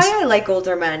these things. Maybe that's why I like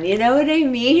older men. You know what I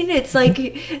mean? It's like,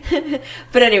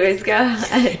 but anyways, go.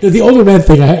 The older man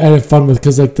thing I had fun with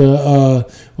because like the,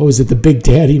 what was it? The Big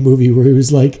Daddy movie where he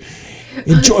was like,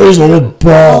 enjoy his little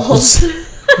balls.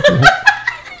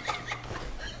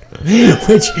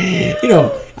 Which,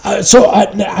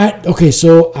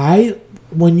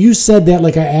 when you said that,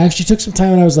 like I actually took some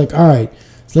time and I was like, all right,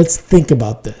 let's think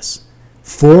about this.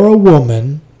 For a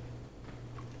woman,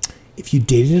 if you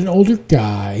dated an older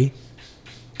guy,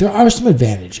 there are some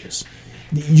advantages.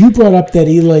 you brought up that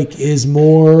he like is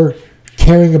more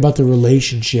caring about the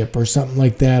relationship or something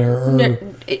like that, or no,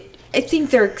 I think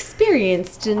they're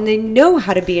experienced and they know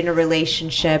how to be in a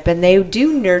relationship and they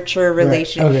do nurture a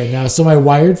relationship. Right. Okay, now, so my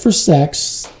Wired for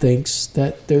Sex thinks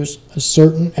that there's a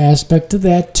certain aspect to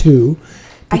that too.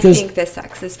 Because, I think the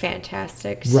sex is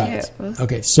fantastic right. too.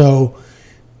 Okay, so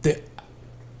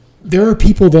there are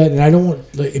people that, and I don't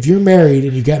want, like, if you're married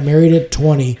and you got married at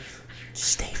 20,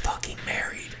 stay fucking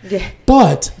married. Yeah.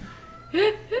 But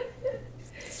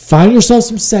find yourself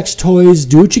some sex toys.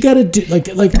 Do what you got to do. Like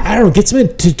I don't know, get some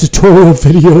tutorial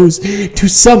videos. Do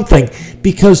something.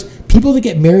 Because people that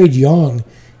get married young,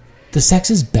 the sex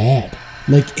is bad.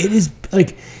 Like, it is,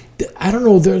 like, I don't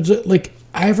know. There's, like,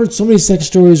 I've heard so many sex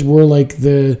stories where, like,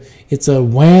 it's a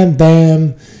wham,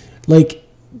 bam. Like,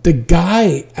 the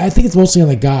guy, I think it's mostly on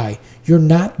the guy. You're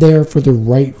not there for the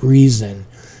right reason.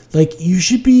 Like, you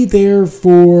should be there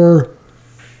for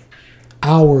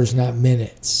hours, not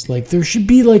minutes. Like, there should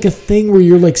be like a thing where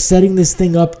you're like setting this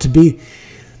thing up to be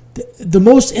the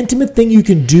most intimate thing you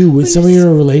can do with somebody you're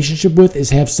in a relationship with is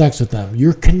have sex with them.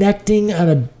 You're connecting on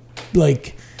a,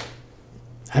 like,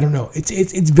 I don't know.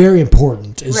 It's very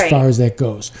important as far as that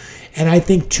goes. And I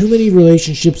think too many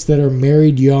relationships that are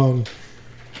married young,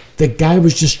 the guy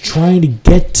was just trying to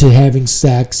get to having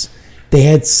sex. They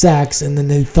had sex and then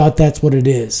they thought that's what it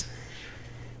is.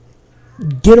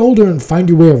 Get older and find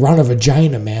your way around a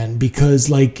vagina, man, because,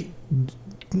 like,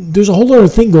 there's a whole other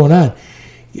thing going on.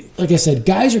 Like I said,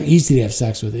 guys are easy to have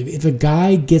sex with. If a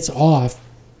guy gets off,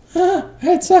 I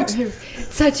had sex.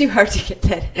 It's not too hard to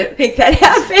make that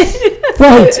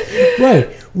happen.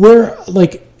 Right. Where,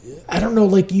 like, I don't know,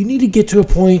 like, you need to get to a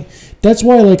point. That's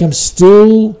why, like, I'm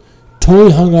still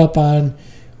totally hung up on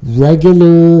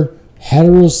regular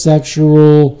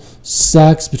heterosexual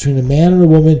sex between a man and a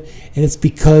woman, and it's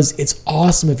because it's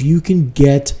awesome if you can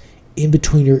get in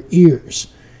between her ears.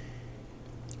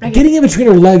 Getting in between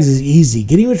her legs is easy.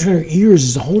 Getting in between her ears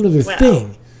is a whole other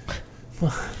thing.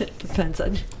 It depends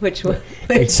on which one,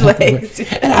 Exactly. legs.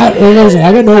 And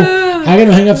I got no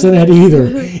hang-ups on that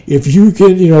either. If you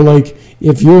can, like,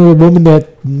 if you're a woman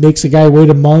that makes a guy wait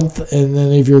a month, and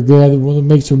then if you're a guy that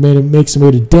makes him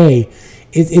wait a day,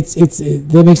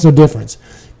 that makes no difference.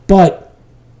 But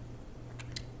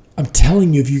I'm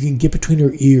telling you, if you can get between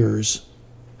her ears,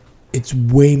 it's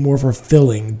way more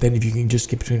fulfilling than if you can just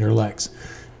get between her legs.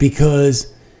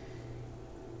 Because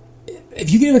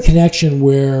if you get a connection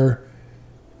where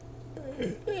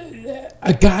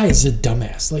a guy is a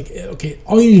dumbass, like, okay,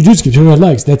 all you need to do is get between her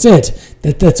legs. That's it.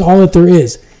 That's all that there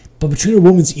is. But between a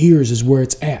woman's ears is where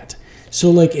it's at.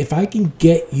 So, like, if I can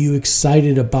get you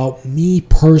excited about me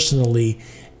personally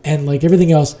and, like,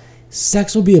 everything else,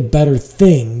 sex will be a better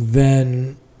thing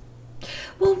than...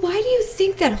 Well, why do you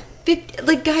think that?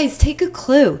 Like, guys, take a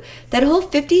clue. That whole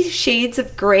 50 Shades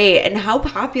of Grey and how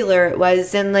popular it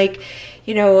was, and, like,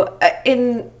 read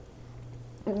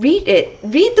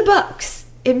the books.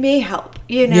 It may help.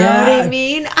 You know what I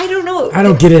mean? I don't know. I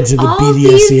don't get into the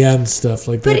BDSM stuff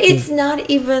like that. But it's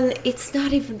not even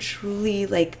truly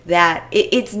like that.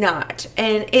 It's not.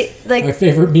 And it, like, my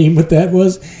favorite meme with that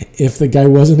was, if the guy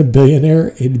wasn't a billionaire,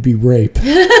 it'd be rape.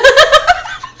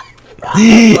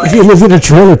 If you live in a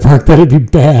trailer park, that'd be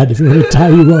bad if you want to tie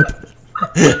you up.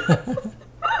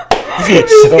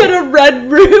 He's got a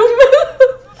red room.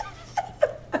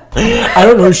 I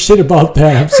don't know shit about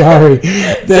that. I'm sorry.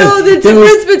 The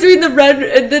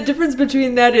difference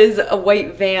between that is a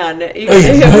white van. Right.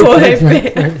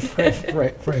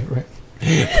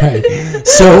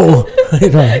 So,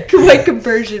 white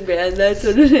conversion van. That's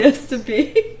what it has to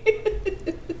be.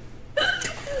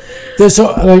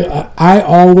 So, like, I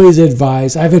always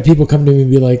advise. I've had people come to me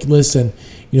and be like, "Listen,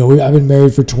 I've been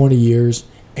married for 20 years,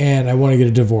 and I want to get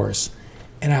a divorce."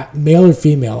 And male or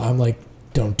female, I'm like,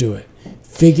 "Don't do it.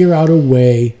 Figure out a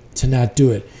way to not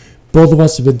do it." Both of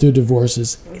us have been through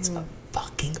divorces. It's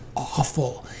fucking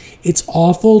awful. It's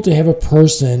awful to have a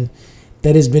person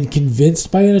that has been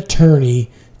convinced by an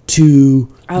attorney to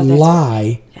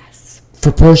lie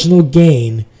for personal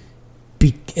gain.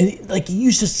 Like, you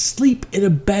used to sleep in a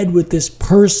bed with this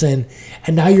person,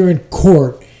 and now you're in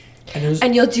court.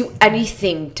 And you'll do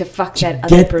anything to fuck that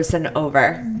other person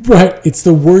over. Right. It's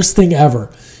the worst thing ever.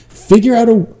 Figure out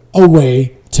a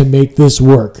way to make this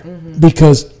work. Mm-hmm.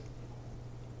 Because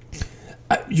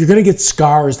you're going to get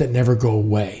scars that never go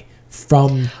away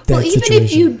from that situation. Even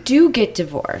if you do get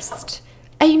divorced,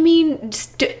 I mean,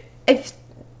 if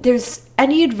there's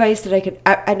any advice that I could...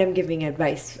 And I'm giving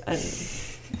advice... I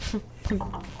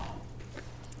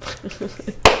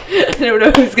don't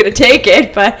know who's going to take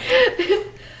it, but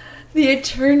the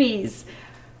attorneys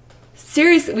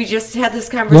seriously, we just had this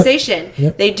conversation.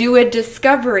 Yep. They do a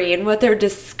discovery, and what they're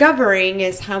discovering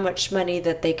is how much money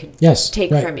that they could take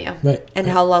from you, and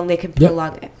how long they can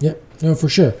prolong it. Yep, no, for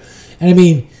sure. And I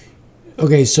mean,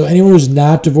 okay, so anyone who's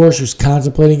not divorced, who's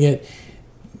contemplating it,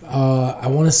 I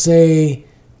want to say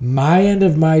my end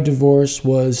of my divorce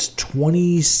was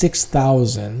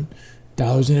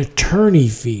 $26,000 in attorney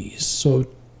fees. So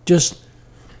just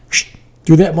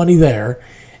do that money there.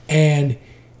 And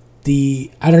I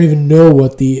don't even know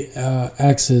what the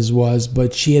ex's was,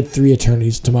 but she had 3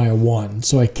 attorneys to my 1.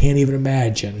 So I can't even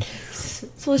imagine.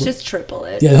 So let's just triple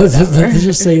it. Yeah, let's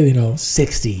just say,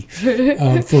 60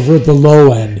 for the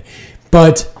low end.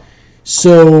 But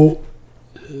so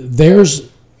there's,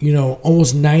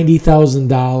 almost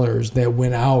 $90,000 that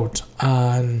went out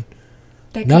on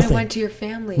that nothing. That went to your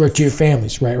families. Right, to your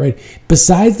families, right.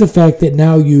 Besides the fact that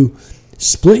now you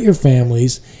split your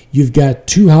families, you've got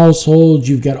 2 households,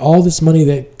 you've got all this money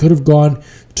that could have gone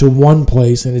to one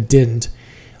place and it didn't,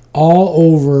 all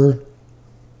over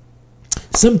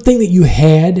something that you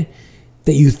had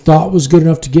that you thought was good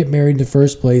enough to get married in the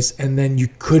first place, and then you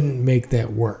couldn't make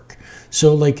that work.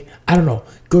 So, I don't know,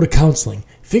 go to counseling.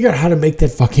 Figure out how to make that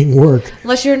fucking work.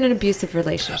 Unless you're in an abusive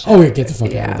relationship. Oh, yeah, get the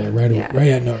fuck out of there right away. Right?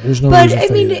 Yeah, no, there's no reason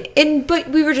for you. But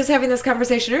we were just having this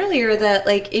conversation earlier that,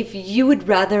 if you would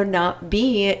rather not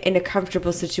be in a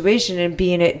comfortable situation and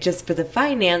be in it just for the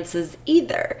finances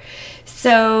either.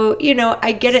 So,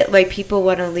 I get it. People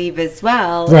want to leave as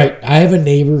well. Right. I have a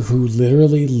neighbor who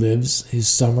literally lives his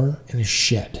summer in a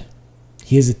shed.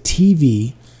 He has a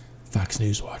TV, Fox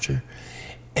News watcher,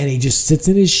 and he just sits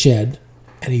in his shed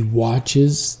and he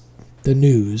watches the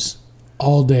news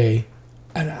all day.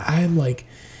 And I'm like,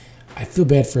 I feel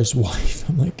bad for his wife.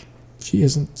 I'm like, she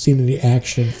hasn't seen any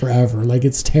action forever.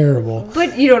 It's terrible.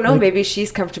 But you don't know. Maybe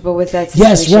she's comfortable with that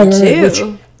situation right. too. Which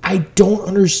I don't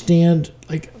understand.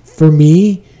 For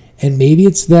me, and maybe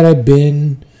it's that I've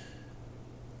been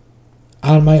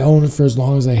on my own for as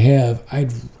long as I have,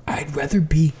 I'd rather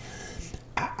be...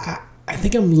 I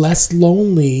think I'm less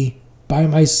lonely by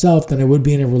myself than I would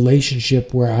be in a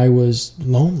relationship where I was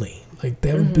lonely.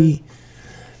 That would be...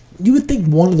 You would think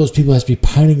one of those people has to be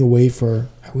pining away for,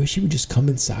 I wish he would just come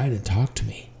inside and talk to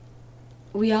me.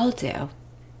 We all do.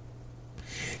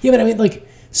 Yeah, but I mean,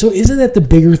 so isn't that the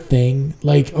bigger thing?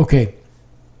 Okay,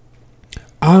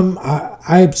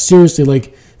 I'm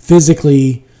seriously,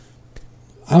 physically,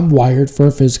 I'm wired for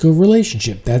a physical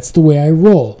relationship. That's the way I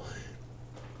roll.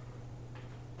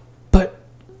 But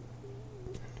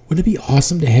wouldn't it be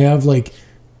awesome to have,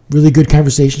 really good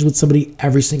conversations with somebody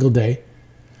every single day?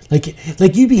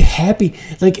 You'd be happy.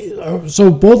 So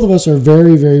both of us are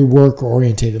very, very work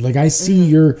orientated. I see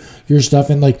your stuff,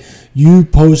 and you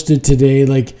posted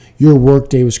today, your work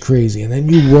day was crazy, and then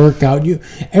you work out,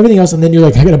 everything else, and then you're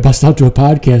I gotta bust out to a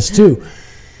podcast too.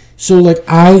 So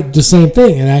the same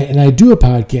thing, and I do a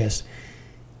podcast.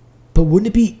 But wouldn't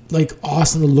it be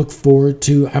awesome to look forward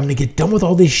to? I'm gonna get done with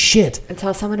all this shit and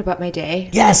tell someone about my day.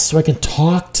 Yes, so I can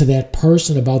talk to that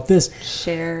person about this.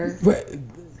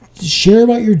 Share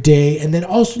about your day, and then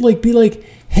also be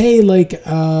hey,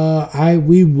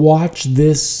 we watched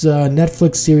this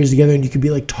Netflix series together, and you could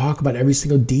be talk about every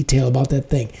single detail about that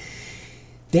thing.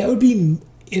 That would be,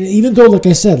 even though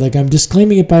I said, I'm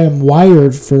disclaiming it by I'm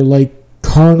wired for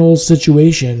carnal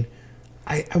situation.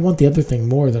 I want the other thing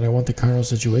more than I want the carnal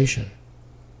situation.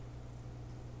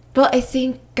 Well, I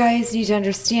think guys need to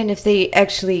understand if they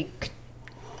actually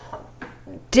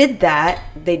did that,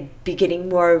 they'd be getting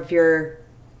more.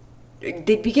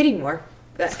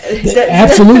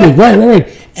 Absolutely.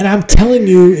 Right. And I'm telling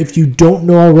you, if you don't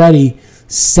know already,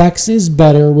 sex is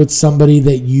better with somebody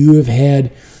that you have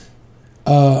had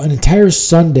an entire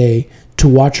Sunday to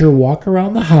watch her walk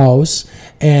around the house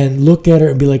and look at her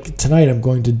and be tonight I'm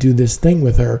going to do this thing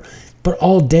with her. But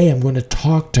all day I'm going to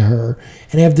talk to her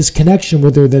and have this connection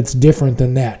with her that's different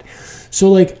than that.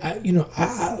 So I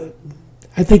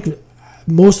think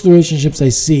most of the relationships I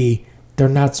see, they're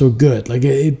not so good.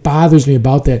 It bothers me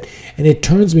about that, and it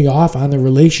turns me off on the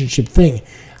relationship thing.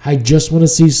 I just want to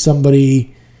see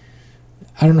somebody,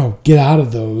 I don't know, get out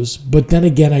of those. But then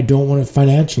again, I don't want to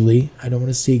financially. I don't want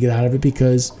to see get out of it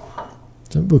because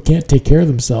some people can't take care of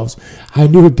themselves. I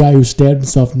knew a guy who stabbed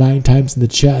himself 9 times in the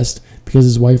chest because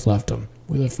his wife left him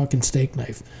with a fucking steak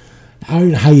knife. I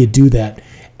don't know how you do that.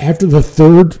 After the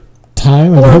 3rd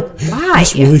time, I'm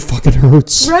this really fucking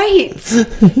hurts. Right.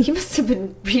 He must have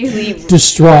been really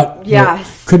distraught.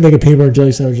 Yes. Couldn't make a peanut butter and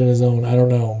jelly sandwich on his own. I don't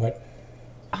know, but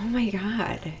oh my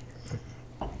God.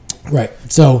 Right.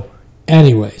 So,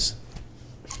 anyways,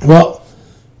 well,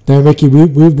 there, Mickey,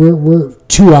 we're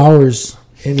 2 hours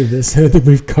into this. I think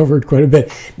we've covered quite a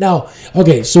bit. Now,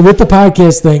 okay, so with the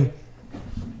podcast thing,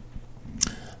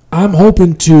 I'm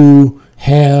hoping to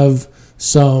have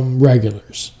some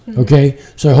regulars. Okay,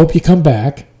 so I hope you come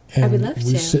back and I would love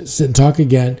we to sit and talk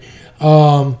again.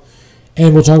 And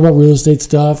we'll talk about real estate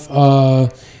stuff.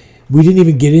 We didn't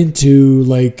even get into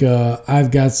like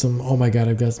I've got some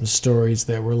stories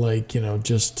that were like,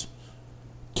 just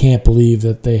can't believe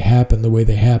that they happen the way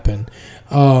they happen.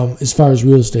 As far as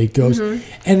real estate goes, and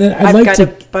then I've got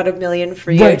about $1 million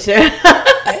for you too.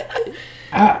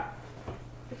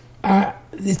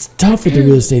 It's tough with the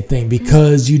real estate thing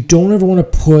because you don't ever want to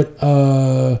put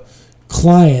a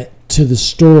client to the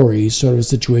story sort of a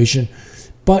situation,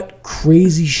 but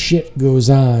crazy shit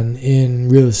goes on in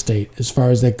real estate as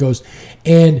far as that goes,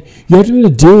 and you have to be able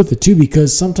to deal with it too,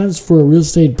 because sometimes for a real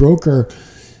estate broker,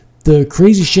 the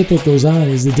crazy shit that goes on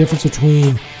is the difference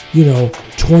between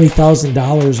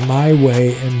 $20,000 my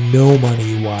way and no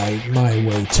money my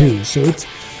way too. So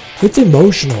it's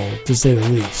emotional to say the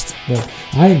least. But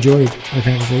I enjoyed our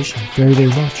conversation very, very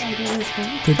much.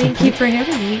 Thank you for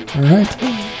having me. All right.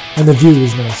 And the view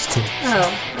was nice too.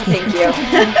 Oh, thank you.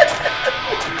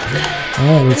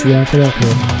 All right, let's wrap it up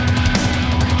here.